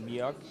օժտված այն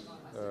միակ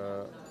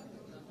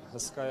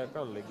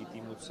հսկայական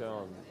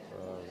լեգիտիմության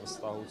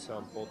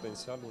վստահության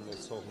պոտենցիալ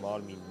ունեցող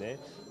մարմինն է,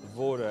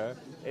 որը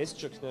այս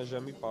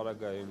ճգնաժամի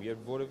պարագայում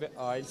եւ որևէ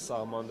այլ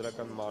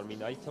սահմանադրական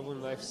մարմին, այդ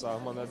թվում նաեւ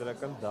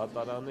սահմանադրական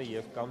դատարանը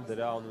եւ կամ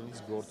դրա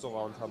անունից գործող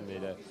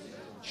անդամները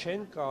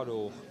չեն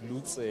կարող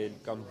լուծել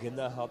կամ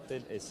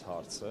գնահատել այս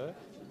հարցը,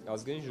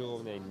 ազգային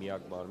ժողովն է այն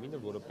միակ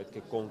մարմինը, որը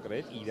պետք է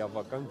կոնկրետ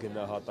իրավական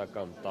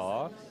գնահատական տա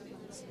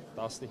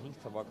 15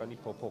 թվականի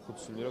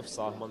փոփոխություններով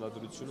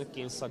սահմանադրությունը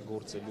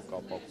կենսագործելու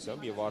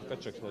կապակցությամբ եւ արկա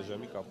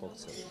ճգնաժամի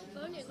կապակցությամբ։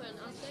 Պարոն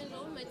Եկոյան, ազգային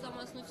ժողովի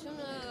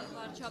մեծամասնությունը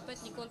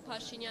վարչապետ Նիկոլ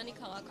Փաշինյանի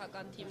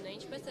քաղաքական թիմն է։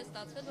 Ինչպես է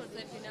ստացվել, որ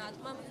ձեր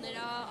գնահատմամբ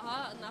նրա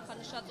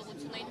նախանշած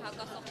ուղղություններին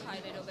հակասող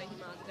քայլերով է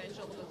հիմա ազգային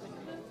ժողովը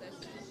գնում ձեզ։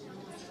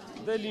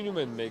 Դե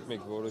լինում են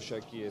մեկ-մեկ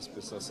որոշակի,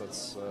 այսպես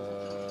ասած,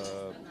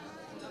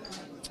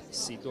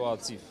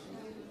 սիտուատիվ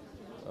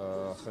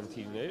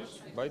խնդիրներ,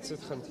 բայց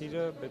այդ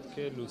խնդիրը պետք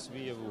է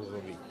լուծվի եւ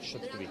ուղղվի,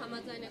 շտկվի։ Դրանք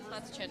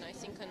համաձայնեցված չեն,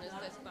 այսինքն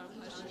ըստ պարոն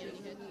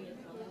Փաշինյանի հետ։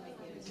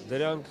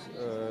 Դրանք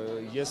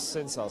ես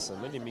սենց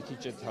ասեմ, էլի մի քիչ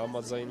այդ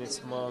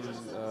համաձայնեցման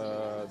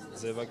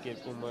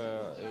ձևակերպումը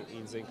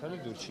ինձ այնքան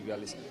դուր չի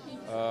գալիս։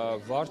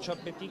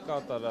 Վարչապետի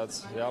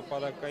կատարած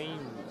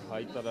հրապարակային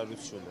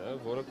հայտարարությունը,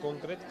 որը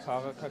կոնկրետ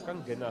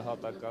քաղաքական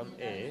գնահատական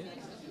է,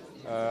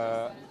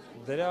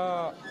 դրա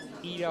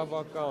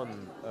իրավական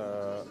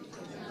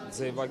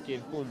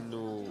ձևակերպումն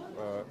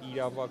ու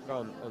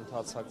իրավական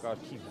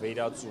ընթացակարգի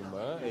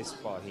վերածումը այս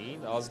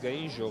պահին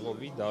ազգային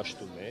ժողովի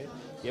դաշտում է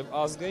եւ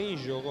ազգային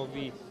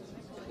ժողովի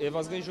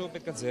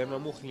պետք է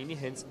ձեռնամուխ լինի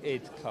հենց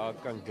այդ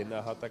քաղաքական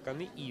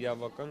գնահատականի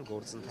իրավական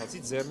գործընթացի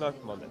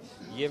ձեռնարկմանը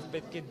եւ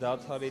պետք է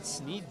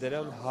դադարեցնի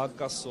դրան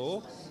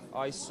հակասող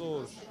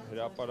այսօր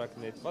հրապարակ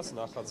նետված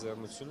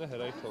նախաձեռնությունը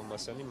Հրայր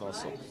Թովմասյանի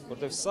մասով,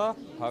 որտեղ սա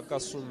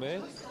հակասում է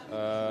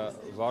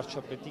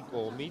վարչապետի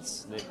կողմից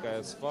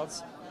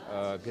ներկայացված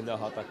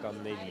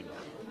գնահատականներին։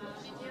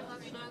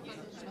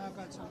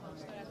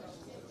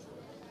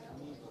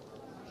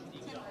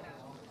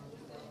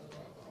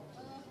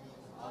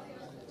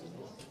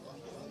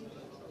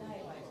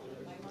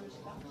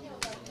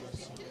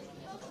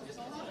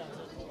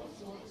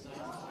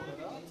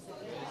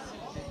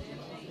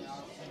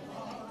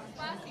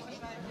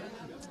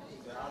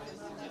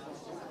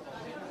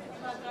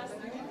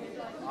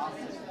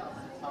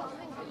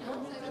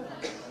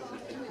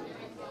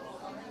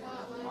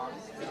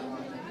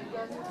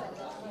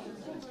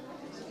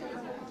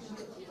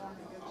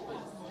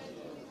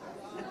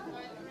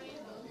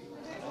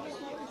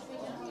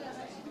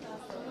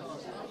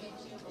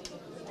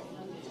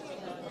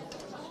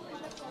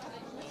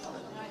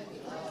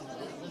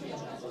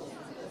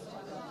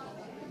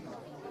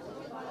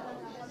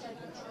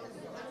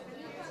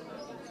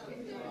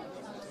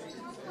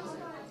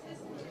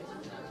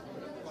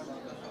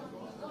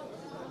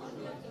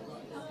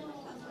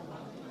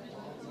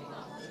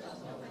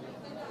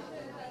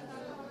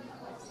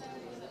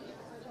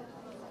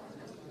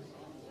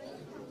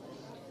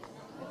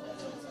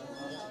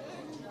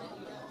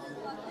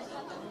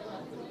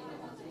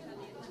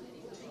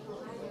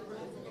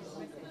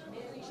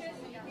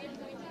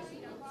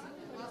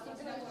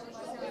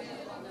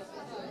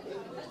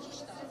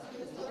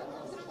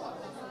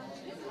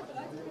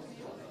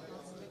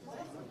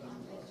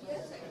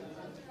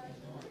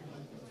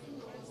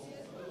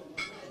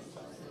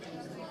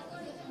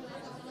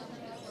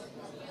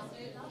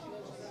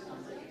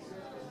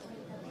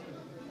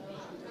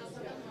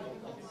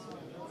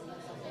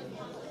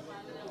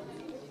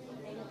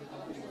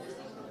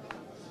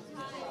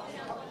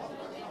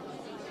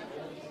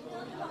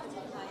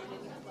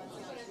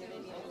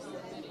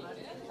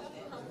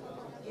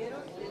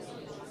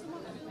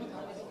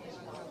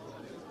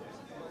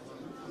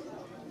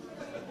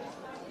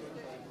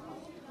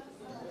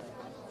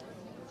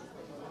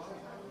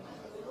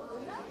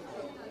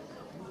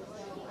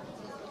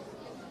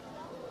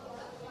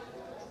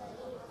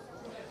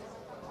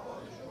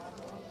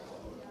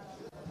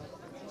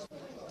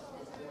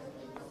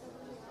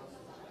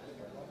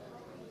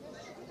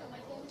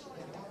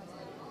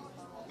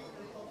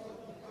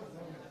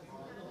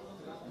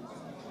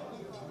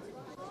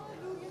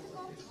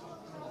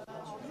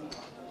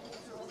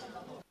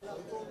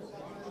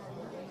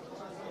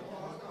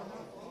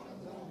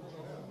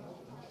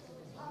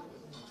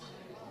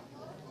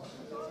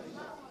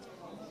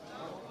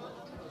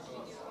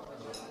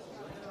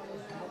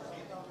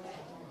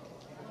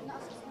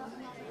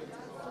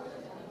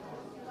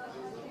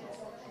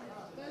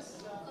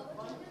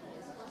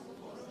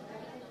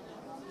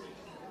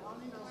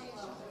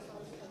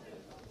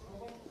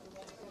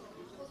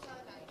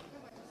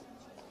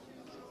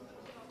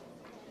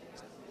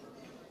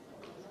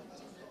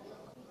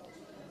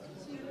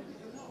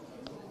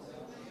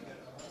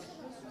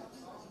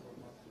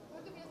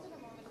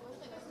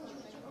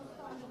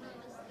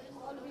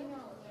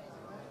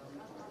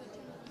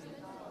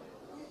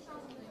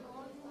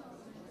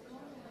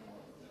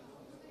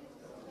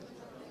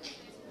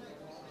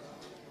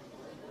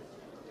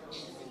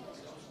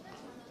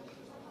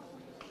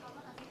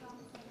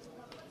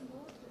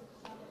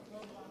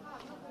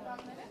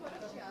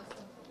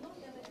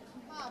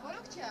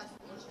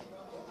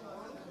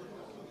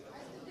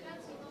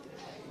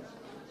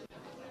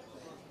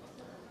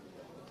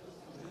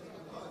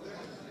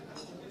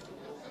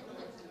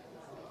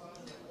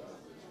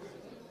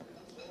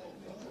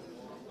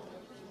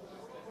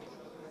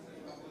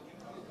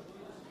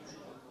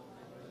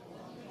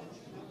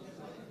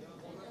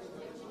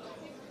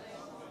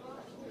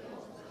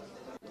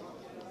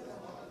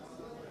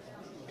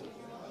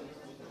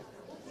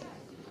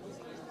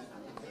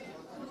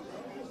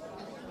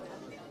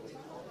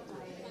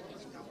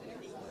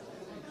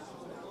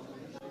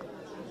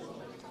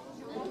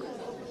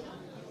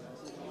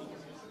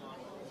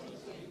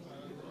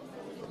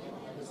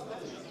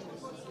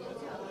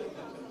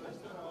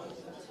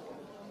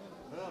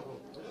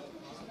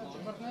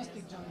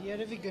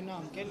 Երևի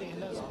գնանք, էլի,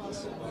 հլա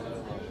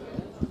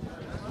սպասի։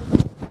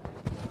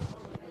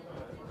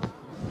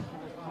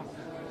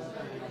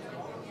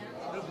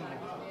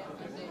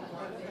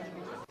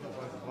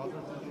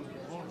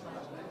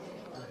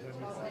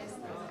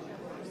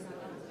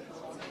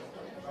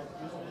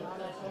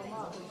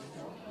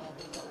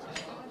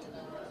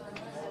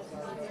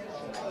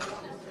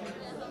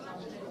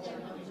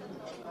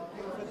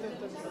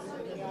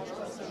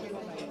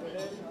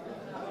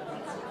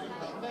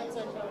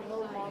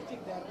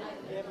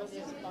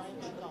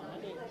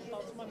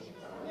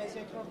 Ես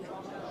երկրորդ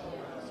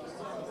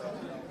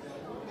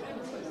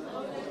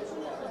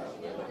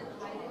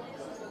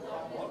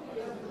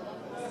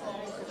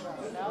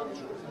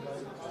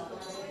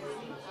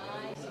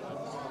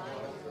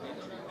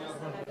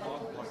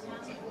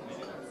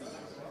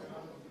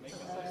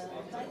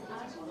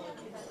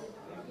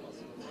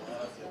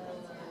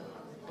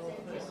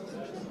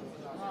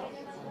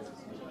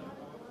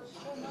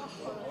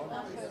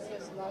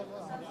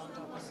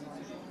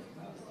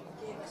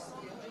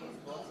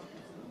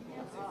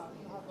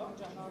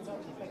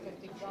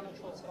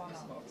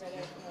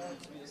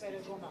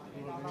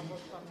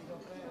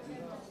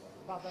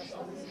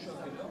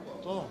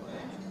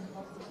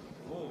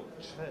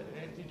Չէ,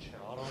 էդի չէ,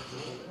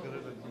 առանձնով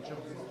գրել են, մինչև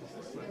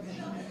դիսկուսը։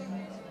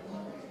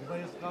 Դա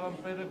ես կարամ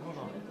պերը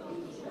գոնա։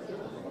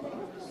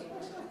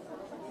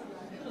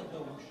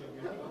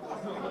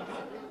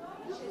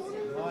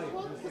 Այ,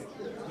 դու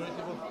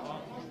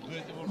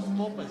էդի որ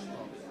ստոպ ես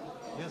տա,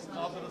 ես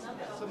կադրս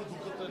կսեմ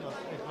դու կտենաս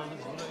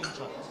էկրանից վրա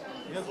ինչա։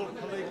 Ես որ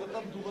կլեյ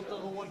կտամ, դու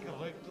վտեղ ուղարկի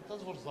ռեկ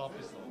կտաս, որ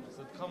զապիս ավես,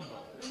 այդքան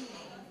դա։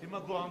 Հիմա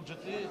դու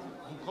անջտի,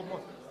 դու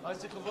կոմոտ,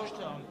 այսիքը ոչ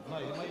թե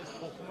նայ, հիմա ես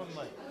փոխում եմ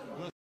նայ,